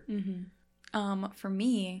fear. Mm-hmm. For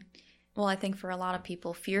me, well, I think for a lot of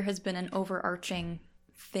people, fear has been an overarching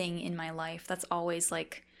thing in my life that's always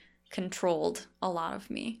like controlled a lot of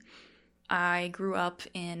me. I grew up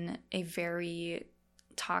in a very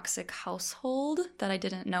toxic household that I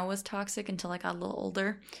didn't know was toxic until I got a little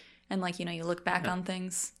older. And like, you look back on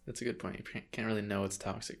things. That's a good point. You can't really know it's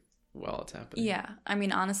toxic while it's happening. Yeah. I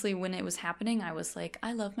mean, honestly, when it was happening, I was like,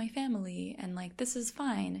 I love my family and like, this is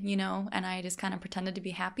fine, and I just kind of pretended to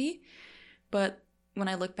be happy. But when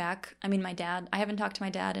I look back, I mean, my dad, I haven't talked to my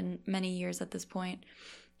dad in many years at this point.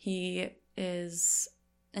 He is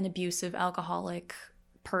an abusive alcoholic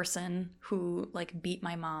person who like beat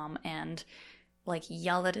my mom and like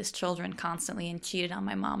yelled at his children constantly and cheated on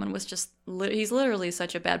my mom and was just he's literally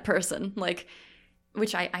such a bad person, like,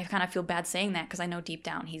 which I kind of feel bad saying that because I know deep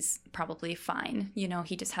down he's probably fine.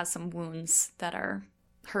 He just has some wounds that are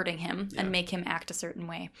hurting him and make him act a certain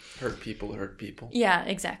way. Hurt people. Yeah,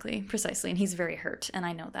 exactly, precisely. And he's very hurt, and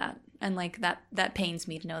I know that, and like that pains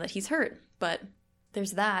me to know that he's hurt. But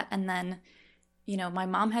there's that, and then my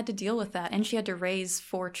mom had to deal with that, and she had to raise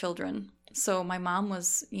 4 children. So my mom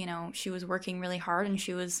was, she was working really hard, and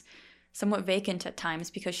she was somewhat vacant at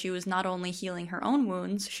times because she was not only healing her own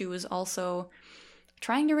wounds, she was also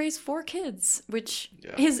trying to raise 4 kids, which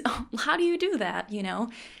is, how do you do that,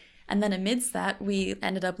 And then amidst that, we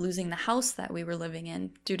ended up losing the house that we were living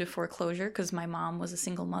in due to foreclosure because my mom was a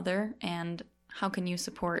single mother, and how can you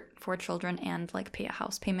support 4 children and like pay a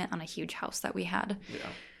house payment on a huge house that we had? Yeah.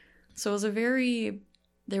 So it was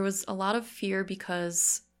there was a lot of fear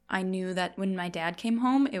because I knew that when my dad came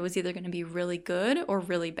home, it was either going to be really good or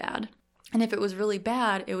really bad. And if it was really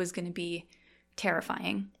bad, it was going to be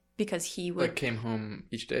terrifying because he would... Like came home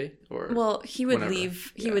each day? Or well, he would whenever.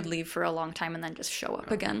 leave. He would leave for a long time and then just show up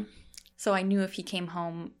again. So I knew if he came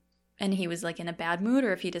home and he was like in a bad mood,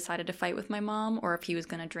 or if he decided to fight with my mom, or if he was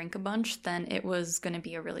going to drink a bunch, then it was going to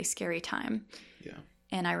be a really scary time. Yeah.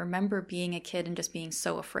 And I remember being a kid and just being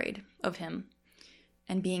so afraid of him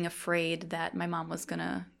and being afraid that my mom was going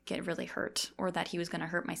to get really hurt or that he was going to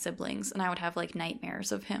hurt my siblings. And I would have like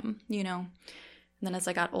nightmares of him, And then as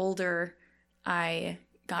I got older, I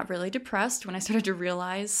got really depressed when I started to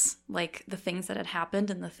realize like the things that had happened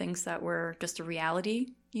and the things that were just a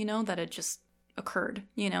reality, that had just occurred,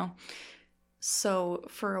 So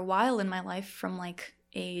for a while in my life from like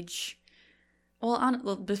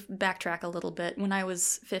backtrack a little bit. When I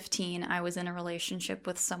was 15, I was in a relationship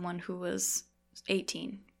with someone who was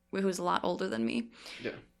 18, who was a lot older than me.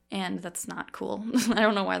 Yeah. And that's not cool. I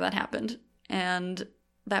don't know why that happened. And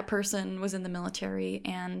that person was in the military,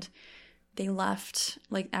 and they left,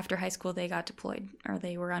 like after high school, they got deployed, or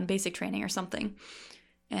they were on basic training or something.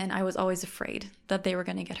 And I was always afraid that they were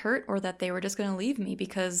going to get hurt or that they were just going to leave me,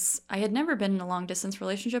 because I had never been in a long distance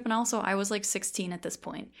relationship. And also I was like 16 at this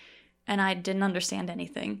point, and I didn't understand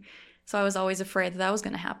anything. So I was always afraid that was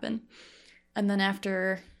going to happen. And then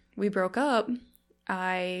after we broke up,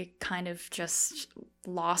 I kind of just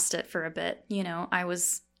lost it for a bit. I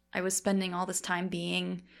was spending all this time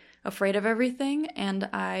being afraid of everything, and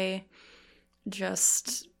I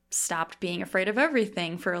just stopped being afraid of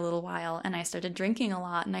everything for a little while, and I started drinking a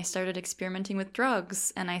lot, and I started experimenting with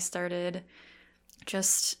drugs, and I started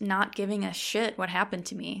just not giving a shit what happened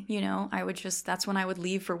to me. That's when I would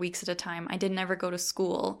leave for weeks at a time. I didn't ever go to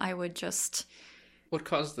school. I would just... What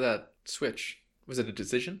caused that switch? Was it a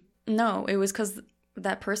decision? No, it was because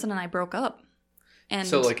that person and I broke up. And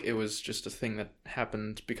so like it was just a thing that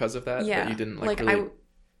happened because of that? Yeah. That you didn't really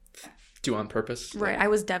do on purpose? Right. I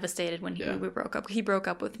was devastated when we broke up. He broke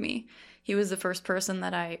up with me. He was the first person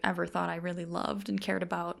that I ever thought I really loved and cared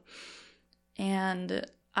about. And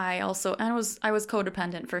I was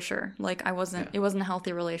codependent for sure. Like it wasn't a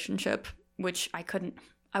healthy relationship, which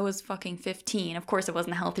I was fucking 15. Of course it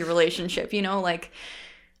wasn't a healthy relationship, like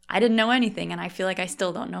I didn't know anything, and I feel like I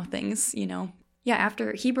still don't know things, Yeah,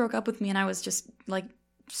 after he broke up with me, and I was just like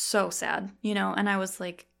so sad, and I was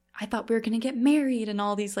like, I thought we were going to get married and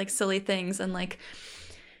all these like silly things. And like,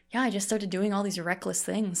 yeah, I just started doing all these reckless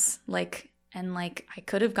things. And I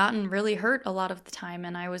could have gotten really hurt a lot of the time,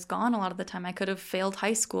 and I was gone a lot of the time. I could have failed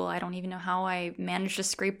high school. I don't even know how I managed to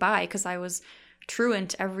scrape by, because I was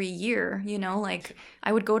truant every year,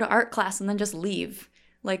 I would go to art class and then just leave,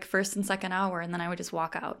 like first and second hour, and then I would just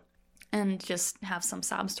walk out and just have some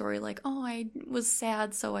sob story like, oh, I was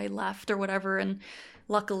sad, so I left or whatever. And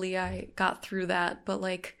luckily I got through that. But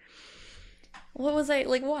like, what was I,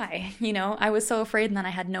 like, why? I was so afraid, and then I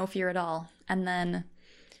had no fear at all. And then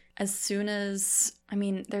as soon as,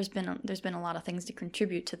 there's been a lot of things to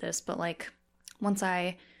contribute to this, but like once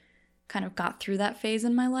I kind of got through that phase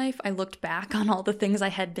in my life, I looked back on all the things I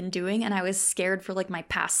had been doing, and I was scared for like my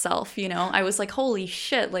past self, I was like, holy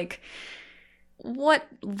shit, like what,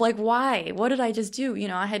 like why? What did I just do?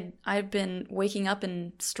 I'd been waking up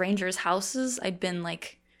in strangers' houses. I'd been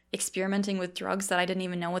like experimenting with drugs that I didn't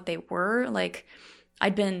even know what they were. Like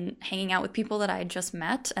I'd been hanging out with people that I had just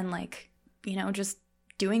met, and like, just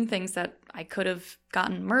doing things that I could have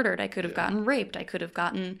gotten murdered. I could have gotten raped. I could have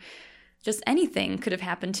gotten, just anything could have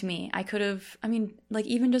happened to me. I could have, like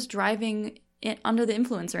even just driving under the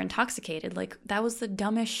influence or intoxicated, like that was the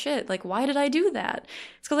dumbest shit. Like, why did I do that?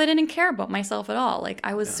 It's because I didn't care about myself at all. Like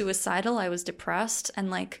I was suicidal. I was depressed,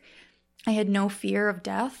 and like I had no fear of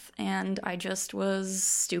death, and I just was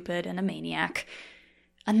stupid and a maniac.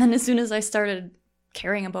 And then as soon as I started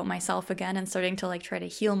caring about myself again and starting to like try to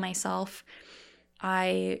heal myself,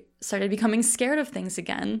 I started becoming scared of things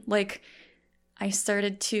again. Like I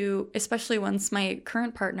started to, especially once my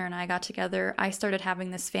current partner and I got together, I started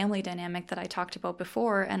having this family dynamic that I talked about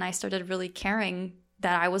before, and I started really caring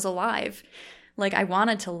that I was alive. Like I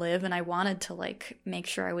wanted to live, and I wanted to like make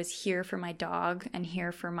sure I was here for my dog and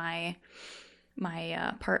here for my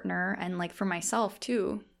partner, and like for myself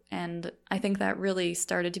too. And I think that really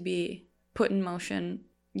started to be put in motion,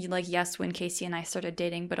 like yes, when Casey and I started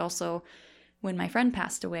dating, but also when my friend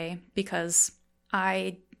passed away, because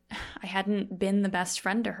I hadn't been the best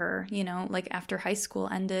friend to her, like after high school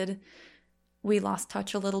ended, we lost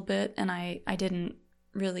touch a little bit, and I didn't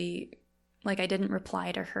really, like I didn't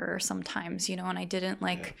reply to her sometimes, and I didn't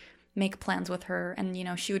like make plans with her,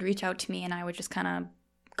 and she would reach out to me and I would just kind of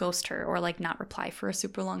ghost her or like not reply for a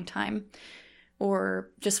super long time,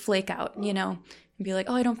 or just flake out, and be like,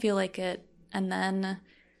 oh, I don't feel like it. And then,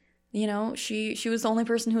 she was the only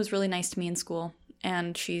person who was really nice to me in school,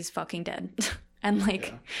 and she's fucking dead. And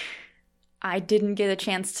like, I didn't get a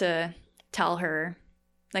chance to tell her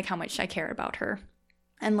like how much I care about her.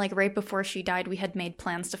 And like right before she died, we had made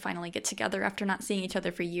plans to finally get together after not seeing each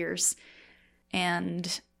other for years.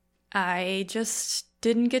 And I just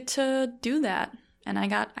didn't get to do that. And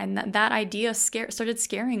that idea started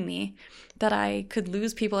scaring me, that I could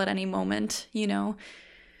lose people at any moment,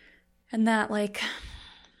 and that like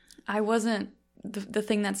I wasn't the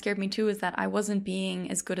thing that scared me too is that I wasn't being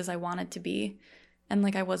as good as I wanted to be. And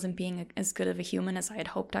like I wasn't being as good of a human as I had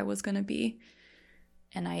hoped I was going to be.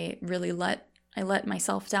 And I really let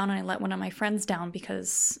myself down, and I let one of my friends down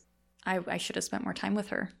because I should have spent more time with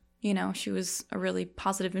her. You know, she was a really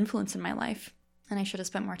positive influence in my life, and I should have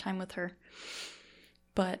spent more time with her.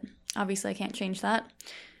 But obviously I can't change that.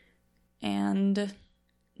 And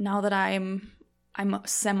now that I'm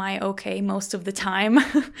semi-okay most of the time,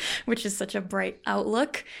 which is such a bright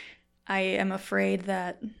outlook, I am afraid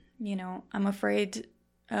that, you know, I'm afraid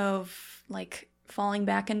of like falling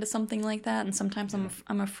back into something like that. And sometimes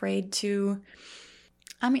I'm afraid to,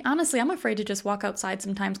 I mean, honestly, I'm afraid to just walk outside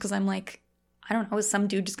sometimes because I'm like, I don't know, is some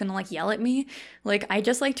dude just gonna like yell at me? Like, I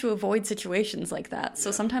just like to avoid situations like that.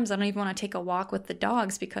 So sometimes I don't even want to take a walk with the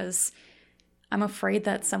dogs because I'm afraid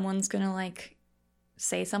that someone's gonna like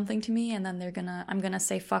say something to me, and then I'm gonna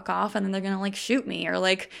say fuck off, and then they're gonna like shoot me or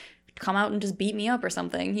like come out and just beat me up or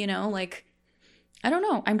something, you know? Like, I don't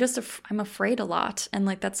know. I'm afraid a lot. And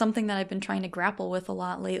like, that's something that I've been trying to grapple with a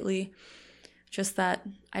lot lately. Just that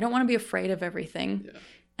I don't want to be afraid of everything. Yeah.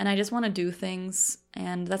 And I just want to do things.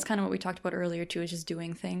 And that's kind of what we talked about earlier too, is just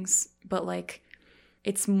doing things. But like,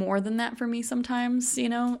 it's more than that for me sometimes, you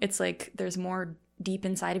know? It's like, there's more deep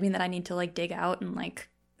inside of me that I need to like dig out and like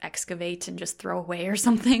excavate and just throw away or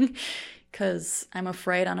something. Because I'm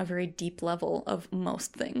afraid on a very deep level of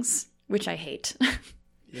most things, which I hate.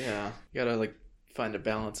 Yeah. You gotta like find a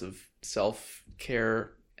balance of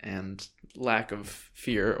self-care and lack of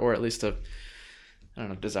fear, or at least a, I don't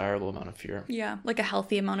know, desirable amount of fear. Yeah, like a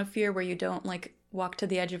healthy amount of fear where you don't like walk to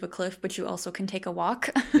the edge of a cliff, but you also can take a walk.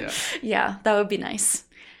 Yeah. Yeah, that would be nice.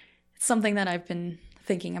 It's something that I've been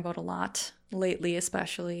thinking about a lot lately,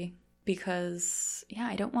 especially because, yeah,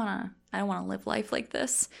 I don't want to live life like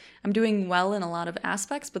this. I'm doing well in a lot of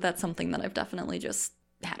aspects, but that's something that I've definitely just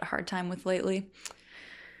had a hard time with lately.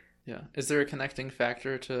 Yeah. Is there a connecting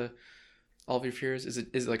factor to all of your fears? Is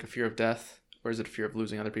it like a fear of death, or is it a fear of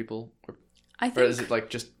losing other people? Or is it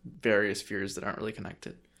like just various fears that aren't really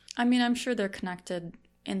connected? I mean, I'm sure they're connected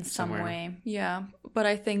in some Somewhere. way. Yeah. But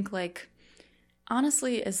I think like,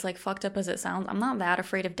 honestly, as like fucked up as it sounds, I'm not that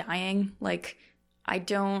afraid of dying. Like, I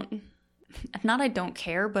don't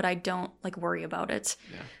care, but I don't like worry about it.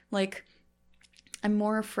 Yeah. Like, I'm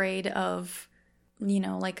more afraid of, you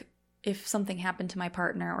know, like if something happened to my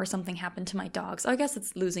partner or something happened to my dogs. I guess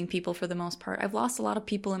it's losing people for the most part. I've lost a lot of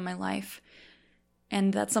people in my life.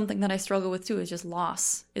 And that's something that I struggle with too, is just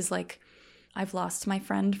loss. Is like, I've lost my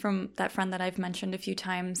friend that I've mentioned a few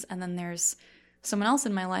times. And then there's someone else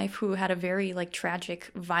in my life who had a very like tragic,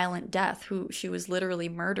 violent death, she was literally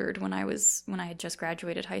murdered when I had just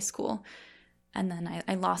graduated high school. And then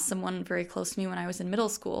I lost someone very close to me when I was in middle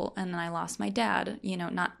school. And then I lost my dad. You know,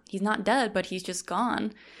 he's not dead, but he's just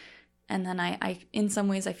gone. And then I in some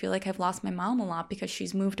ways, I feel like I've lost my mom a lot because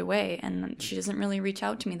she's moved away and she doesn't really reach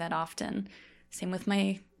out to me that often. Same with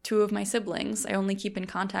two of my siblings. I only keep in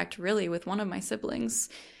contact really with one of my siblings.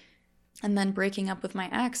 And then breaking up with my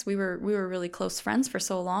ex, we were really close friends for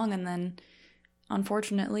so long. And then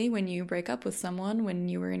unfortunately, when you break up with someone, when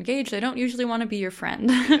you were engaged, they don't usually want to be your friend.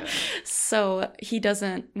 Yeah. So he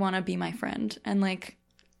doesn't want to be my friend. And like,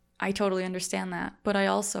 I totally understand that. But I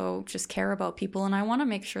also just care about people and I want to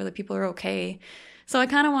make sure that people are okay. So I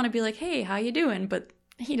kind of want to be like, hey, how you doing? But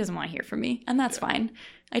he doesn't want to hear from me. And that's fine.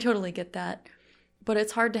 I totally get that. But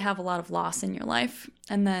it's hard to have a lot of loss in your life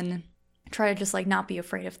and then try to just like not be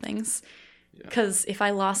afraid of things. Because if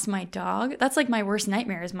I lost my dog, that's like my worst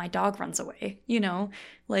nightmare is my dog runs away, you know?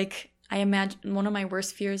 Like, I imagine one of my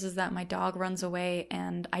worst fears is that my dog runs away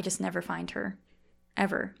and I just never find her.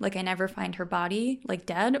 Ever. Like, I never find her body, like,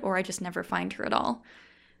 dead, or I just never find her at all.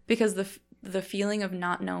 Because the feeling of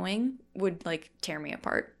not knowing would, like, tear me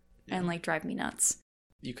apart and, like, drive me nuts.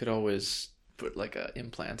 You could always put, like, an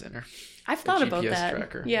implant in her. I've thought about GPS that.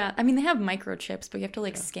 Tracker. Yeah. I mean, they have microchips, but you have to,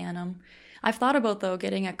 like, scan them. I've thought about, though,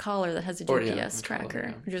 getting a collar that has a GPS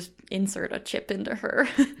tracker. Just insert a chip into her.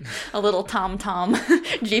 A little TomTom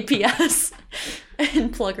GPS.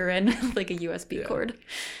 And plug her in like a USB cord.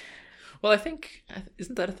 Well, I think,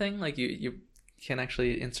 isn't that a thing? Like, you can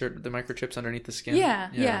actually insert the microchips underneath the skin?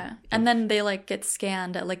 Yeah. And then they, like, get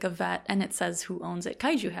scanned at, like, a vet, and it says who owns it.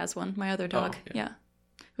 Kaiju has one, my other dog. Oh, yeah.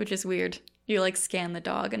 Which is weird. You, like, scan the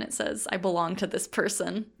dog, and it says, I belong to this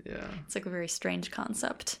person. Yeah. It's, like, a very strange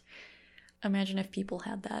concept. Imagine if people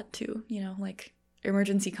had that, too. You know, like,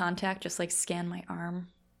 emergency contact, just, like, scan my arm,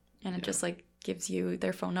 and it just, like, gives you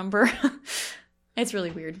their phone number. It's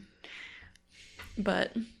really weird.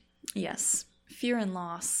 But... yes, fear and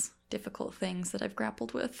loss, difficult things that I've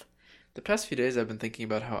grappled with. The past few days I've been thinking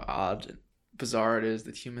about how odd and bizarre it is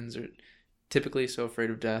that humans are typically so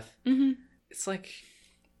afraid of death. Mm-hmm. It's like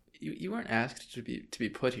you weren't asked to be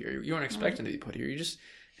put here. You weren't expecting to be put here. You just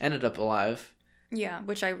ended up alive. Yeah,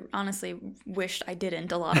 which I honestly wished I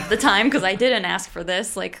didn't a lot of the time, because I didn't ask for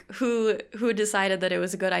this. Like, who decided that it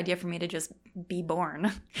was a good idea for me to just be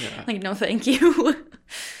born? Yeah. Like, no thank you.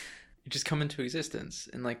 You just come into existence,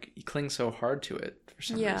 and like you cling so hard to it for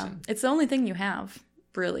some reason. It's the only thing you have,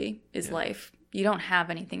 really, is life. You don't have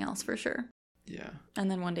anything else for sure. Yeah.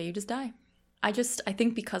 And then one day you just die. I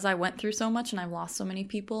think because I went through so much and I've lost so many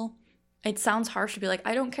people, it sounds harsh to be like,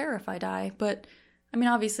 I don't care if I die. But, I mean,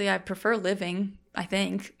 obviously I prefer living, I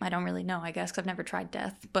think. I don't really know, I guess, because I've never tried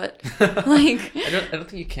death. But, like... I don't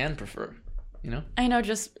think you can prefer, you know? I know,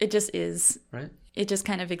 it just is. Right? It just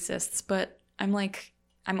kind of exists. But I'm like,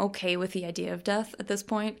 I'm okay with the idea of death at this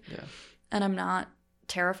point. Yeah. And I'm not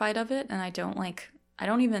terrified of it. And I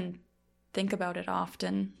don't even think about it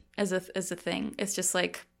often as a thing. It's just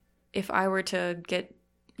like, if I were to get,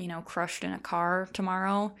 crushed in a car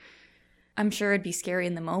tomorrow, I'm sure it'd be scary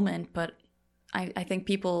in the moment, but I think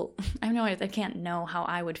people, I can't know how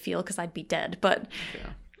I would feel because I'd be dead, but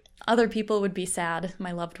other people would be sad.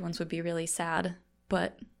 My loved ones would be really sad,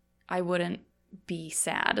 but I wouldn't be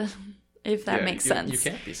sad, if that makes sense.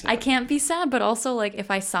 You can't be sad. I can't be sad, but also, like, if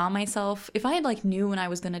I saw myself, if I had, knew when I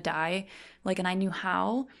was going to die, and I knew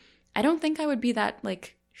how, I don't think I would be that,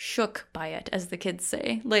 shook by it, as the kids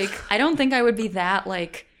say. I don't think I would be that,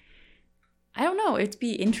 I don't know. It'd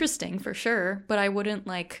be interesting for sure, but I wouldn't,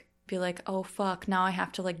 be like, oh, fuck, now I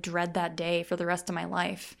have to, dread that day for the rest of my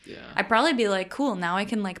life. Yeah. I'd probably be like, cool, now I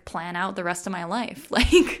can, plan out the rest of my life.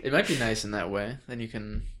 It might be nice in that way. Then you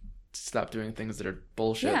can stop doing things that are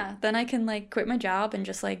bullshit. Yeah, then I can, quit my job and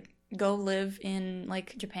just, go live in,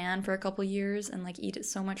 Japan for a couple years and, eat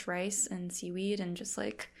so much rice and seaweed and just,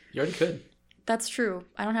 You already could. That's true.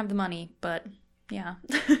 I don't have the money, but yeah.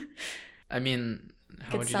 I mean,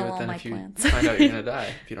 how would you sell do it all then my if you plants. find out you're going to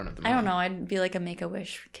die if you don't have the money? I don't know. I'd be like a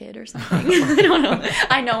Make-A-Wish kid or something. I don't know.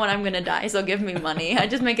 I know when I'm going to die, so give me money. I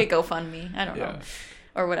just make it GoFundMe. I don't know.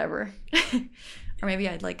 Or whatever. Or maybe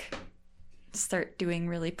I'd start doing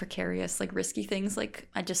really precarious, risky things.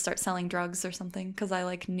 I'd just start selling drugs or something because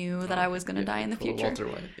I knew that I was going to die in the future. Walter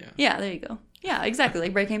White, Yeah, there you go. Yeah, exactly.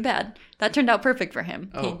 Like Breaking Bad. That turned out perfect for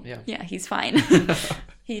him. Yeah, he's fine.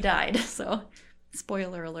 He died. So,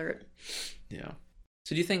 spoiler alert. Yeah.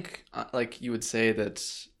 So do you think, you would say that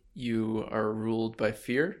you are ruled by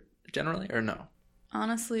fear generally, or no?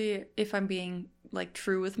 Honestly, if I'm being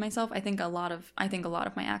true with myself, I think a lot of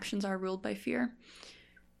my actions are ruled by fear.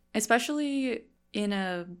 Especially in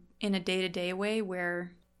a day-to-day way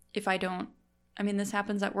where if I don't, this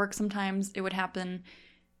happens at work sometimes. It would happen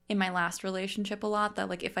in my last relationship a lot,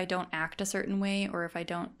 that if I don't act a certain way or if I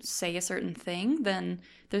don't say a certain thing, then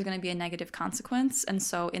there's going to be a negative consequence. And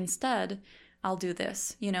so instead, I'll do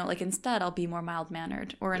this, instead I'll be more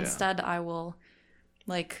mild-mannered, or instead I will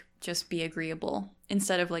just be agreeable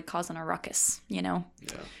instead of causing a ruckus, Yeah.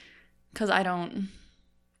 Because I don't...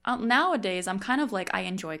 nowadays, I'm kind of I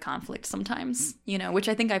enjoy conflict sometimes, which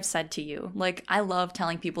I think I've said to you. I love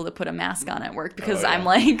telling people to put a mask on at work because I'm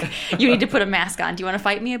you need to put a mask on. Do you want to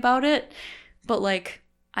fight me about it? But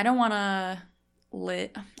I don't want to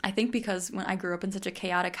I think because when I grew up in such a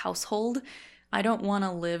chaotic household, I don't want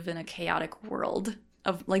to live in a chaotic world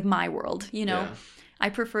of my world, Yeah. I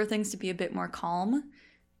prefer things to be a bit more calm,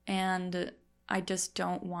 and I just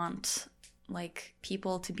don't want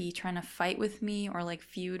people to be trying to fight with me or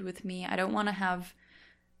feud with me. I don't want to have...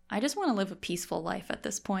 I just want to live a peaceful life at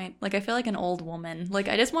this point. I feel like an old woman.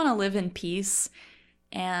 I just want to live in peace.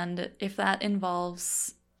 And if that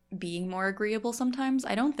involves being more agreeable sometimes,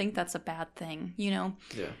 I don't think that's a bad thing, Yeah.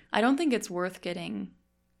 I don't think it's worth getting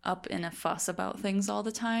up in a fuss about things all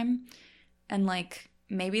the time. And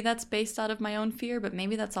maybe that's based out of my own fear, but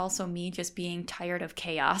maybe that's also me just being tired of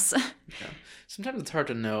chaos. Yeah. Sometimes it's hard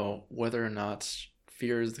to know whether or not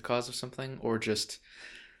fear is the cause of something or just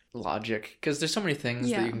logic, because there's so many things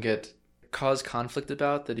that you can cause conflict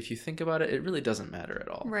about that if you think about it, it really doesn't matter at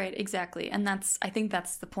all. Right, exactly. And I think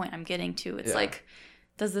that's the point I'm getting to. It's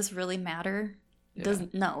does this really matter? Yeah.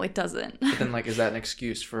 No, it doesn't. But then is that an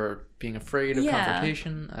excuse for being afraid of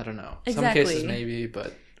confrontation? I don't know. Exactly. Some cases maybe,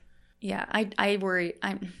 but... Yeah, I worry.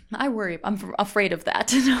 I'm afraid of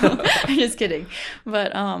that. No, I'm just kidding.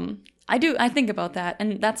 But I think about that,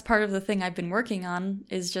 and that's part of the thing I've been working on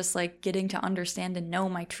is just getting to understand and know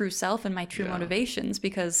my true self and my true motivations,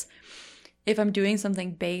 because if I'm doing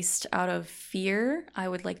something based out of fear, I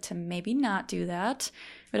would like to maybe not do that.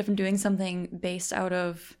 But if I'm doing something based out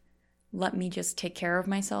of let me just take care of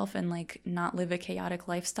myself and not live a chaotic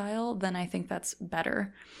lifestyle, then I think that's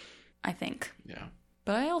better. I think. Yeah.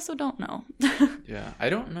 but I also don't know. Yeah, I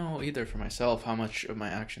don't know either for myself how much of my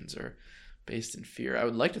actions are based in fear. I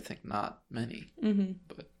would like to think not many,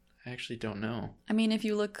 but I actually don't know. I mean, if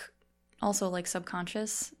you look also like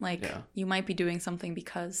subconscious, like you might be doing something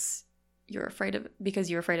because you're afraid of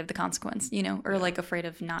the consequence, you know, or like afraid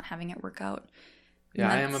of not having it work out.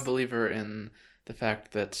 Yeah, I am a believer in the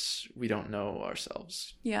fact that we don't know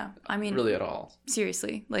ourselves. Yeah, I mean, really at all.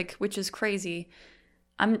 Seriously, like, which is crazy.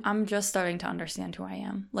 I'm just starting to understand who I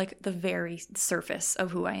am, like the very surface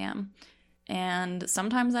of who I am. And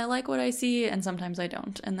sometimes I like what I see and sometimes I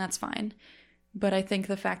don't, and that's fine. But I think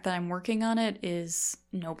the fact that I'm working on it is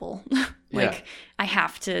noble. I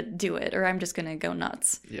have to do it or I'm just going to go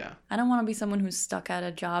nuts. Yeah. I don't want to be someone who's stuck at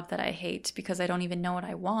a job that I hate because I don't even know what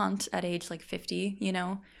I want at age like 50, you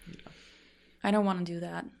know? Yeah. I don't want to do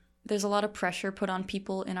that. There's a lot of pressure put on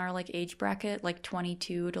people in our like age bracket, like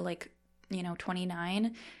 22 to like,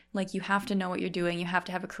 29. Like you have to know what you're doing. You have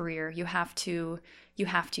to have a career. You have to,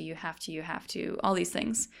 all these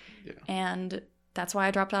things. Yeah. And that's why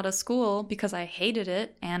I dropped out of school, because I hated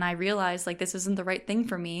it. And I realized like this isn't the right thing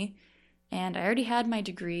for me. And I already had my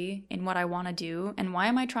degree in what I want to do. And why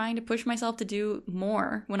am I trying to push myself to do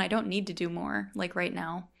more when I don't need to do more, like right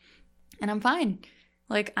now? And I'm fine.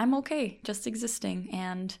 Like I'm okay just existing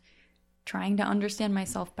and trying to understand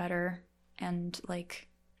myself better and like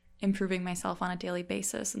improving myself on a daily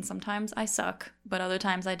basis. And sometimes I suck, but other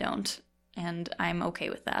times I don't. And I'm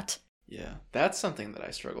okay with that. Yeah, that's something that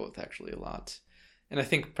I struggle with actually a lot. And I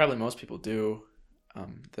think probably most people do.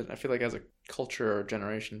 That I feel like as a culture or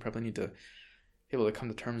generation probably need to be able to come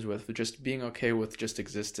to terms with just being okay with just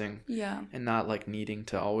existing. Yeah. And not like needing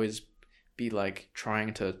to always be like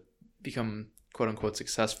trying to become quote unquote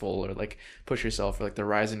successful or like push yourself or like the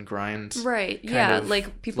rise and grind. Right. Yeah.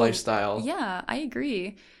 Like people lifestyle. Yeah, I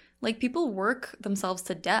agree. Like people work themselves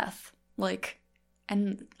to death. Like,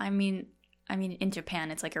 and I mean in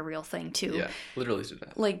Japan it's like a real thing too. Yeah, literally to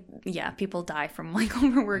death. Like, yeah, people die from like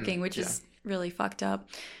overworking, which is really fucked up.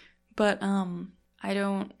 But I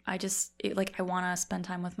want to spend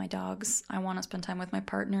time with my dogs. I want to spend time with my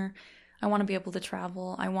partner. I want to be able to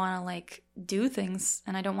travel. I want to like do things,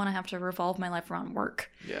 and I don't want to have to revolve my life around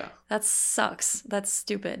work. Yeah. That sucks. That's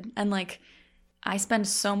stupid. And like I spend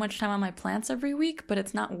so much time on my plants every week, but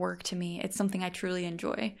it's not work to me. It's something I truly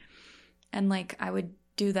enjoy. And like I would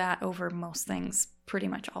do that over most things pretty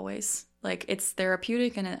much always. Like it's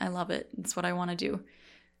therapeutic and I love it. It's what I want to do.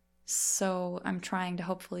 So I'm trying to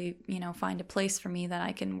hopefully, find a place for me that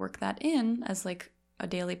I can work that in as like a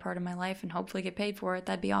daily part of my life and hopefully get paid for it.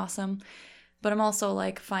 That'd be awesome. But I'm also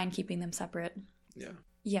like fine keeping them separate. Yeah.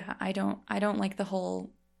 Yeah, I don't like the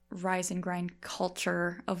whole rise and grind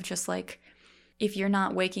culture of just like if you're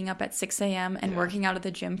not waking up at 6 a.m. and working out at the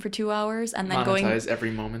gym for 2 hours and then monetize every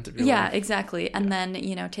moment of your life. Yeah, exactly. And then,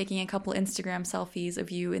 taking a couple Instagram selfies of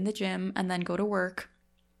you in the gym and then go to work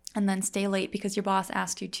and then stay late because your boss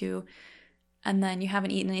asked you to. And then you haven't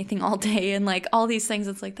eaten anything all day and like all these things.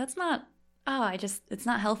 It's like, that's not, it's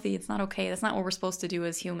not healthy. It's not okay. That's not what we're supposed to do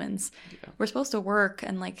as humans. Yeah. We're supposed to work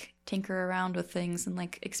and like tinker around with things and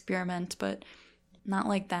like experiment, but not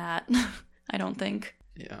like that. I don't think.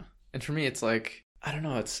 Yeah. And for me, it's like, I don't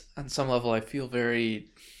know, it's on some level, I feel very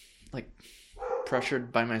like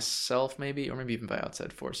pressured by myself maybe, or maybe even by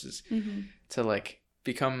outside forces to like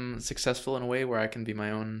become successful in a way where I can be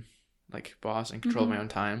my own like boss and control my own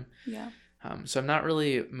time. Yeah. So I'm not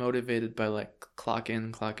really motivated by like clock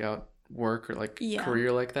in, clock out work or like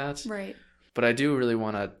career like that. Right. But I do really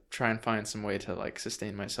want to try and find some way to like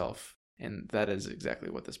sustain myself. And that is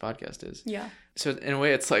exactly what this podcast is. Yeah. So in a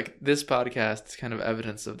way, it's like this podcast is kind of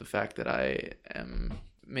evidence of the fact that I am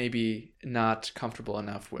maybe not comfortable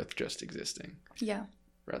enough with just existing. Yeah.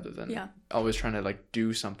 Rather than always trying to like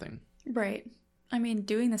do something. Right. I mean,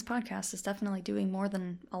 doing this podcast is definitely doing more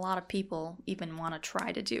than a lot of people even want to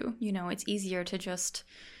try to do. It's easier to just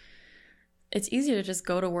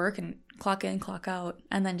go to work and clock in, clock out,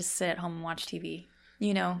 and then just sit at home and watch TV.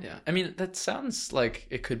 Yeah. I mean, that sounds like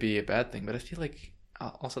it could be a bad thing, but I feel like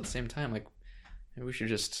also at the same time, like maybe we should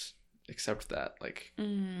just accept that. Like,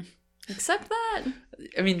 accept that?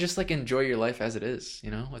 I mean, just like enjoy your life as it is,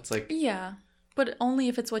 It's like. Yeah, but only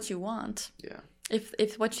if it's what you want. Yeah.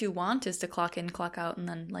 If what you want is to clock in, clock out, and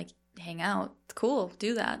then like hang out, cool,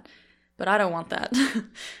 do that. But I don't want that.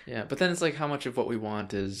 Yeah, but then it's like how much of what we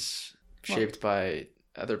want is shaped by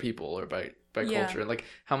other people or by culture. Like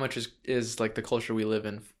how much is like the culture we live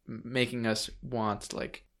in making us want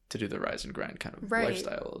like to do the rise and grind kind of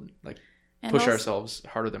lifestyle, like and push ourselves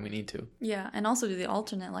harder than we need to. Yeah, and also do the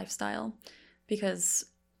alternate lifestyle, because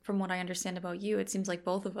from what I understand about you, it seems like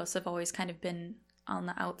both of us have always kind of been on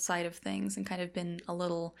the outside of things and kind of been a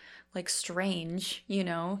little like strange, you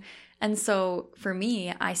know? And so for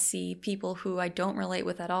me, I see people who I don't relate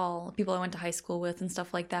with at all, people I went to high school with and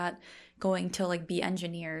stuff like that, going to like be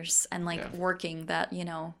engineers and like working that, you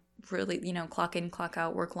know, really, you know, clock in, clock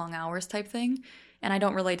out, work long hours type thing. And I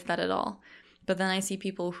don't relate to that at all. But then I see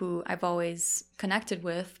people who I've always connected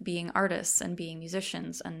with being artists and being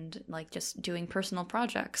musicians and like just doing personal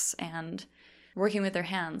projects and working with their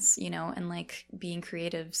hands, you know, and like being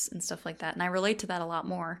creatives and stuff like that. And I relate to that a lot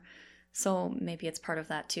more. So maybe it's part of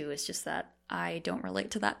that too. It's just that I don't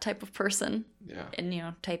relate to that type of person. Yeah. And, you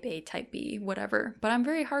know, type A, type B, whatever. But I'm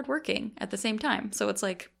very hardworking at the same time. So it's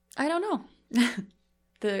like, I don't know.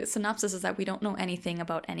 The synopsis is that we don't know anything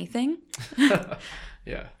about anything.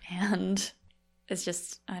 Yeah. And it's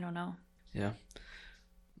just, I don't know. Yeah.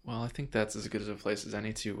 Well, I think that's as good as a place as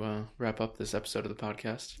any to wrap up this episode of the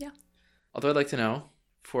podcast. Yeah. Although I'd like to know,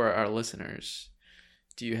 for our listeners,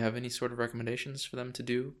 do you have any sort of recommendations for them to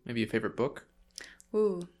do? Maybe a favorite book?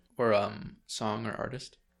 Ooh. Or song or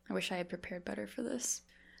artist? I wish I had prepared better for this.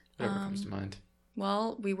 Whatever comes to mind.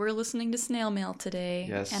 Well, we were listening to Snail Mail today.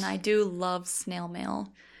 Yes. And I do love Snail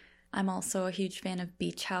Mail. I'm also a huge fan of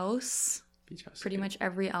Beach House. Beach House. Pretty much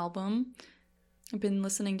every album. I've been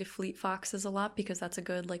listening to Fleet Foxes a lot because that's a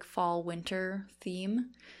good like fall winter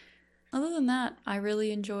theme. Other than that, I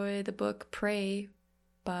really enjoy the book Prey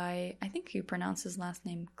by, I think you pronounce his last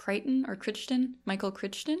name Crichton or Crichton? Michael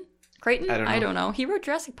Crichton? Crichton? I don't know. He wrote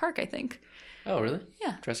Jurassic Park, I think. Oh, really?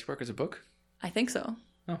 Yeah. Jurassic Park is a book? I think so.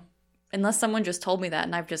 Oh. Unless someone just told me that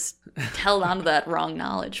and I've just held on to that wrong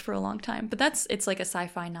knowledge for a long time. But it's like a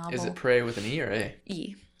sci-fi novel. Is it Prey with an E or A?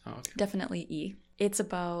 E. Oh, okay. Definitely E. It's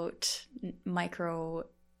about like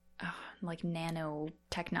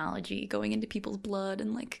nanotechnology going into people's blood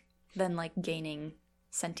and like then like gaining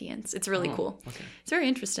sentience. It's really cool. Okay. It's very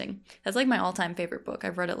interesting. That's like my all-time favorite book.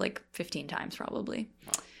 I've read it like 15 times probably.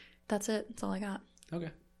 Wow. That's it. That's all I got.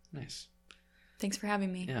 Okay. Nice. Thanks for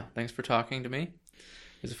having me. Yeah. Thanks for talking to me.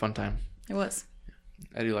 It was a fun time. It was.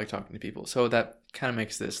 I do like talking to people. So that kind of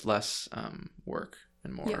makes this less work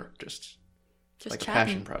and more just like chatting, a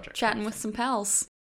passion project. Chatting with some pals.